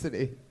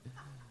ethnicity?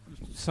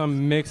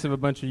 Some mix of a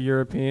bunch of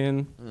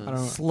European. I don't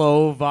know.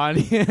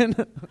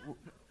 Slovenian.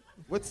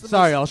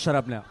 Sorry, I'll shut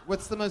up now.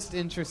 What's the most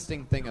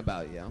interesting thing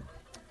about you?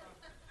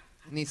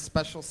 Any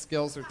special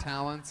skills or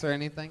talents or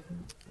anything?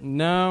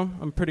 No,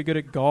 I'm pretty good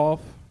at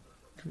golf.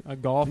 I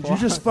golf. Did a you lot.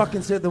 just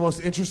fucking say the most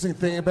interesting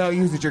thing about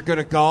you is that you're good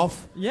at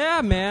golf?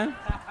 Yeah, man.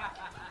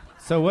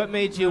 So what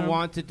made you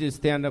want to do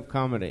stand-up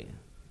comedy?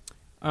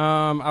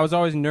 I was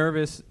always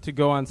nervous to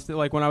go on.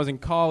 Like when I was in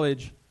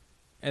college,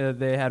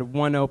 they had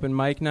one open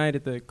mic night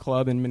at the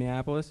club in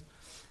Minneapolis,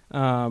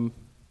 and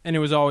it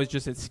was always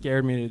just it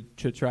scared me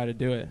to try to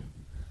do it.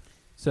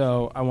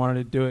 So I wanted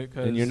to do it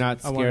because. And you're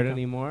not scared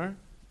anymore?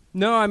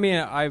 No, I mean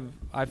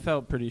I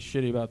felt pretty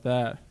shitty about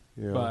that,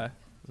 Yeah. but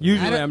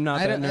usually I'm not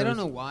that nervous. I don't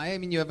know why. I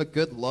mean, you have a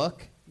good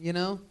look. You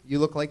know, you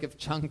look like if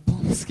Chung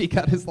Blumsky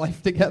got his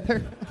life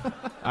together.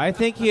 I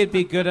think he'd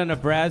be good on a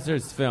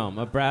Brazzers film.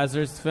 A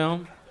Brazzers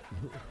film?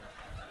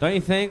 Don't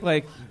you think?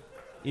 Like,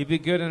 he'd be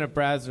good in a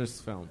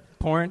Brazzers film.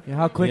 Porn? Yeah,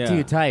 how quick do Yeah.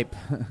 you type?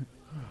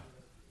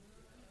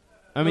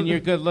 I mean, you're a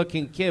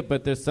good-looking kid,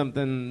 but there's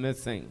something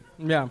missing.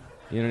 Yeah.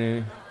 You know what I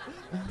mean?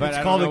 But It's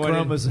I don't called know a what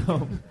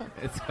chromosome.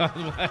 It's called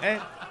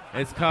what?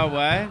 It's called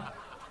what?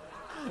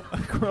 A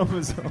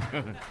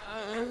chromosome.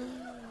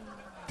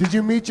 Did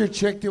you meet your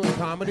chick doing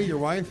comedy, your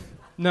wife?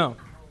 No.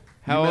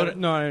 How You old? met-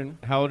 No, I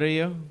didn't. How old are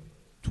you?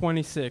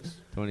 26.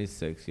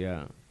 26.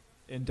 Yeah.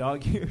 In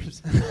dog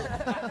years.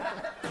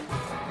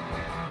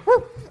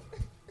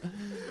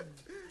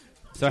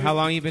 So how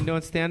long you been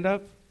doing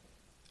stand-up?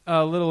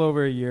 A little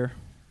over a year.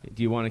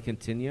 Do you want to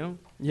continue?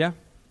 Yeah.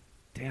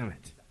 Damn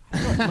it.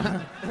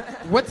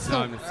 What's No,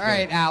 the? I'm just All right,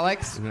 kidding.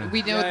 Alex.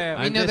 We know. We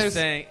I'm know just there's.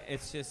 saying,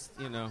 it's just,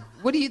 you know.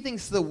 What do you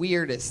think's the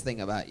weirdest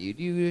thing about you?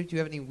 Do you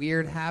have any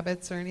weird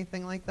habits or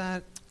anything like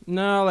that?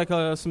 No, like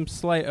some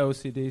slight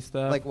OCD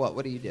stuff. Like what?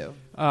 What do you do?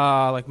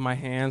 Like my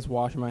hands,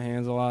 washing my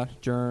hands a lot,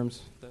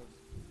 germs.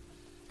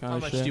 How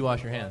much do you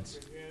wash your hands?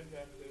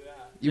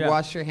 You Yeah.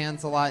 wash your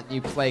hands a lot and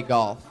you play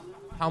golf.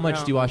 How much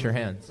No. do you wash your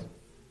hands?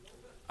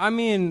 I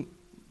mean,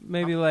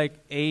 maybe like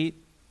 8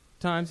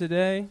 times a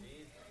day.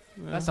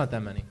 That's not that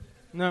many.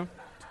 No.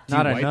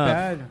 Not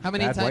enough. How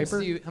many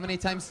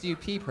times do you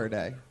pee per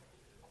day?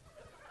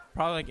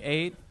 Probably like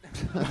 8.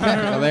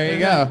 Well, there you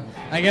go.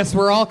 I guess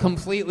we're all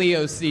completely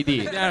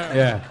OCD.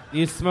 Yeah.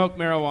 You smoke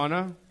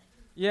marijuana?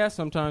 Yeah,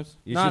 sometimes.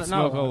 You Not- should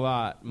not smoke a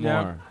lot more.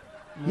 Yeah.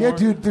 Yeah,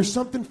 dude, there's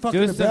something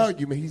fucking some- about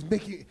you, man. He's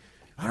making...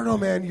 I don't know,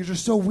 man. You're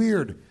just so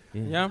weird.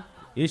 Yeah.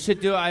 You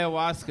should do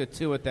ayahuasca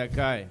too with that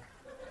guy.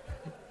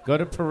 Go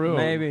to Peru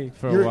Maybe.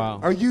 for a while.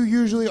 Are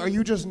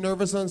you just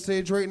nervous on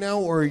stage right now,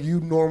 or are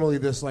you normally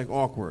this, like,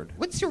 awkward?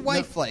 What's your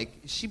wife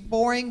like? Is she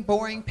boring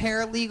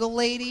paralegal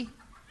lady?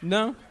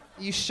 No.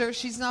 You sure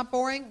she's not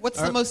boring? What's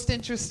the most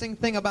interesting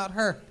thing about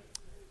her?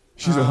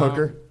 She's a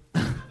hooker.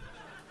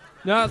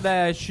 Not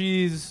that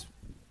she's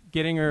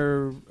getting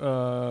her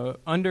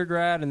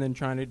undergrad and then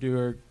trying to do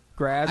her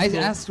grad I school.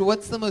 asked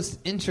what's the most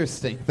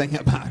interesting thing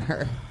about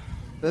her?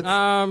 That's,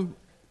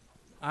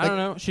 I don't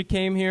know. She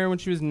came here when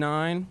she was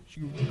 9.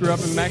 She grew up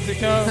in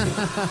Mexico.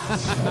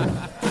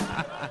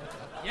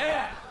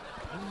 Yeah.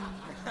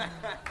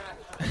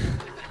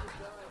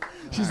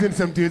 She's in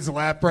some dude's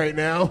lap right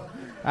now.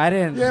 I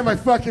didn't. Yeah, my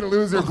fucking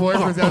loser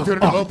boyfriend's out doing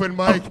an open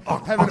mic,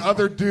 having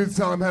other dudes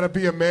tell him how to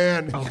be a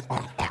man.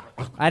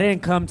 I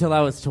didn't come till I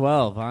was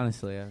 12,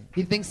 honestly.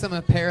 He thinks I'm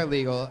a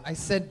paralegal. I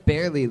said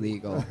barely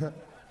legal. All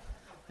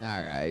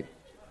right.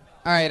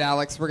 All right,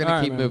 Alex, we're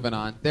going to keep moving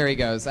on. There he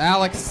goes.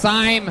 Alex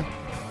Syme.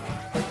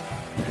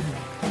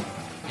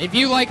 If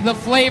you like the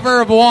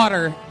flavor of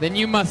water, then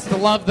you must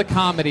love the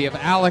comedy of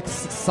Alex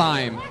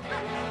Syme.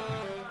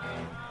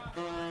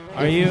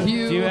 Do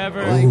you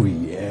ever? Oh,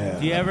 yeah.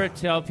 Do you ever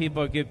tell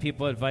people or give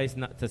people advice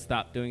not to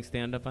stop doing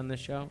stand-up on this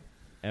show?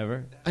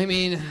 Ever? I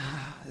mean,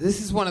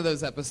 this is one of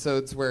those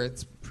episodes where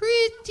it's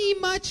pretty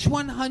much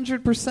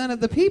 100% of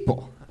the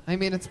people. I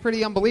mean, it's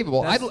pretty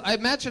unbelievable. I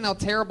imagine how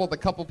terrible the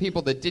couple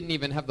people that didn't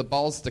even have the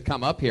balls to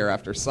come up here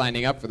after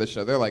signing up for the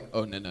show. They're like,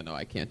 oh, no,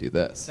 I can't do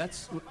this.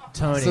 That's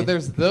Tony. So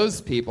there's those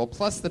people,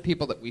 plus the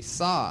people that we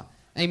saw.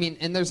 I mean,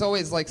 and there's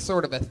always like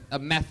sort of a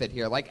method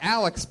here. Like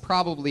Alex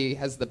probably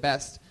has the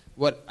best,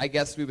 what I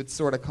guess we would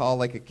sort of call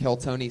like a Kill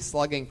Tony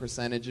slugging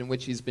percentage, in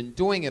which he's been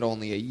doing it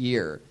only a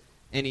year,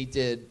 and he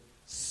did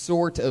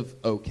sort of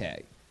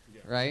okay,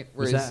 right?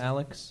 Was that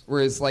Alex?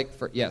 Whereas like,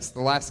 yes,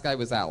 the last guy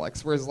was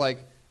Alex. Whereas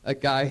like a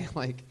guy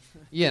like,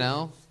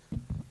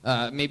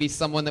 maybe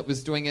someone that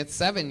was doing it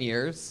 7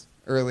 years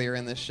earlier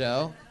in the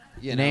show,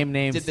 Name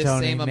names, did the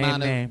Tony. same Name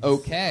amount names. of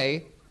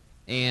okay,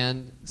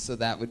 and so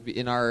that would be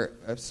in our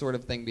sort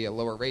of thing be a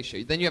lower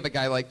ratio. Then you have a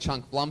guy like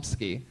Chunk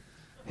Blumsky,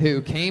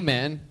 who came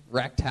in,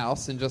 wrecked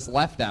house, and just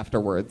left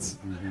afterwards.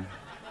 Mm-hmm.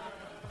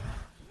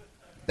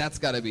 That's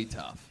got to be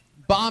tough.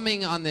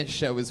 Bombing on this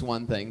show is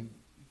one thing.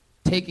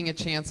 Taking a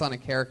chance on a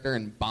character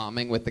and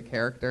bombing with the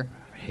character.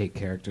 I hate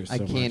characters so I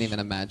much. can't even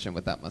imagine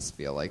what that must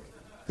feel like.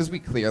 Because we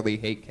clearly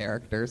hate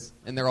characters.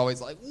 And they're always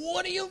like,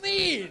 what do you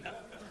mean?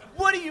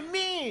 What do you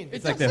mean?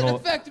 It like doesn't the whole-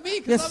 affect me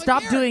Yeah, because I'm a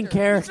stop character. doing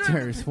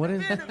characters. What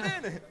is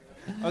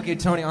Okay,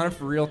 Tony, on a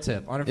for real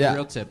tip.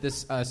 Yeah.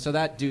 This so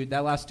that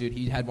last dude,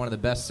 he had one of the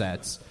best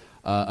sets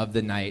of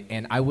the night,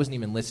 and I wasn't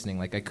even listening.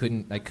 Like I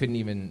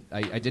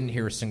didn't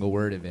hear a single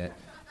word of it.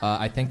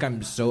 I think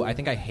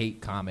I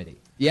hate comedy.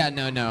 Yeah,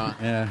 no.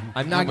 Yeah.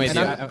 I'm not with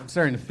and you. I'm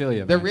starting to feel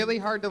you. They're man. really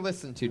hard to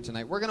listen to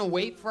tonight. We're going to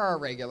wait for our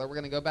regular. We're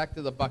going to go back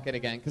to the bucket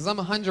again because I'm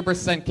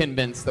 100%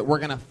 convinced that we're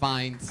going to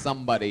find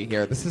somebody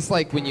here. This is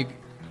like when you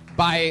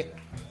buy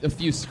a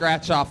few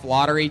scratch-off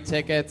lottery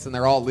tickets and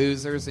they're all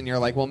losers and you're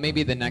like, well,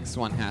 maybe the next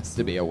one has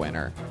to be a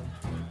winner.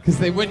 Because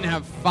they wouldn't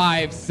have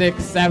 5,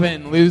 6,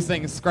 7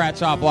 losing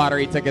scratch-off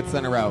lottery tickets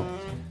in a row.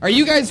 Are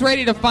you guys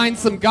ready to find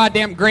some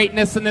goddamn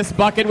greatness in this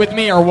bucket with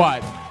me or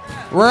what?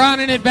 We're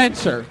on an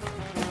adventure.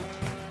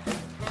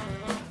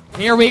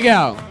 Here we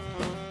go.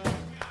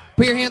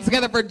 Put your hands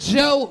together for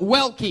Joe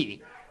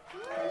Welke.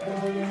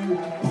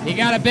 He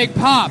got a big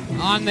pop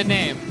on the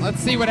name. Let's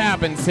see what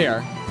happens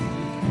here.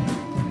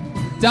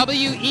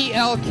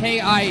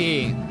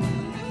 Welkie.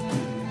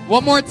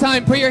 One more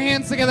time, put your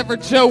hands together for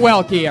Joe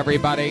Welke,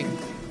 everybody.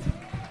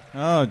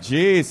 Oh,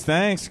 geez.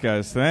 Thanks,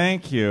 guys.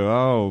 Thank you.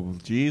 Oh,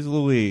 geez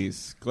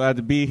Louise. Glad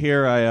to be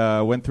here.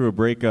 I went through a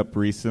breakup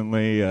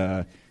recently.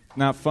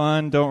 Not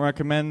fun. Don't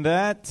recommend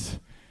that.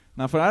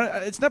 Not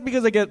fun. It's not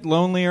because I get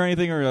lonely or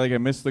anything or like I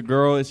miss the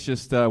girl. It's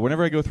just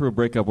whenever I go through a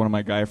breakup, one of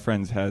my guy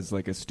friends has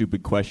like a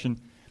stupid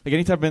question. Like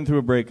anytime I've been through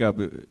a breakup,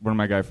 one of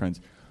my guy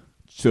friends,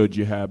 so did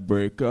you have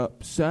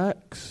breakup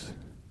sex?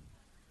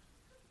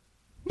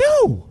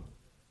 No!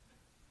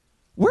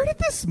 Where did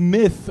this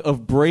myth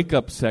of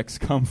breakup sex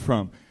come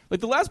from? Like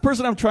the last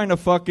person I'm trying to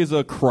fuck is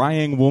a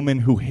crying woman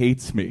who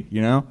hates me,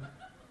 you know?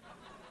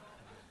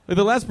 Like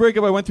the last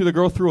breakup I went through, the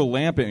girl threw a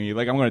lamp at me.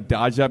 Like, I'm going to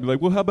dodge that. Be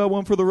like, well, how about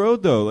one for the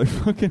road, though? Like,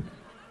 fucking...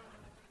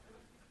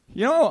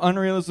 You know how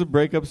unrealistic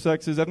breakup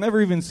sex is? I've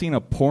never even seen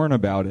a porn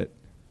about it.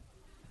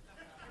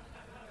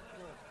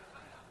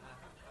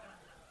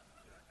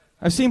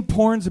 I've seen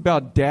porns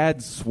about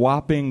dads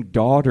swapping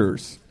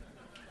daughters.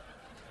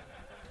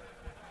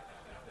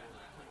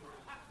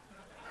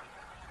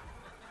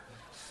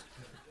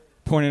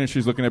 Pointing and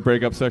she's looking at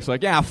breakup sex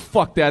like, yeah,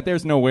 fuck that.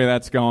 There's no way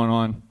that's going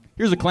on.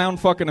 Here's a clown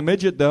fucking a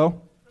midget,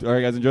 though. All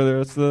right, guys, enjoy the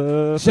rest of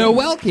the... Joe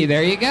Welke,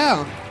 there you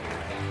go.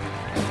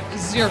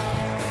 This is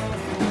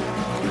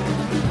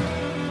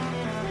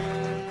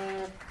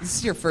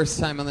your first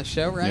time on the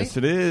show, right? Yes,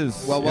 it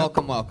is. Well, Yep.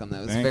 welcome. That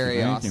was Thank very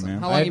you, awesome. man.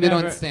 How long have you been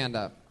doing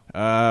stand-up?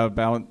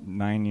 About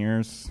 9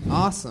 years.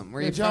 Awesome.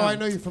 Where Hey, you Joe, from? I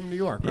know you're from New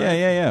York, right?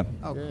 Yeah.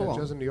 Oh, Yeah, cool.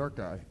 Joe's a New York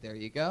guy. There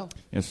you go.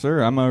 Yes,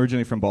 sir. I'm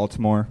originally from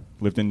Baltimore.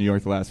 Lived in New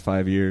York the last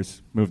 5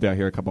 years. Moved out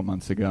here a couple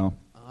months ago.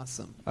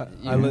 Awesome.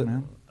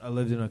 I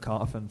lived in a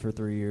coffin for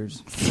 3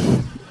 years.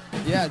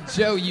 Yeah,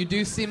 Joe, you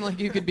do seem like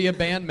you could be a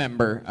band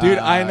member. Dude,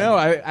 I know.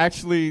 I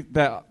actually,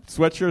 that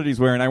sweatshirt he's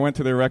wearing, I went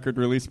to their record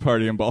release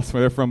party in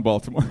Baltimore. They're from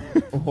Baltimore.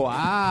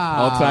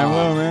 Wow. All-time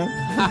low,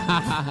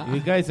 man.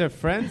 You guys are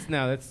friends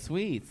now. That's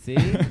sweet. See,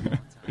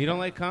 you don't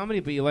like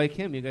comedy, but you like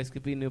him. You guys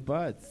could be new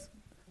buds.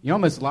 You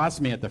almost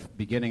lost me at the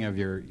beginning of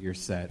your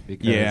set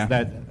because Yeah.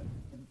 that,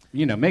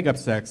 makeup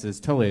sex is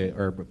totally,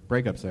 or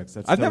breakup sex.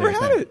 That's I've totally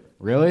never a had thing. it.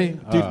 Really?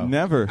 Dude, Oh.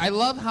 never. I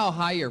love how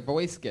high your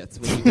voice gets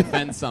when you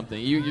defend something.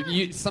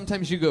 You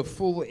sometimes you go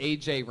full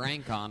AJ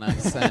rank on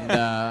us,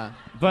 and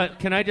But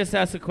can I just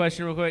ask a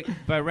question real quick?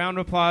 By round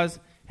of applause,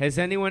 has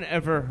anyone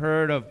ever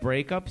heard of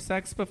breakup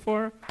sex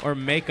before or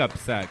makeup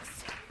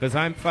sex? Because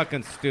I'm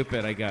fucking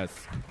stupid, I guess.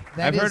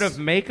 That I've heard is- of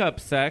makeup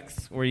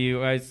sex where you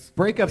guys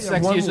Breakup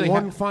sex usually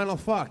one final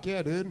fuck,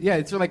 yeah, dude. Yeah,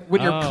 it's like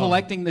when you're Oh.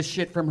 collecting the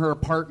shit from her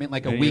apartment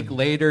like a Yeah, week yeah.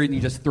 later and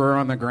you just throw her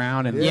on the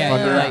ground and yeah, fuck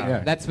you her like, up. Yeah.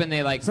 that's when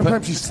they like.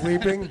 Sometimes she's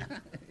sleeping.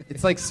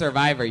 It's like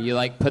Survivor. You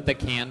like put the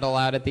candle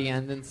out at the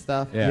end and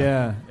stuff.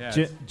 Yeah. Yeah,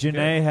 J- it's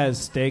Janae has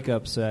steak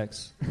up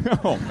sex.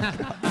 Oh my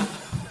god.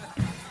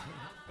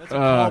 That's a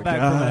callback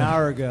from an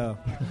hour ago.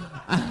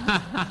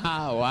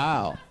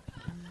 Wow.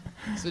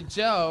 So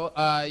Joe,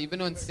 you've been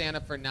doing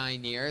stand-up for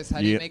 9 years. How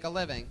do you Yeah. make a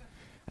living?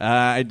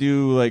 I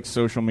do like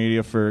social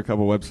media for a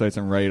couple websites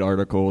and write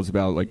articles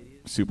about like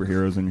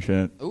superheroes and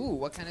shit. Ooh,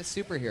 what kind of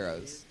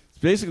superheroes? It's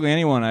basically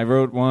anyone. I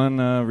wrote one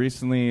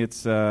recently.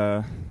 It's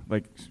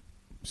like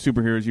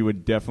superheroes you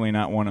would definitely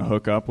not want to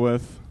hook up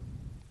with.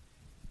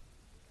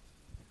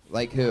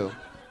 Like who?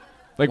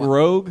 Like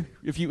Rogue.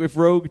 If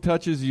Rogue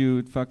touches you,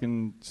 it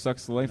fucking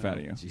sucks the life out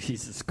of you.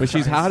 Jesus But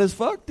she's hot as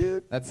fuck,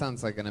 dude. That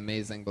sounds like an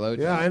amazing blowjob.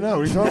 Yeah, I know.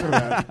 What are you talking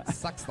about?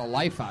 Sucks the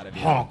life out of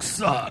you. Honk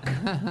suck.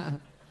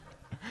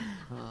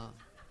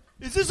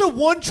 Is this a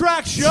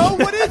one-track show?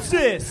 What is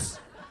this?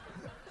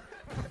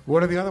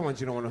 What are the other ones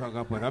you don't want to hook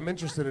up with? I'm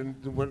interested in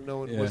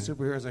knowing Yeah. what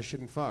superheroes I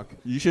shouldn't fuck.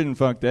 You shouldn't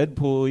fuck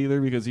Deadpool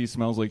either because he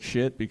smells like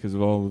shit because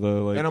of all the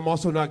like. And I'm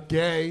also not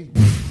gay.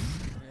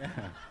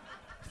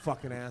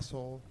 Fucking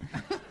asshole.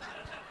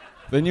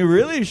 Then you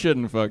really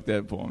shouldn't fuck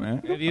Deadpool,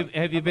 man.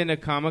 Have you been to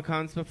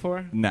Comic-Cons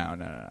before?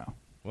 No.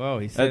 Whoa,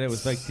 he said it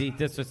was like he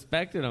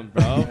disrespected him,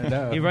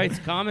 bro. He writes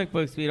comic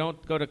books, but you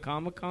don't go to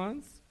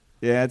Comic-Cons?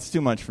 Yeah, it's too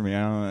much for me.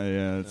 I don't.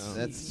 Yeah, it's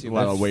That's a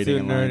lot of waiting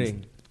in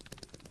lines.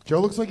 Joe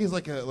looks like he's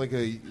like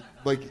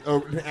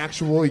an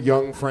actual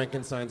young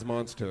Frankenstein's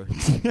monster.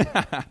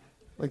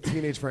 Like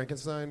teenage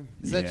Frankenstein.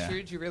 Is that Yeah. true?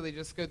 Did you really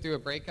just go through a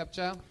breakup,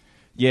 Joe?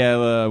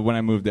 Yeah, when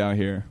I moved out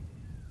here.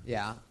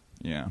 Yeah.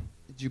 Yeah.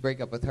 Did you break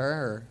up with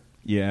her,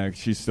 Yeah,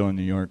 she's still in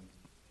New York.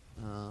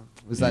 or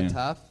was that Yeah.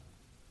 tough?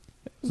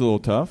 It was a little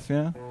tough,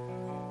 yeah.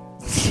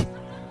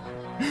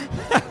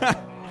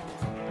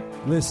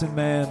 Listen,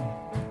 man,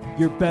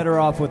 you're better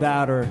off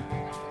without her.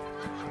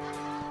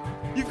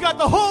 You've got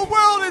the whole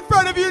world in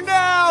front of you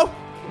now.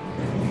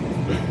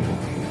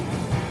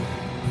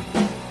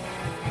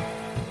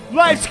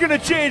 Life's gonna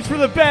change for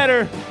the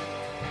better.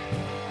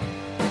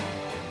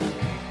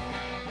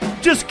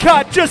 Just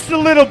cut just a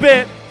little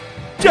bit.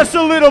 Just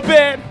a little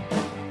bit.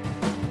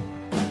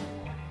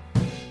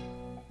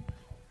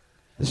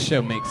 This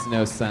show makes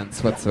no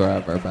sense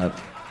whatsoever, but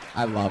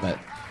I love it.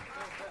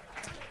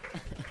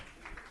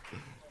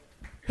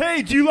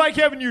 Hey, do you like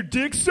having your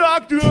dick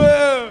sucked?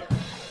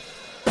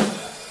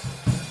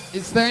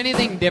 Is there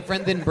anything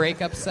different than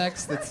breakup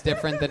sex that's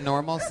different than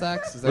normal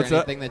sex? Is there What's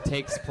that? anything that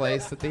takes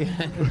place at the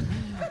end?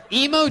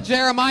 Emo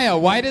Jeremiah,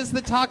 why does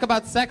the talk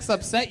about sex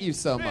upset you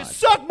so much?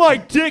 Suck my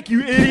dick,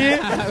 you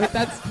idiot!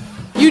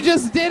 You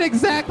just did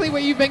exactly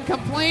what you've been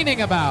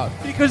complaining about.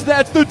 Because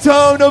that's the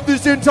tone of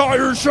this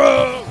entire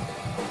show.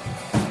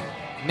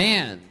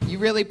 Man, you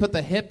really put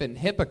the hip in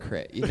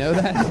hypocrite. You know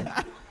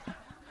that?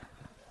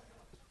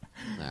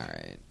 All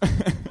right.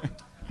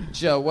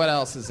 Joe, what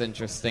else is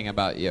interesting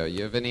about you?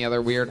 You have any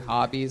other weird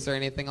hobbies or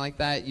anything like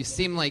that? You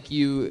seem like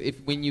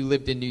when you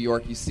lived in New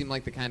York, you seem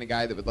like the kind of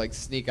guy that would like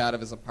sneak out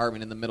of his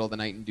apartment in the middle of the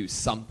night and do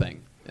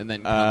something and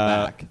then come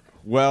back.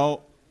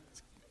 Well,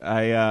 You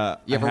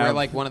ever wear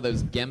like one of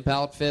those gimp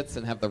outfits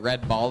and have the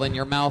red ball in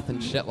your mouth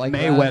and shit like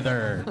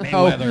Mayweather. that?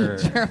 Mayweather.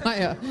 Oh,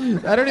 Jeremiah,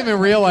 I don't even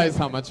realize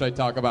how much I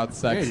talk about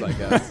sex, I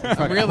guess.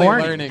 I'm really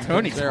horny. learning. from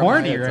Tony's Jeremiah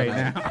horny right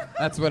tonight. now.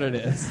 That's what it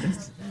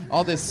is.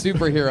 All this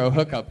superhero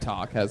hookup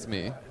talk has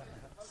me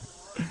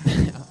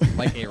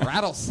like a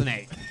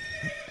rattlesnake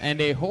and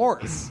a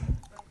horse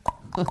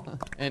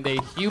and a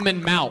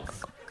human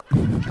mouth.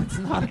 It's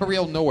not a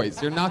real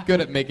noise. You're not good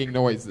at making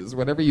noises,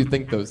 whatever you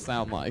think those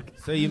sound like.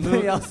 So you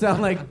They all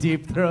sound like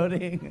deep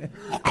throating.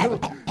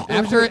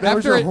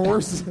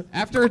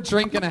 After a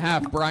drink and a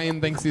half,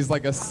 Brian thinks he's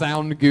like a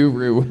sound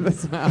guru with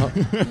his mouth.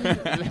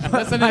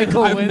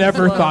 I've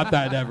never thought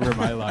that ever in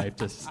my life,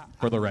 just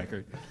for the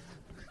record.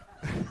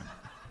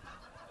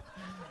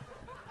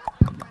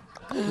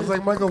 It was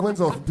like Michael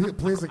Winslow from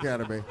Police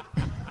Academy.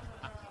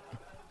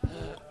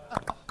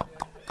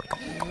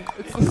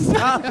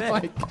 Oh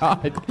my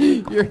God,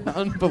 you're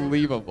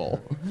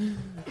unbelievable.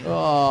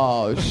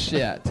 Oh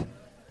shit.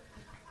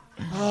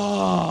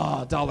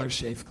 Oh, Dollar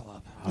Shave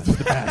Club. It's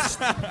the best.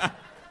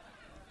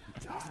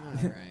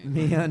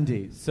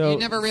 MeUndies. You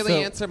never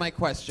really answer my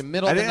question.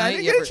 Middle of the night. I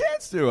didn't get a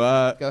chance to.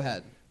 Go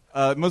ahead.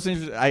 Most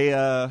interesting. I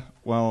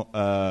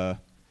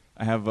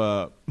have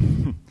a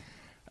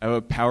I have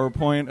a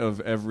PowerPoint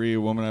of every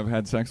woman I've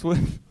had sex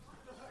with.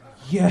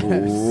 Yes.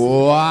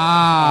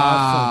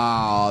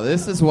 Wow.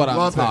 This is what Love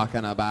I'm it.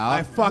 talking about.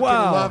 I fucking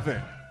Wow. love it.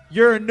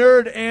 You're a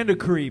nerd and a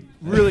creep.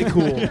 Really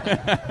cool.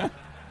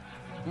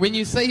 When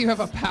you say you have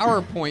a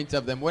PowerPoint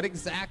of them, what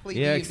exactly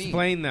Yeah, do you mean?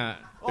 explain that.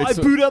 I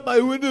boot up my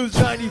Windows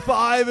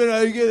 95 and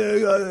I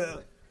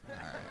get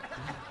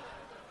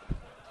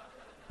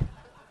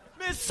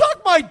Man,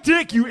 suck my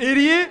dick, you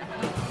idiot!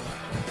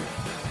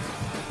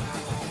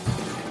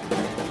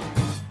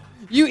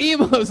 You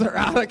emos are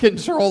out of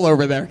control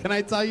over there. Can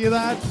I tell you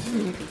that?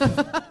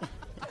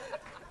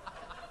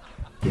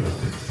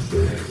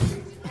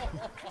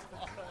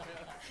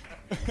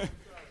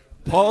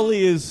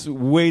 Paulie is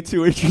way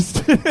too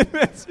interested in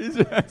this. He's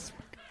just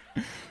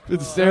been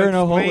staring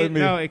a hole at me.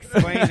 No,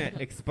 explain it.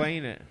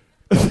 Explain it.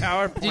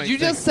 PowerPoint. Did you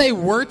just say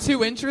we're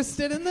too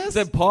interested in this?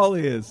 Said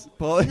Paulie is.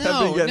 Paulie,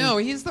 No,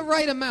 he's the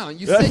right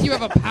amount. You said you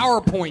have a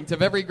PowerPoint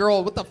of every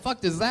girl. What the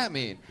fuck does that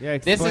mean? Yeah,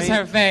 This is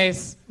her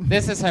face.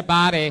 This is her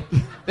body.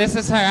 This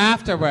is her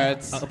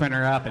afterwards. Open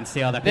her up and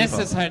see all the people. This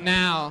is her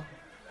now.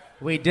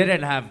 We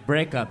didn't have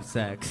breakup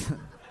sex.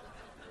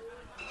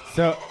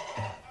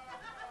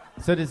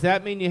 So does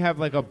that mean you have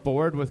like a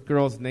board with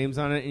girls' names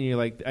on it, and you're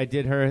like, I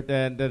did her,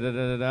 then da da da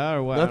da da,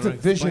 or what? That's I a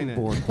don't know, explain vision it.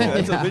 board. Yeah,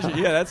 that's a vision.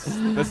 Yeah,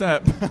 that's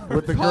not.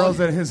 With the girls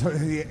that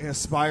he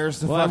aspires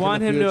to Well, I fuck in want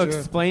the him to future.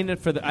 explain it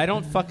for the. I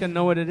don't fucking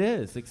know what it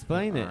is.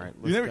 Explain it.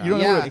 You don't know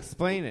what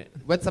Explain it.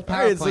 What's a All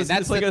right, PowerPoint? it's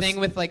That's like the a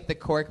thing with like the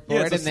cork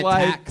Yeah, board it's a and the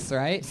slide. tacks,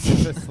 right?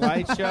 It's a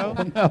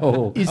slideshow.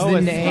 No. Is Oh, the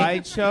a name-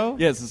 slideshow.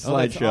 Yeah, it's a Oh,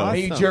 that's slideshow. And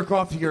you awesome. jerk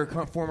off to your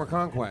former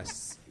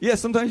conquests. Yeah,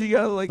 sometimes you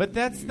gotta like. But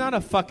that's not a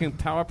fucking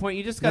PowerPoint.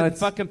 You just No, got it's-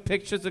 fucking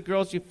pictures of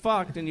girls you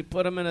fucked and you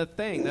put them in a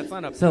thing. That's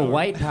not a. It's a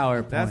white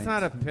PowerPoint. That's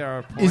not a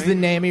PowerPoint. Is the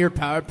name of your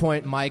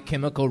PowerPoint My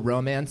Chemical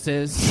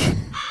Romances?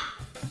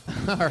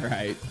 All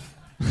right.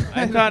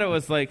 I thought it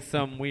was like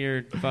some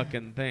weird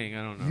fucking thing.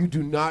 I don't know. You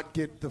do not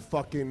get the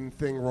fucking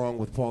thing wrong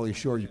with Pauly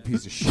Shore, you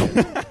piece of shit.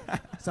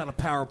 It's not a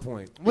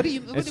PowerPoint. What do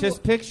you? It's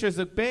just pictures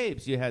of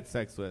babes you had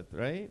sex with,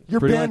 right? You're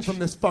Pretty banned much. from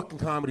this fucking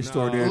comedy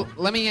store, dude. Well,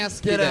 let me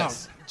ask Get you out.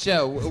 this,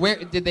 Joe.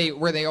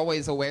 Were they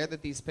always aware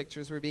that these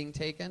pictures were being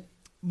taken?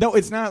 No,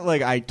 it's not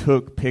like I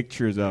took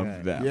pictures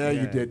of them. Yeah,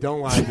 you did.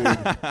 Don't lie,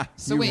 dude.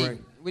 So You wait, were-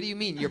 what do you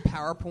mean? Your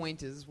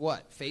PowerPoint is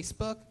what?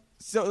 Facebook?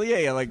 So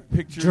yeah, like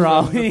pictures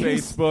on the Drawings.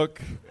 Facebook,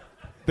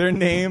 their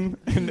name,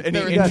 and any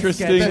They're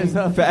interesting sketches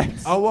of-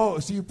 facts. Oh, whoa.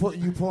 So you pull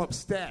up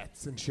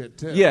stats and shit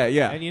too. Yeah,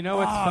 yeah. And you know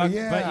what's Oh, fucked?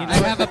 yeah. But you know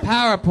I have a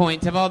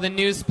PowerPoint of all the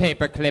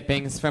newspaper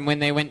clippings from when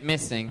they went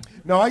missing.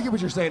 No, I get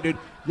what you're saying, dude.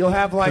 You'll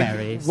have like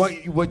Clarice.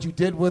 what you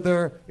did with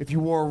her, if you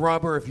wore a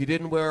rubber, if you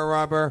didn't wear a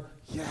rubber.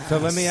 Yes. So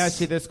let me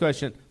ask you this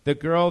question: the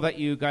girl that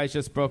you guys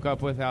just broke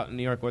up with out in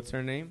New York, what's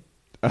her name?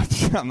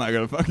 I'm not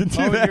gonna fucking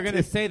do Oh, that. you're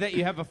gonna say that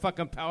you have a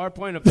fucking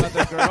PowerPoint of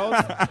other girls?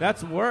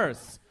 That's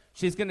worse.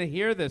 She's gonna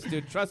hear this,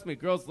 dude. Trust me,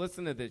 girls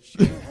listen to this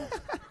shit.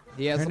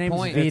 He has Her a name's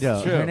point. Vito.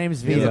 It's true. Her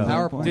name's He has a Vito.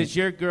 PowerPoint. Does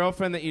your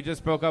girlfriend that you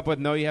just broke up with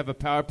know you have a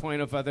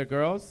PowerPoint of other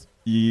girls?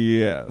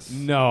 Yes.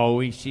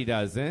 No, she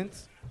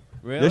doesn't.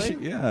 Really? Yeah,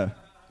 yeah.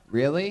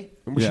 Really?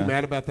 And was Yeah. she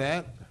mad about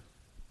that?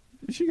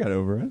 She got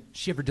over it.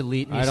 She ever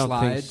delete any I don't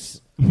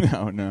slides?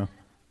 No, no.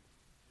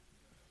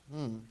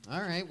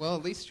 All right. Well,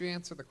 at least you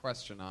answered the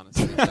question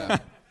honestly. Joe.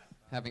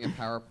 Having a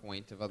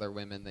PowerPoint of other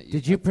women that you.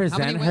 Did you How many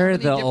present wo- her how many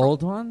the different-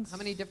 old ones? How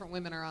many different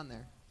women are on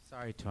there?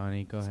 Sorry,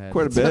 Tony. Go ahead.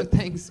 Quite a So, bit.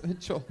 thanks,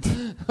 Mitchell.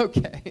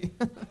 Okay.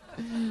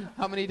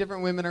 How many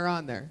different women are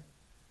on there?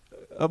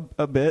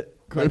 A bit.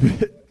 Quite a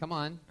bit. Come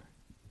on.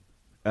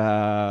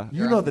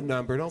 You know the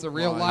number. Don't It's a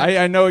real lie. life.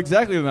 I know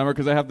exactly the number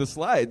because I have the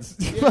slides.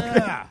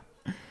 Yeah.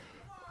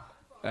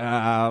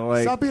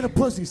 Like Stop being a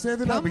pussy. Say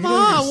the number. Come You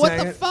know you're on. What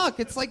saying the it. fuck?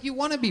 It's like you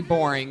want to be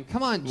boring.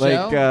 Come on,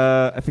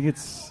 Joe. I think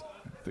it's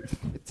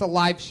It's a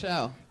live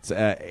show.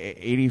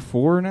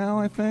 84 now.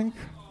 I think.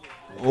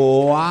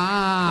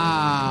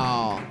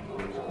 Wow.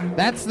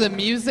 That's the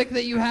music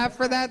that you have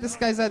for that? This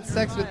guy's had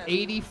sex with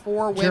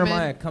 84 women.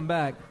 Jeremiah, come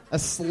back. A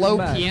slow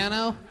Come back.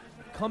 piano.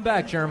 Come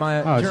back,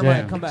 Jeremiah. Oh,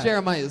 Jeremiah, Jam. come back.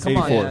 Jeremiah is come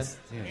on, 84. man.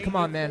 Come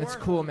on, man. It's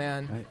cool,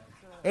 man.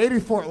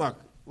 84.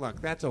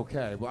 Look, that's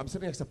okay. Well, I'm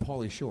sitting next to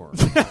Pauly Shore.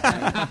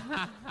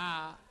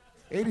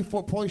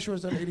 84. Pauly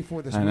Shore's done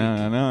 84 this I week.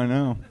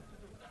 know.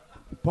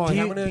 Pauly,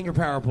 how many are in your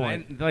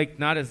PowerPoint? Like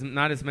not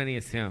as many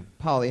as him.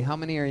 Polly, how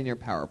many are in your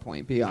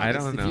PowerPoint? Be honest. I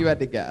don't know. If you had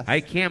to guess. I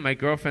can't. My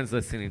girlfriend's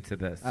listening to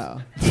this.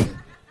 Oh.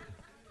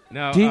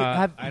 No, Do you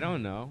I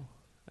don't know.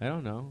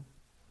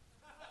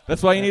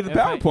 That's why you need the If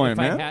I- PowerPoint, if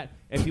I man. had-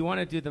 if you want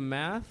to do the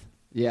math,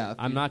 Yeah.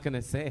 I'm not going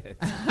to say it.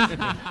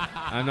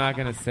 I'm not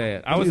going to say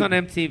it. I was on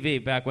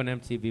MTV back when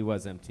MTV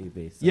was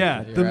MTV. So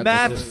Yeah, You're the at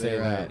math. this- say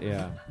right. that.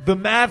 Yeah. The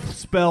math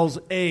spells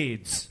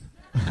AIDS.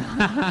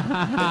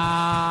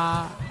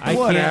 I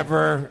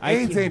Whatever. I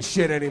AIDS can't- ain't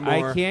shit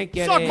anymore. I can't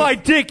get Suck AIDS. my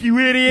dick, you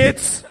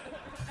idiots!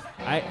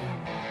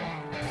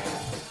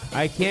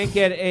 I can't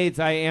get AIDS.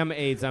 I am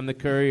AIDS. I'm the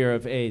courier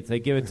of AIDS. I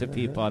give it to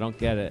people. I don't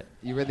get it.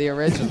 You were the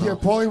original. Yeah,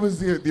 Pauly was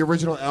the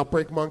original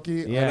Outbreak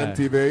Monkey Yeah. on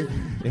MTV.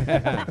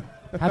 Yeah.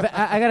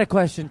 I got a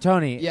question,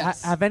 Tony.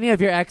 Yes. Have any of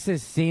your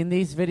exes seen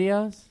these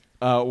videos?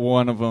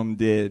 One of them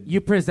did.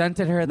 You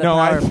presented her the no,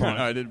 PowerPoint.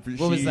 I did.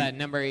 What was that,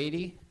 number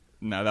 80?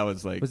 No, that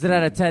was like. Was it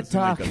at a TED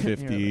Talk? Like the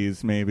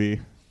 50s,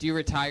 maybe. Do you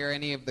retire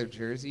any of their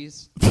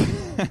jerseys?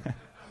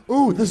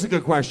 Ooh, this is a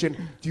good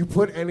question. Do you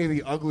put any of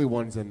the ugly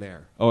ones in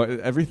there? Oh,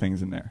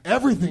 everything's in there.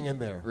 Everything in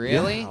there.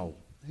 Really? Wow.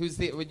 Who's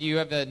the? Would you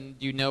have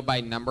you know by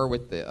number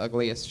what the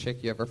ugliest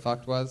chick you ever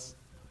fucked was?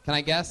 Can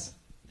I guess?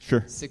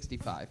 Sure.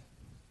 65.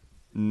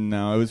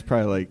 No, it was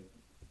probably like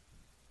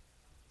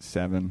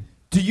 7.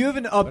 Do you have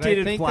an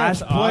updated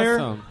Flash player?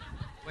 Awesome.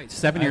 Wait,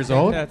 7 I years think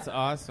old? That's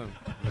awesome.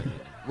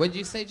 What'd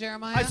you say,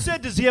 Jeremiah? I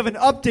said, does he have an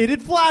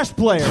updated Flash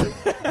player?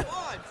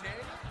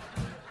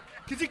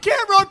 Because you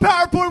can't run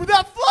PowerPoint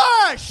without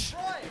Flash!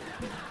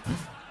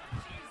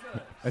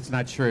 That's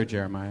not true,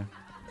 Jeremiah.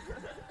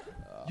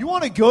 You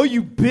want to go,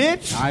 you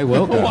bitch? I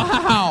will go.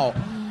 Wow.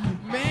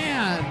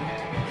 Man.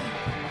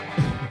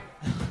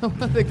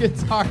 The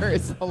guitar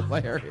is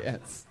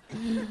hilarious.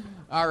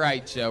 All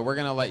right, Joe, we're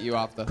going to let you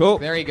off the hook. Cool.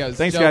 There he goes,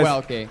 Thanks, Joe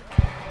guys. Welke.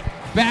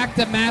 Back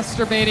to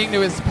masturbating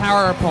to his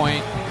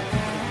PowerPoint.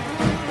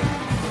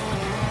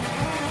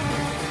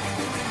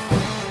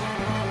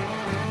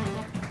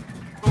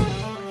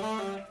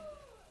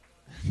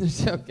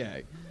 It's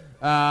okay.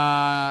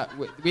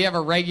 We have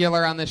a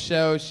regular on the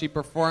show. She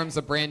performs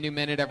a brand new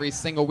minute every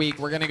single week.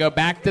 We're going to go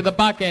back to the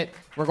bucket.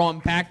 We're going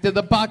back to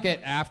the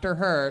bucket after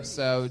her,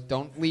 so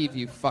don't leave,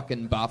 you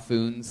fucking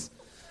buffoons.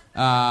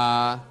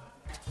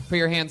 Put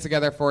your hands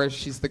together for her.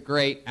 She's the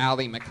great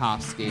Allie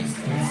Makovsky.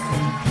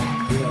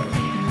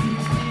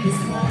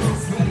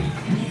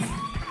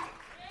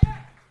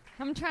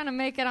 I'm trying to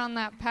make it on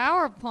that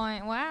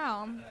PowerPoint.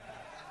 Wow.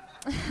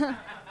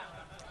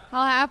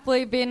 I'll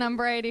happily be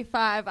number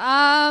 85.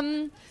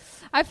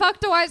 I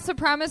fucked a white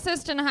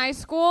supremacist in high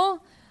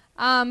school,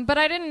 but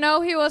I didn't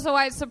know he was a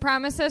white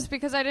supremacist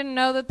because I didn't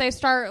know that they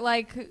start,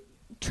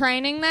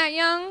 training that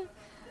young.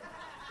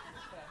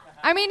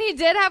 I mean, he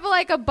did have,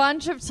 a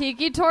bunch of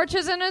tiki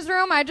torches in his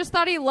room. I just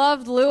thought he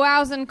loved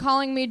luau's and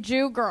calling me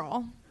Jew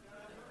girl.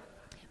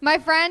 My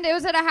friend, it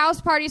was at a house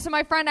party, so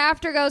my friend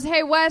after goes,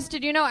 "Hey, Wes,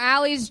 did you know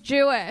Allie's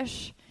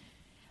Jewish?"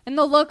 And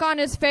the look on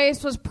his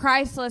face was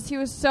priceless. He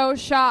was so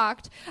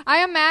shocked.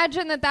 I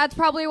imagine that that's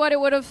probably what it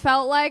would have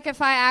felt like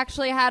if I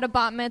actually had a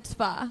bat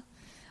mitzvah.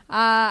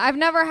 I've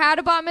never had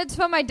a bat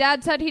mitzvah. My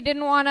dad said he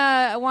didn't want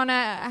to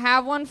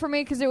have one for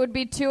me because it would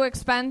be too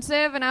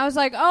expensive. And I was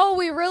like, oh,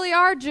 we really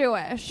are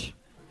Jewish.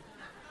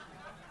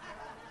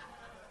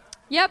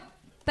 Yep.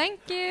 Thank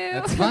you.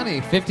 That's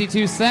funny.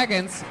 52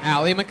 seconds,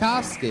 Allie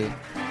Makovsky.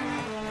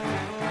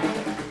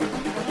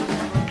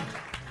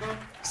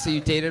 So you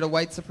dated a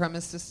white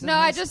supremacist? No,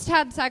 I just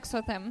had sex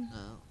with him.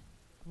 Oh.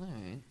 All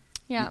right.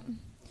 Yeah.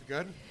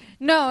 Good?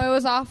 No, it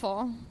was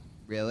awful.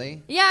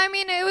 Really? Yeah, I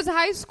mean, it was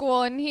high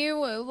school, and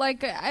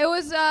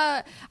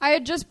I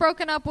had just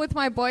broken up with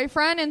my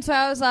boyfriend, and so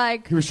I was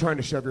like... He was trying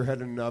to shove your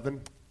head in an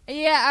oven?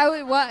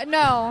 Yeah, what?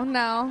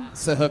 No.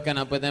 So hooking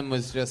up with him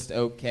was just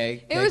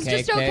okay? It was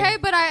just okay,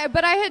 but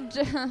I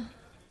had...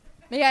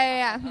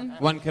 Yeah.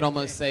 One could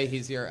almost say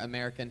he's your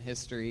American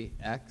history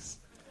ex.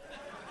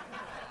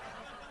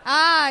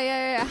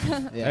 Yeah.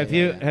 Have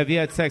you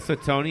had sex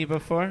with Tony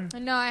before?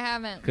 No, I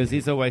haven't. Because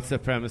he's a white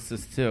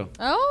supremacist too.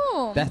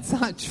 Oh. That's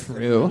not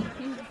true.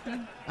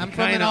 I'm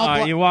from an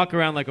Kinda, you walk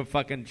around like a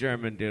fucking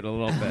German dude a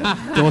little bit.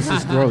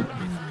 Dulce's throat.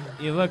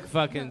 You look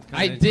fucking.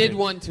 I did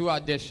want to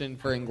audition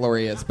for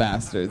Inglourious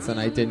Bastards, and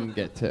I didn't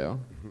get to.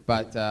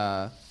 But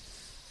all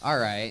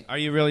right. Are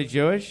you really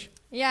Jewish?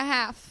 Yeah,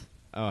 half.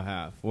 Oh,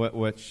 half. What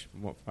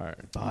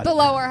part? The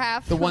lower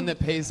half. The one that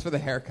pays for the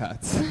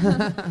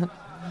haircuts.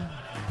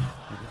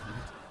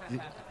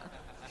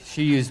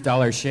 She used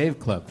Dollar Shave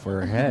Club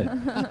for her head.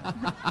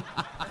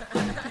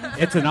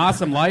 It's an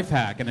awesome life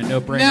hack and a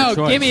no-brainer choice.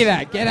 No, give me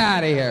that. Get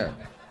out of here.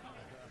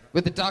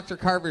 With the Dr.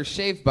 Carver's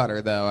shave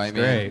butter, though, I mean.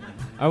 Great.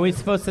 Are we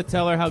supposed to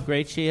tell her how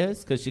great she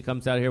is? Because she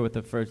comes out here with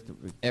the first...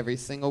 Every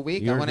single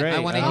week. You're I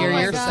want to hear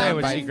your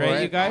sound. Was she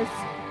great, you guys?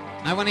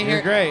 I want to hear...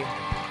 You're great.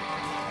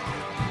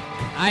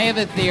 I have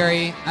a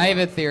theory,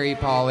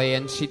 Paulie,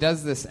 and she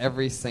does this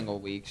every single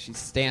week. She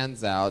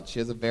stands out. She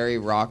has a very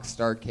rock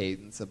star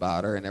cadence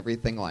about her and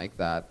everything like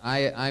that.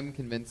 I'm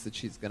convinced that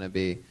she's going to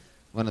be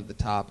one of the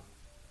top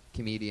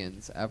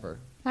comedians ever.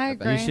 I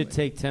agree. You should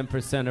take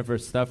 10% of her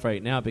stuff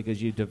right now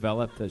because you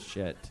developed this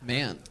shit.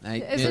 Man.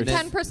 Is it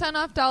 10%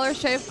 off Dollar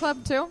Shave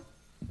Club, too?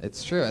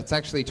 It's true. It's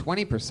actually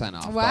 20%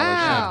 off. Wow. Dollar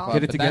Shave Club,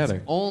 Get it but together.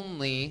 That's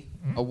only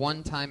a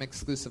one-time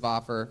exclusive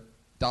offer.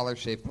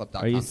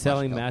 DollarShaveClub.com. Are you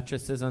selling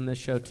mattresses on this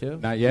show too?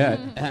 Not yet.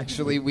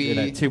 Actually, we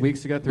did that 2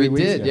 weeks ago, 3 we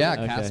weeks did, ago. yeah.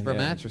 Okay, Casper yeah.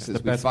 mattresses. The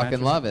We best fucking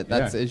mattress. love it.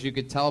 That's Yeah. as you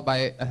could tell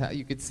by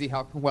you could see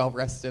how well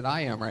rested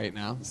I am right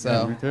now. So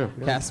Yeah, me too.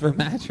 Yeah. Casper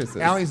mattresses.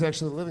 Allie's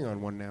actually living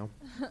on one now.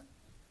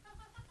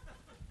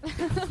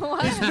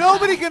 Is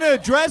nobody going to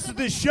address that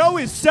the show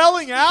is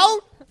selling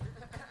out?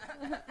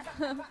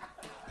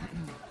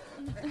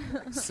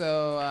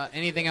 So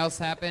anything else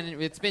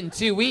happen? It's been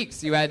 2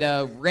 weeks. You had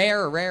a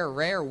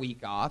rare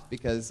week off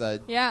because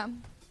Yeah.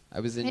 I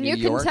was in And New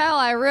you York. can tell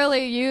I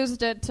really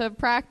used it to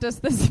practice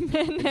this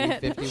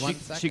minute. 51 She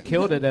seconds.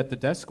 killed it at the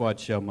Death Squad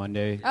show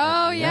Monday.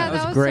 Oh, yeah,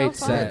 that was great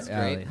so fun. set. That's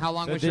great. Allie. How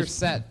long So was your this-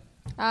 set?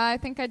 I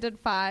think I did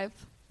 5.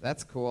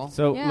 That's cool.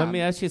 So Yeah. let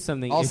me ask you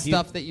something. All If you-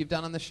 stuff that you've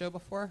done on the show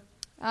before?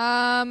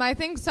 I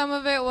think some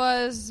of it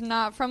was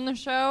not from the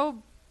show.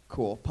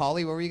 Cool.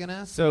 Polly, what were you going to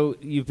ask? So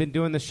you've been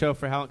doing the show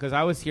for how long? Because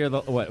I was here,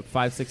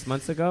 5-6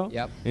 months ago.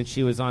 Yep. And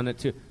she was on it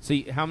too. So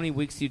how many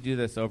weeks do you do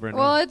this over and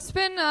Well, over? it's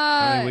been.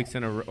 How many weeks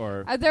in a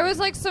or? There was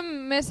like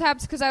some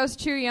mishaps because I was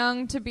too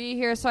young to be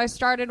here, so I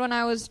started when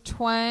I was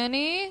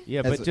 20.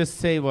 Yeah, but just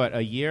say what,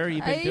 a year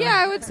you've been doing?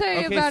 Yeah, I would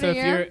say okay, about so a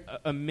year. if you're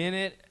a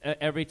minute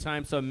every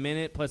time, so a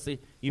minute plus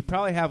you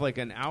probably have like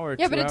an hour.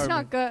 Yeah, but 2 it's hour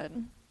not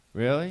good.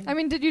 Really? I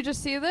mean, did you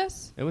just see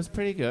this? It was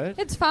pretty good.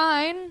 It's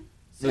fine.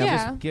 So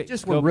yeah.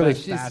 Just go went really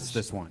back- fast.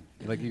 This one,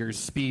 like your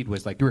speed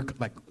was like you were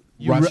like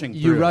You rushing.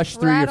 you through. rush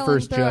through your Rattling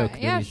first through joke. it.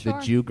 then Yeah, you- sure. The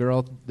Jew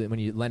girl, when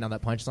you land on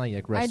that punchline, you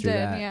like rush I through did,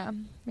 that.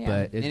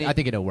 yeah. But I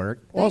think it'll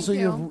work. Also,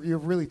 you. you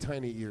have really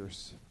tiny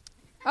ears.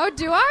 Oh,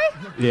 do I?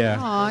 Yeah.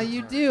 Aw,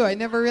 you do. I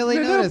never really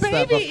Little noticed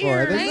that baby before.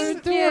 ears. They're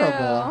Thank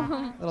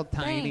adorable. you. Little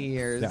tiny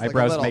ears. The like a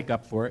eyebrows little- make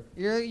up for it.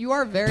 You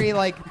are very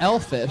like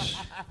elfish.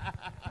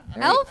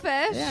 Very-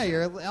 Elfish? Yeah,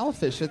 you're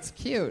elfish. It's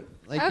cute.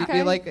 Like Okay.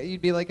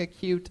 you'd be like a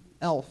cute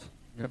elf.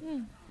 Yep.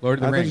 Lord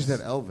of the I Rings. thought you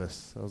said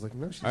Elvis. I was like,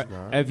 no, she's not.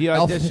 Have you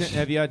Elfish. auditioned?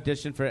 Have you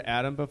auditioned for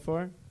Adam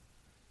before?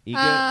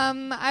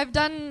 Egan? I've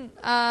done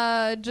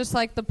just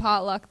like the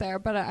potluck there,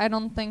 but I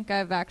don't think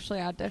I've actually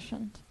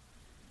auditioned.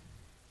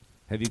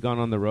 Have you gone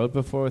on the road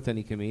before with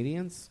any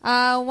comedians?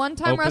 One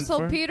time Open Russell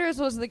for? Peters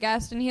was the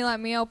guest, and he let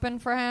me open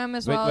for him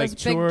as well like as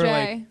Big tour J.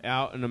 like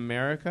out in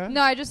America?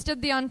 No, I just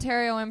did the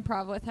Ontario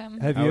Improv with him.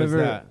 Have How you was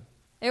ever that?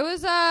 It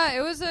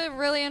was a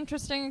really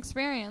interesting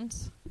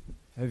experience.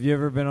 have you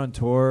ever been on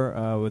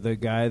tour with a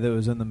guy that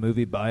was in the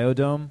movie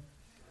Biodome?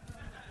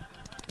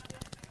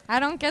 I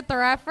don't get the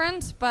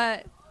reference,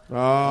 but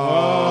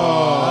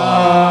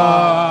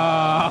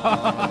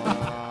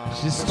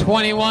She's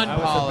 21, I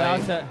was Polly.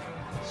 about to.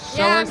 Show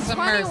yeah, her I'm some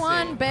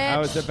 21, mercy. bitch. I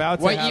was about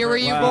to. What have year her were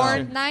you laugh.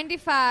 born?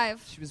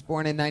 95. She was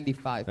born in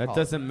 95. That Polly.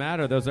 doesn't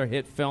matter. Those are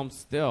hit films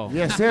still.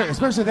 Yeah,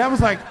 especially that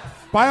was like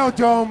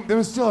Biodome. There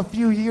was still a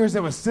few years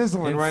that was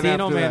sizzling right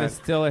Encino after Man that. is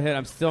still a hit.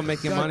 I'm still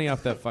making money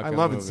off that fucking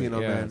love movie.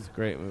 Encino yeah, Man. It's a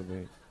great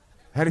movie.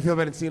 How do you feel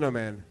about Encino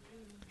Man?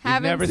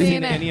 Haven't You've never seen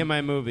seen it. any of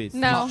my movies.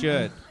 No. You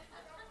should.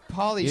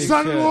 Polly, You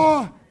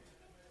Son-in-law!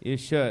 You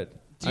should.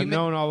 Do you I'm ma-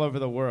 known all over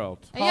the world.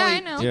 Yeah, I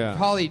know. Yeah.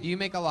 Polly, do you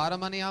make a lot of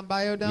money on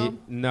Biodome?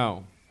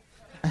 No.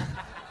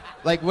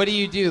 Like, what do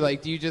you do?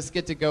 Like, do you just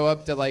get to go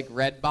up to like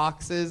red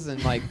boxes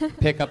and like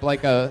pick up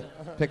like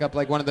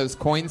one of those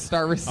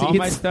Coinstar receipts?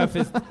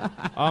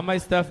 All my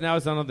stuff now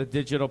is on all the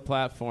digital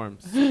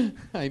platforms.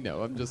 I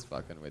know. I'm just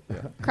fucking with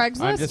you.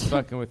 Craigslist? I'm just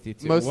fucking with you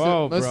too. Most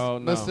Whoa, of, most, bro. No.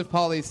 most of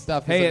Polly's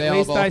stuff Hey, is at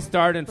least available. I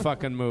starred in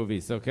fucking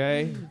movies,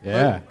 okay?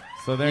 Yeah.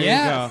 So there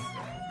Yes. you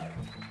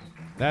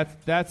go.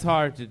 That's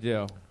hard to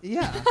do.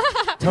 Yeah.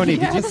 Tony,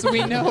 did yes,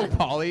 we know,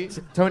 Polly.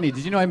 Tony,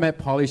 did you know I met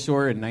Pauly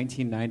Shore in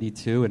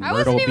 1992 in I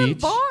Myrtle wasn't even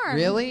Beach? born.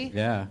 Really?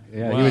 Yeah,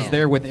 yeah. Wow. He was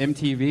there with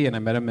MTV, and I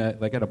met him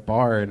at a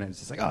bar, and I was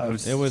just like, oh,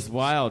 It was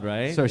wild,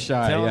 right? so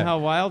shy. Tell yeah. him how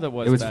wild it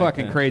was. It was back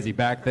fucking then. crazy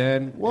back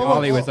then. Well,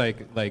 Pauly well- was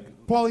like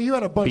Paulie, you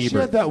had a bunch. She Bieber.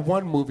 had that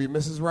one movie,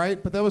 Mrs.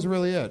 Right, but that was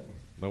really it.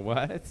 The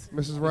what?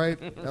 Mrs. Right,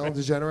 Ellen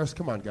DeGeneres.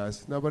 Come on,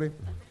 guys. Nobody?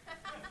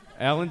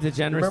 Ellen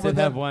DeGeneres Remember did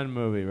that? have one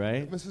movie,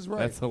 right? Mrs. Right.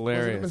 That's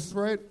hilarious. Wasn't it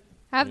Mrs. Right?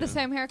 I have the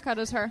same haircut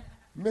as her.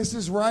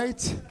 Mrs.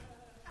 Right.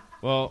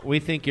 Well, we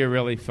think you're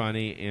really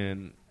funny,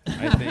 and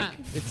I think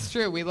It's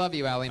true. We love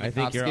you, Allie I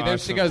think you're Makovsky. There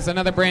she awesome. goes.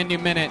 Another brand new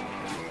minute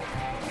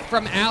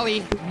from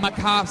Allie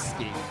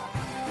Makovsky.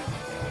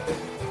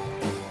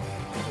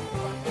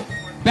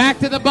 Back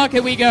to the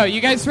bucket we go.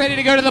 You guys ready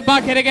to go to the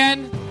bucket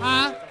again?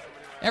 Huh?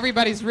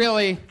 Everybody's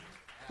really.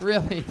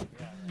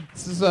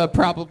 This is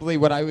probably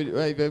what I would.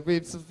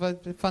 It's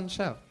a fun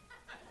show.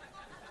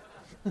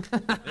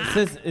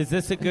 is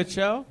this a good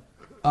show?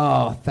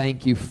 Oh,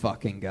 thank you,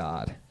 fucking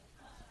God.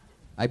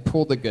 I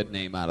pulled a good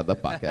name out of the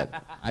bucket.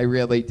 I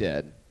really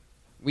did.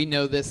 We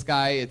know this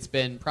guy. It's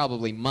been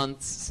probably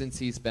months since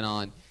he's been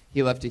on.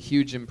 He left a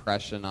huge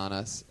impression on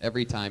us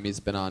every time he's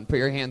been on. Put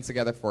your hands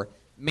together for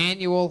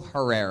Manuel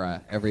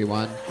Herrera,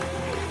 everyone.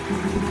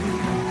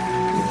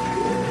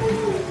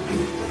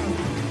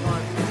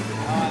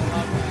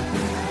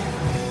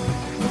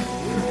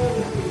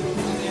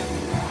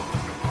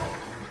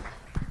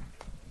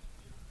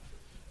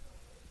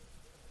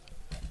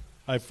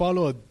 I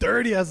follow a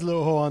dirty ass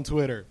little hoe on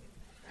Twitter.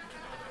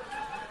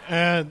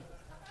 And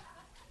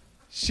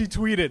she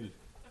tweeted,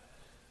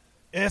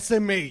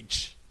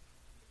 SMH,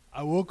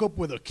 I woke up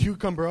with a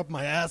cucumber up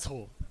my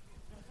asshole.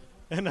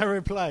 And I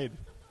replied,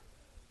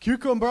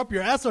 cucumber up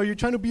your asshole? You're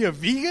trying to be a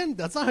vegan?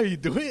 That's not how you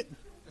do it.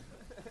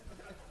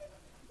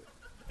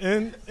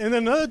 And in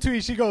another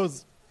tweet, she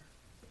goes,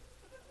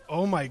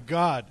 oh my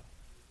God,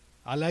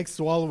 I like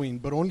swallowing,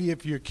 but only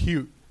if you're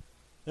cute.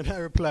 And I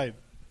replied,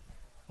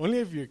 only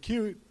if you're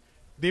cute?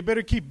 They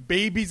better keep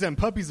babies and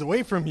puppies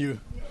away from you.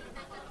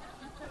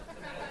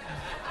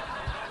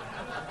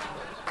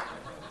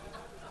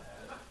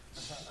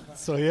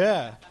 So,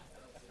 yeah.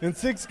 In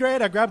 6th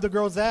grade, I grabbed a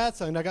girl's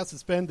ass and I got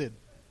suspended.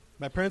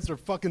 My parents were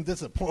fucking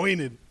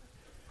disappointed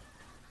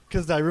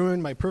because I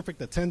ruined my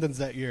perfect attendance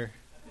that year.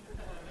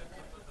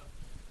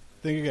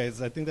 Thank you,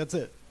 guys. I think that's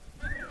it.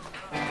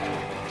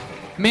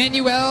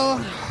 Manuel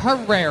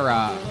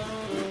Herrera.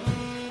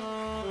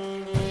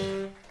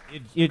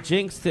 You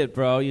jinxed it,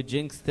 bro. You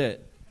jinxed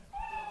it.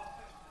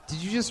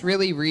 Did you just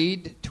really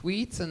read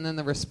tweets and then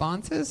the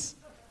responses?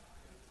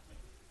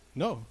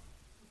 No.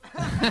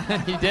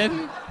 You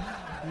didn't?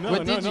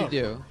 What did you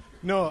do?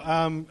 No,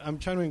 I'm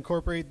trying to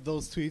incorporate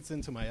those tweets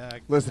into my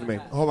act. Listen to me.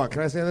 Hold on.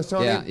 Can I say this,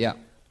 Tony? Yeah.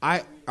 All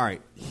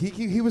right.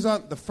 He was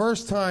on the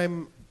first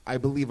time I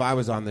believe I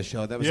was on the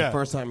show. That was the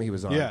first time he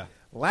was on. Yeah.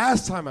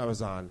 Last time I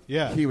was on,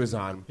 he was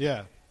on.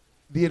 Yeah.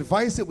 The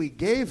advice that we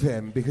gave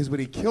him, because what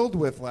he killed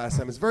with last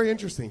time is very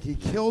interesting. He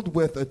killed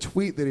with a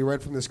tweet that he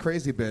read from this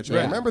crazy bitch. And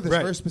I remember this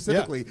very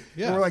specifically.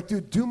 Yeah. And we're like,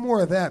 dude, do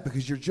more of that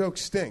because your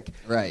jokes stink.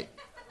 Right.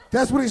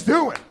 That's what he's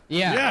doing.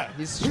 Yeah.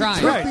 He's trying.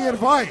 He took the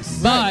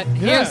advice. But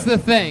here's the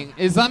thing,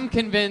 is I'm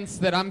convinced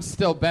that I'm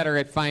still better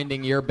at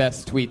finding your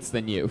best tweets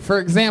than you. For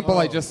example,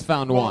 I just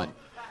found one.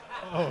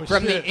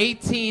 From the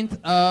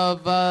 18th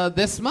of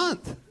this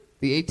month.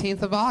 The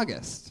 18th of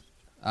August.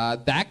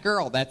 That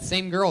girl, that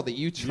same girl that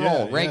you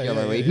troll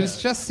regularly, who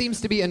just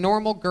seems to be a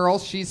normal girl.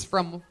 She's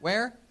from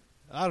where?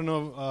 I don't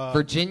know.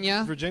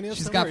 Virginia. Virginia.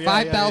 She's got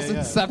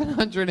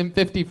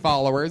 5,750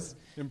 followers.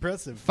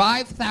 Impressive.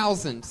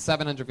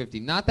 5,750.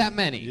 Not that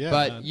many,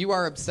 but you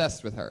are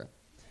obsessed with her.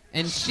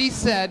 And she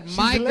said,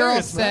 my girl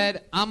hilarious,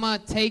 said, I'm going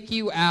to take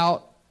you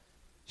out.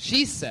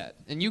 She said,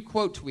 and you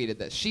quote tweeted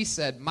this, she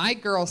said, my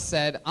girl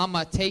said, I'm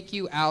going to take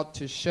you out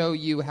to show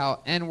you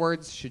how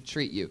N-words should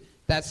treat you.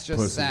 That's just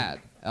Pussy. sad.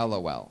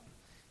 LOL.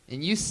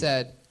 And you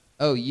said,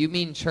 oh, you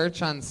mean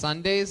church on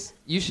Sundays?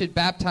 You should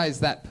baptize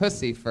that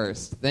pussy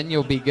first. Then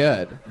you'll be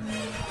good.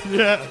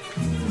 Yeah.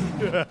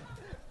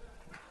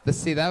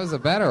 See, that was a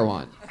better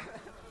one.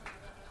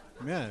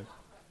 Man.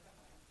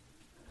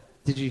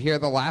 Did you hear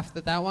the laugh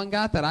that one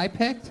got that I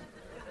picked?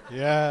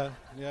 Yeah.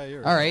 Yeah,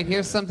 you're All right,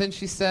 here's something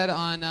she said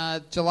on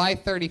July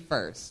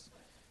 31st.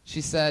 She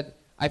said,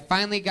 I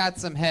finally got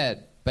some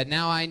head, but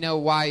now I know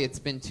why it's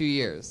been 2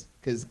 years.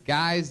 Because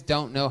guys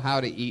don't know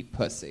how to eat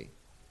pussy.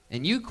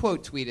 And you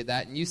quote tweeted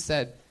that, and you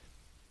said,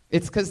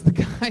 it's because the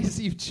guys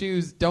you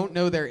choose don't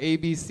know their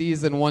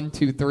ABCs and 1,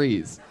 2,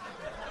 3s.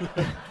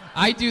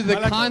 I do the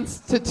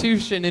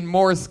Constitution in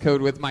Morse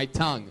code with my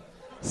tongue.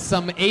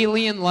 Some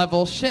alien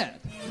level shit.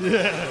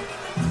 Yeah.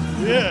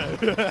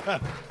 Yeah.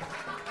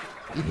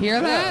 You hear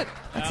that?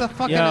 That's a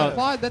fucking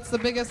applaud. That's the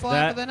biggest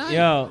laugh of the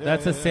night.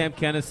 That's a Sam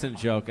Kinison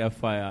joke,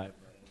 FYI.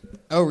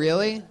 Oh,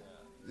 really?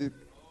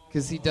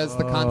 Because he does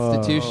the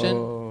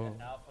Constitution?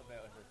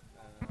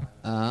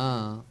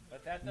 Ah.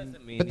 But that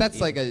doesn't mean... But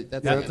that's like a...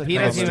 he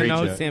doesn't even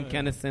know who Sam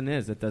Kinison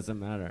is. It doesn't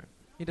matter.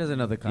 He doesn't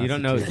know the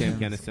Constitution. You don't know Sam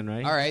Kinison,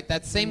 right? All right,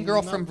 that same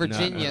girl from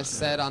Virginia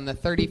said on the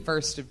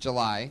 31st of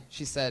July,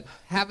 she said,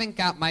 haven't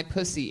got my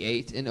pussy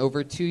ate in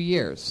over 2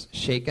 years.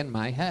 Shaking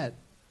my head.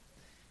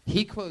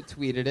 He quote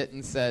tweeted it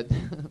and said,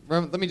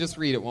 let me just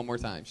read it one more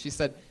time. She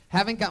said,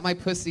 haven't got my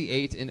pussy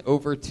ate in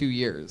over 2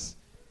 years.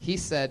 He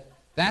said,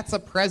 that's a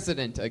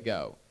president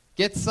ago.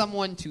 Get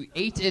someone to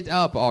ate it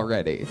up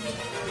already.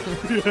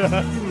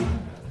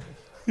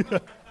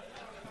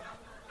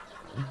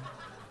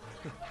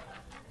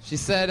 She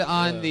said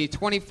on the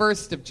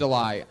 21st of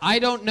July, I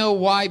don't know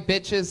why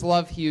bitches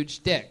love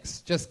huge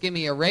dicks. Just give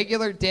me a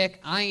regular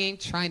dick. I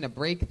ain't trying to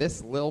break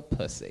this lil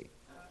pussy.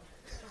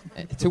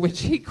 To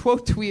which he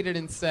quote tweeted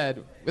and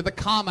said, with a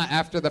comma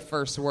after the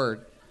first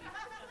word,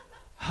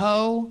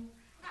 ho.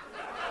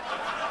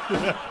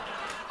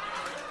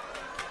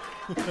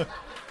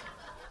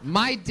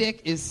 My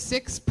dick is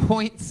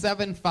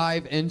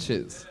 6.75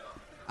 inches.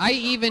 I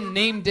even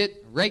named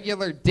it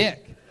regular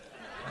dick.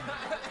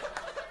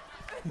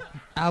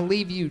 I'll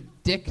leave you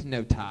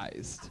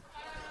dicknotized.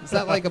 Is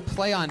that like a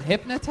play on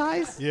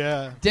hypnotized?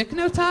 Yeah.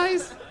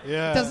 Dicknotized?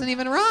 Yeah. It doesn't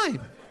even rhyme.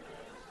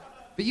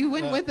 But you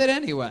went with it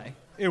anyway.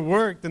 It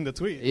worked in the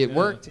tweet. It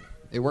worked.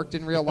 It worked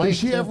in real life. Does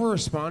she too. ever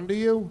respond to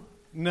you?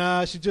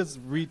 Nah, she just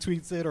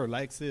retweets it or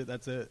likes it.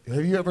 That's it.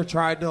 Have you ever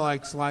tried to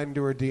like slide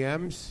into her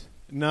DMs?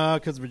 Nah,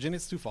 because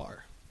Virginia's too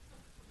far.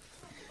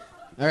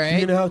 All right. Do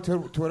you know how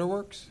Twitter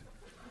works?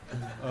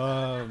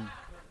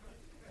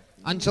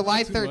 On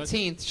July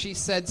 13th, she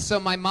said, so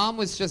my mom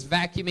was just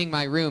vacuuming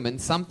my room and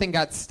something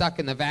got stuck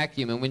in the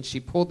vacuum, and when she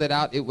pulled it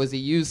out, it was a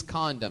used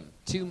condom.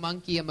 2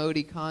 monkey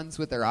emoticons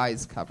with their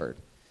eyes covered.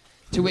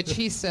 To which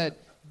he said,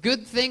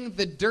 good thing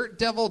the dirt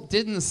devil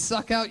didn't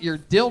suck out your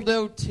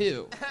dildo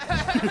too.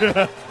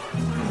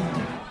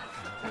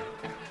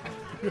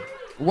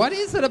 What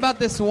is it about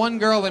this one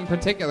girl in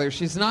particular?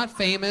 She's not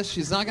famous.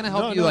 She's not going to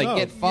help you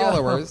get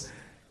followers.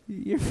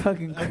 You're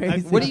fucking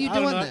crazy. What are you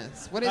doing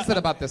this? What is it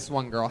about this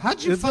one girl?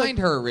 How'd you find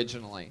her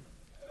originally?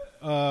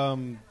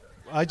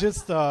 I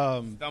just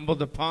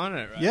stumbled upon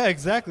it, right? Yeah,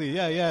 exactly.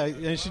 Yeah.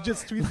 And she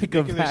just tweets like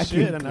ridiculous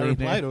shit, and I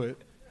reply to it.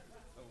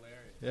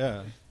 Hilarious.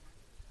 Yeah.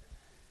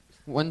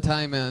 One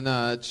time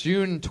on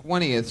June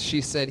 20th,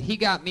 she said, he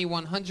got me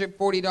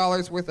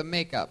 $140 worth of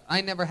makeup.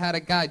 I never had a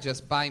guy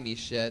just buy me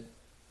shit.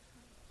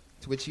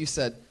 To which you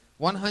said,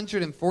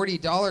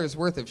 $140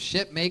 worth of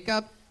shit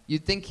makeup?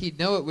 You'd think he'd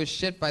know it was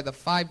shit by the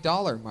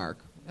 $5 mark.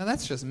 Now,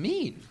 that's just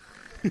mean.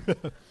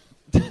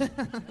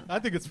 I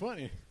think it's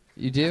funny.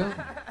 You do?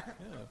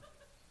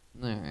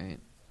 Yeah.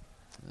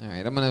 All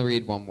right. I'm going to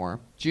read one more.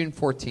 June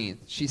 14th.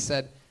 She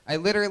said, I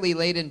literally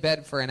laid in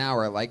bed for an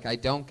hour like I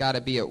don't got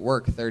to be at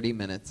work 30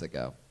 minutes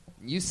ago.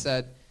 You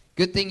said,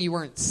 good thing you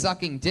weren't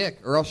sucking dick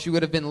or else you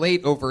would have been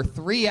late over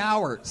 3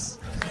 hours.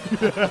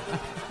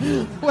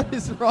 What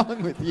is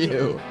wrong with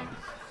you?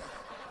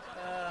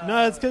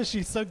 No, it's because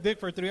she sucked dick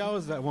for 3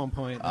 hours at one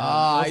point.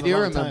 I do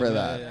remember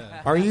that.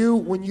 Yeah. Are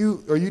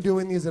you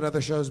doing these at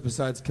other shows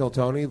besides Kill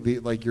Tony?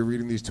 Like you're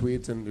reading these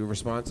tweets and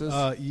responses?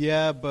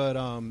 Yeah, but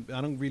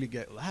I don't really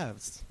get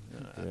laughs.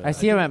 I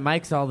see him at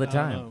Mike's all the I don't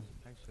time. know.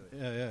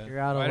 Yeah. You're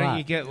out a Why lot. don't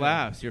you get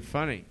laughs? You're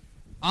funny.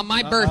 On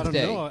my I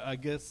birthday. don't know. I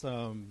guess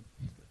I'm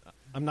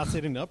not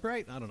sitting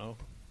upright. I don't know.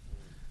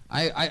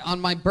 I on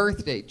my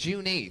birthday,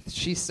 June 8th,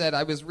 she said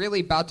I was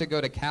really about to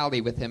go to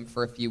Cali with him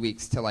for a few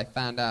weeks till I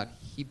found out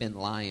he'd been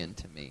lying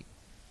to me.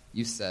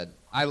 You said,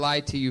 I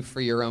lied to you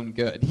for your own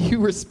good. You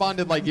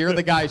responded like you're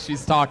the guy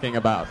she's talking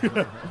about.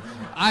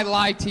 I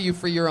lied to you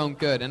for your own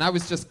good, and I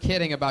was just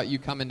kidding about you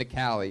coming to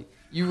Cali.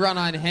 You run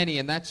on Henny,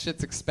 and that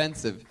shit's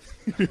expensive.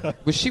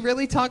 Was she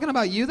really talking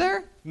about you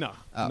there? No.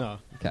 Oh, No.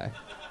 Okay.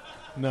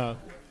 No.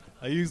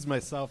 I used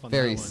myself on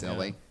Very that one,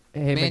 silly.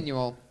 yeah. Hey,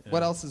 Manuel,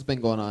 what else has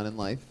been going on in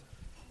life?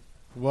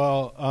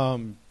 Well,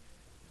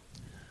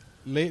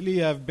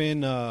 lately I've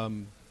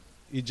been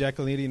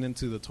ejaculating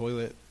into the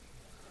toilet.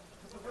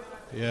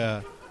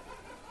 Yeah.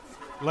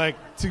 Like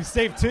to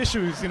save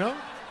tissues, you know?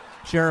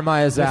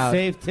 Jeremiah's To out.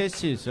 save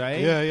tissues, right?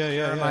 Yeah.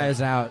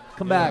 Jeremiah's out.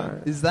 Come Yeah. back.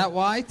 Is that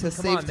why? To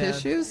save on, man.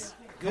 tissues?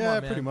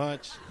 Yeah, pretty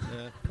much.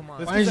 Yeah. Come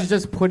on. It's Why don't 'cause you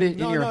just put it in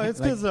No, your it's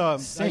like,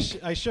 because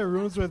sink? I share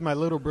rooms with my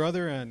little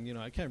brother, and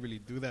I can't really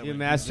do that. You when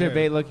he's masturbate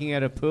there. looking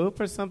at a poop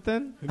or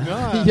something? No,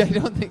 Yeah, I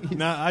don't think he's...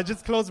 no, I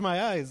just close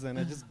my eyes and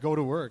I just go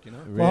to work.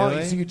 Well,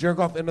 Really? so you jerk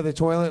off into the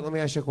toilet? Let me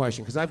ask you a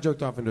question, because I've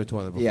jerked off into a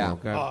toilet before. Yeah.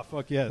 Okay? Oh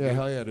fuck yeah! Yeah, dude.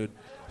 hell yeah, dude.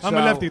 I'm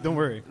a lefty. Don't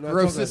worry. No, it's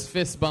Grossest all good.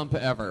 fist bump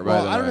ever, by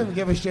Well, the I don't way. even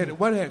give a shit.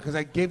 What? Because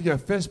I gave you a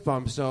fist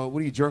bump. So what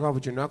do you jerk off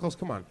with your knuckles?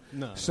 Come on.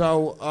 No.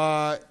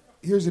 So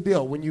here's the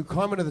deal: when you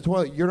come into the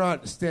toilet, you're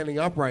not standing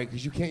upright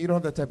because you can't. You don't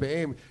have that type of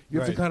aim. You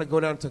have to Right. kind of go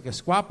down to like a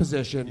squat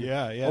position.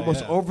 Yeah,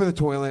 almost yeah. over the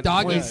toilet.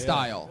 Doggy point-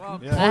 style.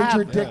 Point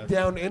your dick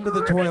down into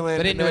the toilet.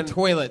 But and into a then,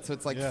 toilet, so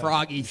it's like Yeah.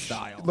 froggy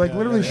style. like Yeah,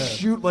 literally yeah.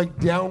 shoot like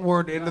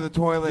downward into the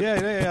toilet.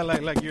 Yeah.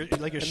 Like you're And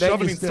then you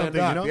shoveling stand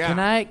something, up, you know?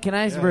 yeah. Can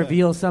I Yeah.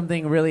 reveal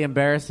something really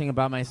embarrassing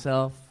about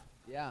myself?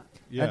 Yeah.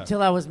 Yeah.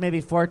 Until I was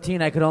maybe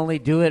 14, I could only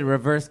do it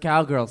reverse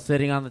cowgirl,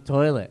 sitting on the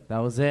toilet. That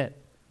was it.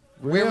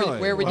 Really?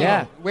 Where would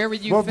Yeah. you? Where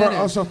would you Well, finish?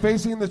 also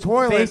facing the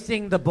toilet,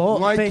 Facing the bowl.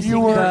 like facing you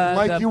were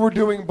the, you were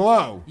doing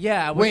blow.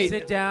 Yeah, I would Wait.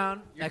 sit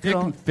down. I Your could dick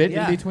only- can fit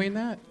yeah. in between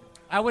that?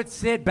 I would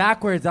sit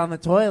backwards on the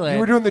toilet. You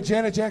were doing the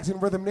Janet Jackson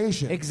Rhythm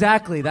Nation.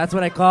 Exactly. That's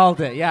what I called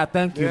it. Yeah,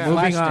 thank you. Yeah.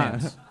 Moving Flash on.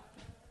 dance.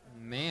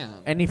 Man.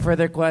 Any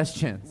further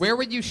questions? Where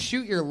would you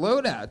shoot your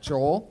load at,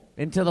 Joel?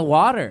 Into the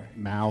water.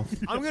 Mouth.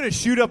 I'm going to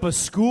shoot up a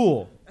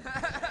school.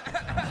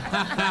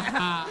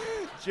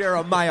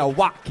 Jeremiah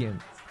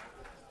Watkins.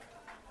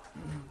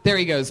 There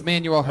he goes,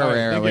 Manuel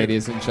Herrera, thank you.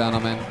 ladies and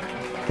gentlemen.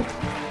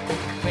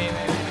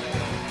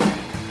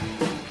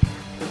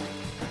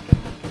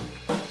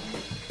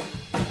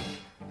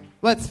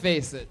 Let's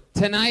face it,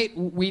 tonight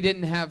we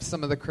didn't have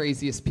some of the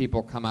craziest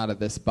people come out of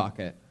this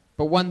bucket.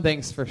 But one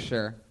thing's for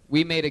sure,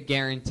 we made a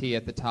guarantee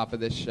at the top of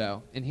this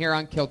show. And here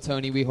on Kill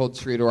Tony, we hold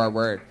true to our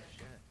word.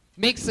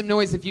 Make some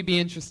noise if you'd be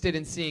interested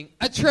in seeing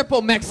a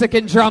triple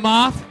Mexican drum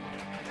off.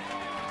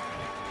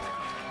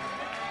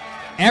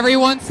 Every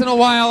once in a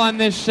while on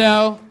this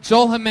show,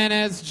 Joel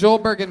Jimenez,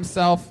 Joelberg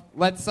himself,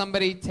 lets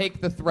somebody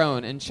take the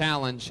throne and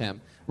challenge him.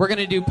 We're going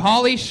to do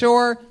Pauly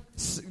Shore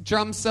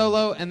drum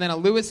solo, and then a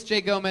Luis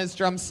J. Gomez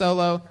drum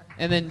solo,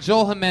 and then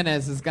Joel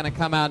Jimenez is going to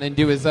come out and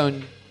do his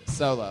own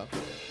solo.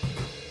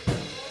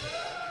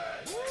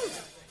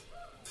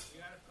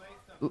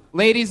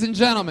 Ladies and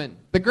gentlemen,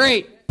 the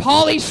great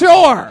Pauly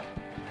Shore!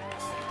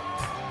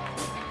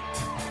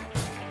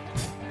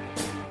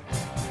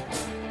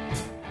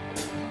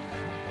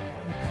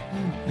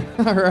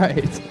 All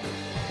right.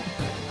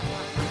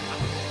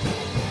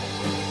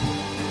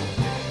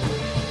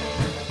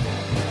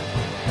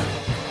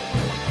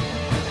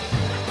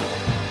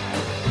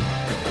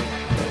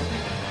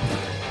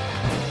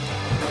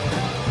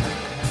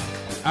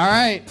 All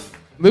right.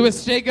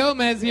 Luis J.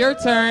 Gomez, your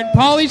turn.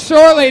 Pauly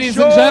Shore, ladies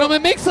and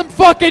gentlemen, make some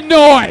fucking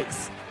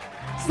noise.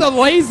 It's the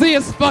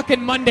laziest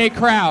fucking Monday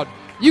crowd.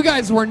 You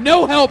guys were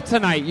no help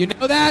tonight. You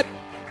know that?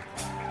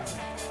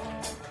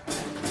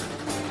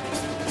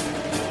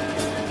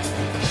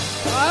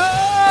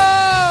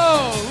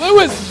 Oh,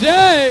 Luis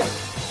J.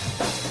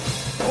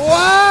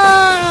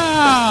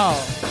 Wow.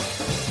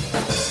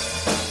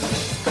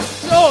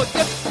 So,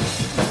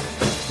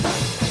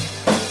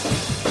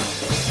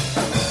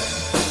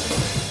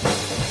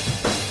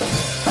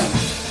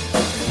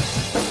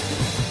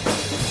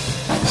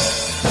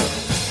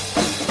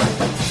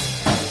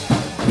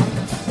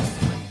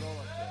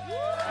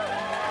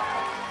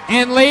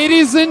 And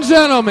ladies and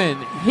gentlemen,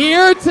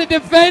 here to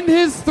defend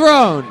his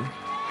throne,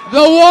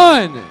 the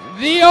one,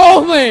 the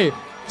only,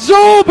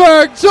 Joel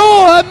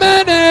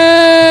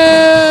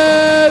Jimenez!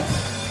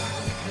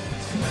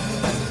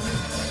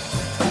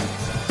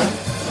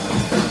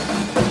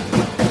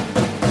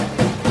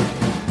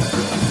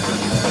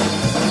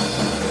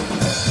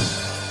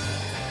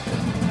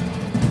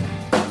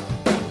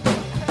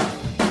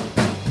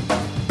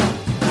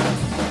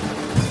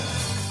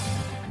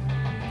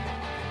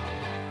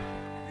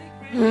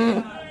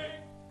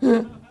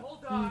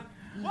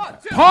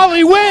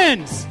 Paulie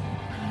wins!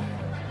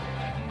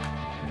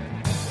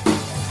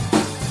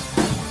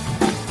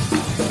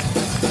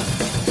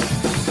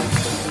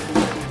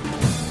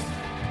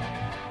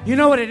 You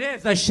know what it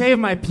is? I shaved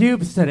my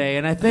pubes today,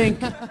 and I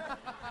think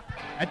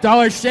at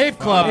Dollar Shave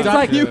Club. It's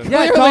like You yeah,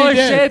 clearly Dollar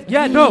did. Shave.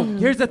 Yeah, no.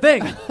 Here's the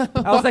thing.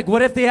 I was like,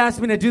 what if they asked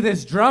me to do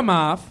this drum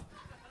off,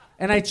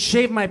 and I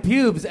shaved my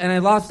pubes, and I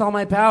lost all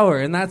my power,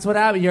 and that's what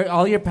happened.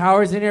 All your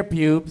power's in your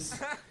pubes.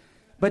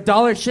 But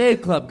Dollar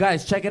Shave Club,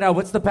 guys, check it out.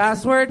 What's the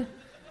password?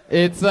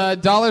 It's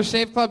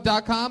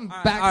dollarshaveclub.com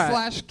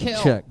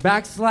 /kill. Check.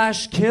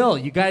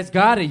 /kill. You guys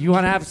got it. You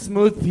want to have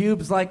smooth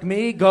pubes like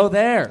me? Go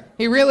there.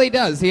 He really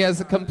does. He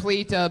has a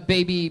complete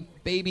baby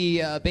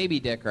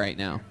dick right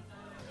now.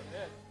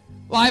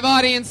 Live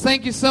audience,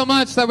 thank you so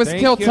much. That was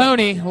Thank Kill you.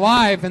 Tony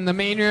live in the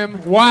main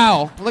room.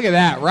 Wow, look at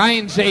that.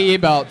 Ryan J.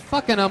 Ebelt.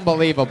 Fucking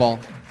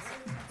unbelievable.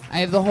 I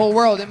have the whole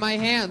world in my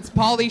hands.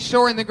 Pauly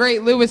Shore and the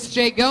great Louis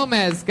J.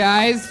 Gomez,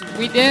 guys.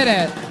 We did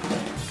it.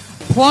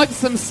 Plug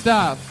some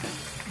stuff.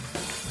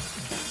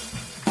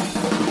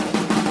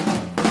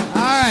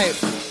 All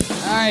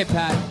right,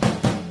 Pat.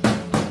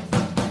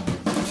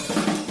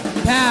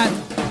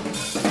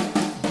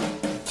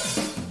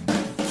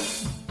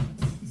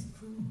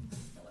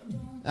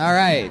 All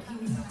right.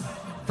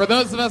 For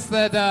those of us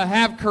that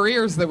have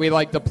careers that we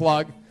like to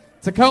plug,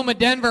 Tacoma,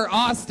 Denver,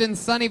 Austin,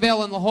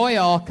 Sunnyvale, and La Jolla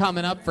all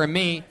coming up for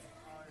me.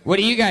 What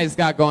do you guys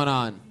got going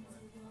on?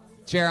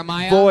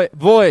 Jeremiah?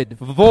 Void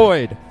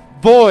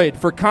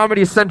for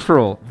Comedy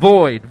Central.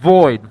 Void.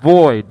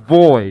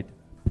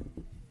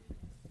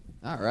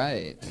 All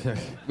right.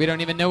 We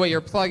don't even know what you're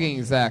plugging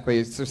exactly.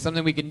 Is there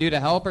something we can do to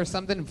help or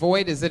something?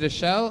 Void, is it a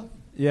show?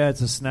 Yeah,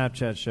 it's a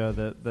Snapchat show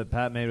that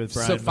Pat made with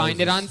Brian So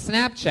find it on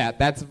Snapchat.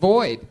 That's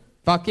Void.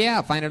 Fuck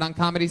yeah. Find it on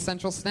Comedy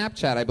Central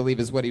Snapchat, I believe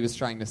is what he was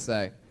trying to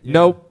say.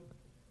 Nope.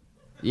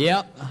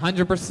 Yep,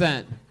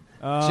 100%.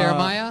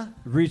 Jeremiah?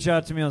 Reach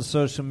out to me on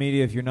social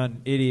media if you're not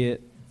an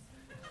idiot.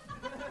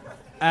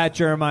 At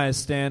Jeremiah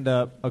Stand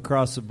Up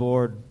across the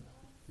board.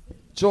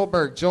 Joel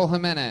Berg, Joel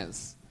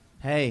Jimenez.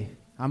 Hey,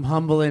 I'm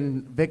humble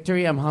in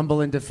victory. I'm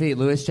humble in defeat.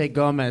 Louis J.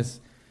 Gomez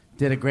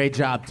did a great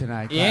job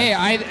tonight. guys. Yeah,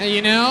 I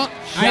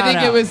think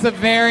out. it was a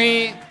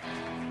very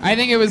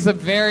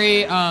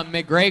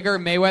McGregor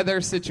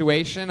Mayweather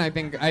situation. I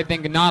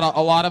think not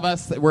a lot of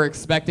us were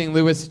expecting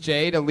Louis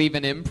J to leave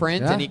an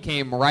imprint, Yeah. and he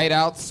came right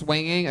out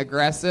swinging,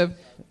 aggressive,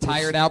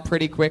 tired out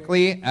pretty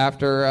quickly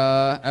after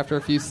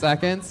a few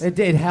seconds. It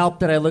did help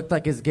that I looked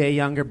like his gay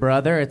younger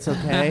brother. It's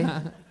okay.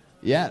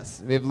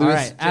 Yes, we have All Louis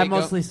right, J. I'm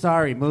mostly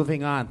sorry.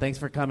 Moving on. Thanks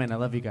for coming. I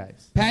love you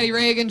guys. Patty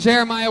Reagan,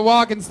 Jeremiah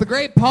Watkins, the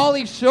great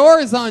Pauly Shore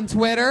is on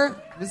Twitter.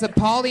 Is it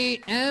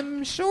Pauly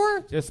M. Shore?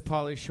 Just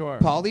Pauly Shore.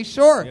 Pauly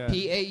Shore. Yeah.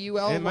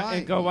 P-A-U-L-Y.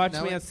 And go watch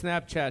Know me it? on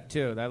Snapchat,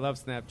 too. I love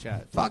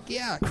Snapchat. Fuck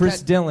yeah.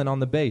 Chris Dillon on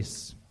the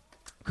bass.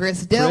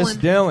 Chris Dillon. Chris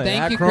Dillon.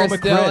 Thank at you, Chroma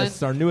Chris Dillon.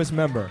 Chris, our newest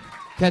member.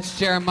 Catch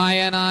Jeremiah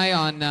and I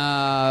on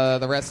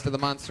the rest of the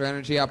Monster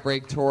Energy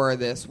Outbreak Tour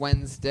this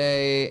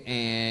Wednesday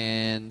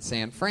in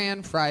San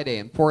Fran, Friday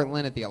in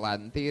Portland at the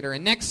Aladdin Theater.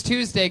 And next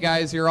Tuesday,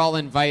 guys, you're all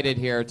invited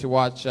here to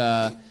watch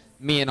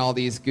me and all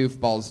these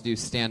goofballs do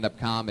stand-up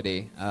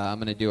comedy. I'm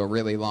going to do a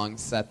really long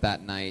set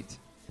that night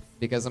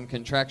because I'm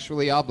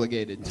contractually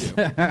obligated to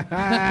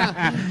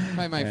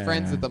by my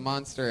friends at the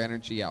Monster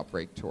Energy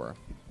Outbreak Tour.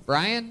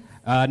 Brian?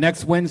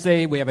 Next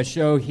Wednesday, we have a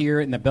show here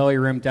in the Belly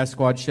Room, Death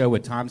Squad show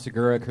with Tom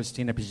Segura,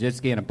 Christina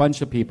Pajitsky, and a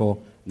bunch of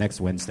people next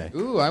Wednesday.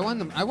 Ooh, I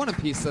want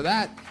a piece of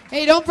that.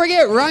 Hey, don't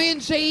forget, Ryan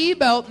J.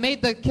 Ebelt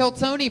made the Kill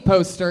Tony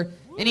poster,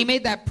 and he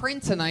made that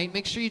print tonight.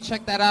 Make sure you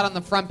check that out on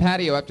the front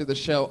patio after the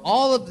show.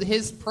 All of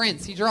his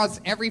prints, he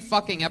draws every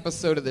fucking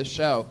episode of this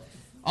show.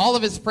 All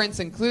of his prints,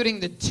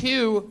 including the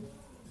 2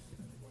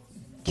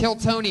 Kill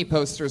Tony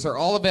posters, are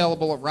all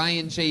available at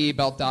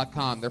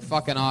RyanJEbelt.com. They're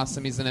fucking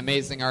awesome. He's an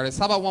amazing artist.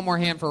 How about one more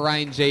hand for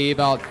Ryan J.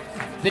 Ebelt?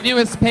 The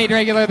newest paid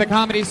regular at the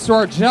Comedy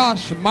Store,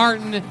 Josh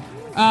Martin.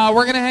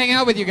 We're going to hang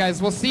out with you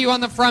guys. We'll see you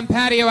on the front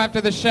patio after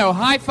the show.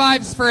 High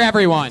fives for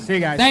everyone. See you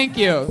guys. Thank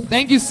you.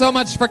 Thank you so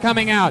much for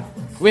coming out.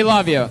 We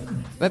love you.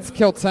 Let's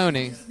Kill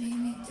Tony.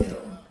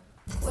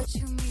 What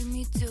you made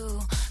me do.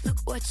 Look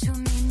what you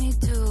made me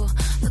do.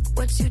 Look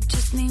what you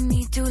just made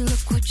me do.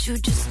 Look what you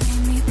just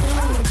made me do.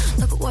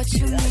 Look what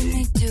you made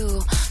me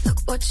do. Look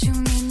what you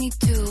made me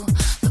do.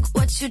 Look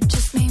what you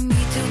just made me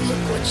do.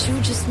 Look what you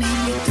just made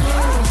me do.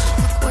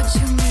 Look what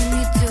you made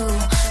me do.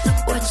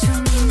 Look what you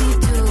made me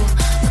do.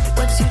 Look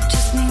what you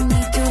just made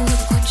me do.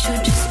 Look what you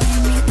just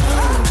made me do.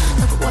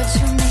 Look what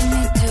you made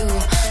me do.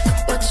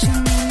 Look what you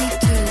made me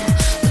do.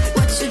 Look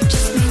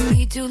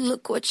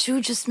what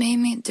you just made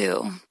me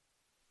do.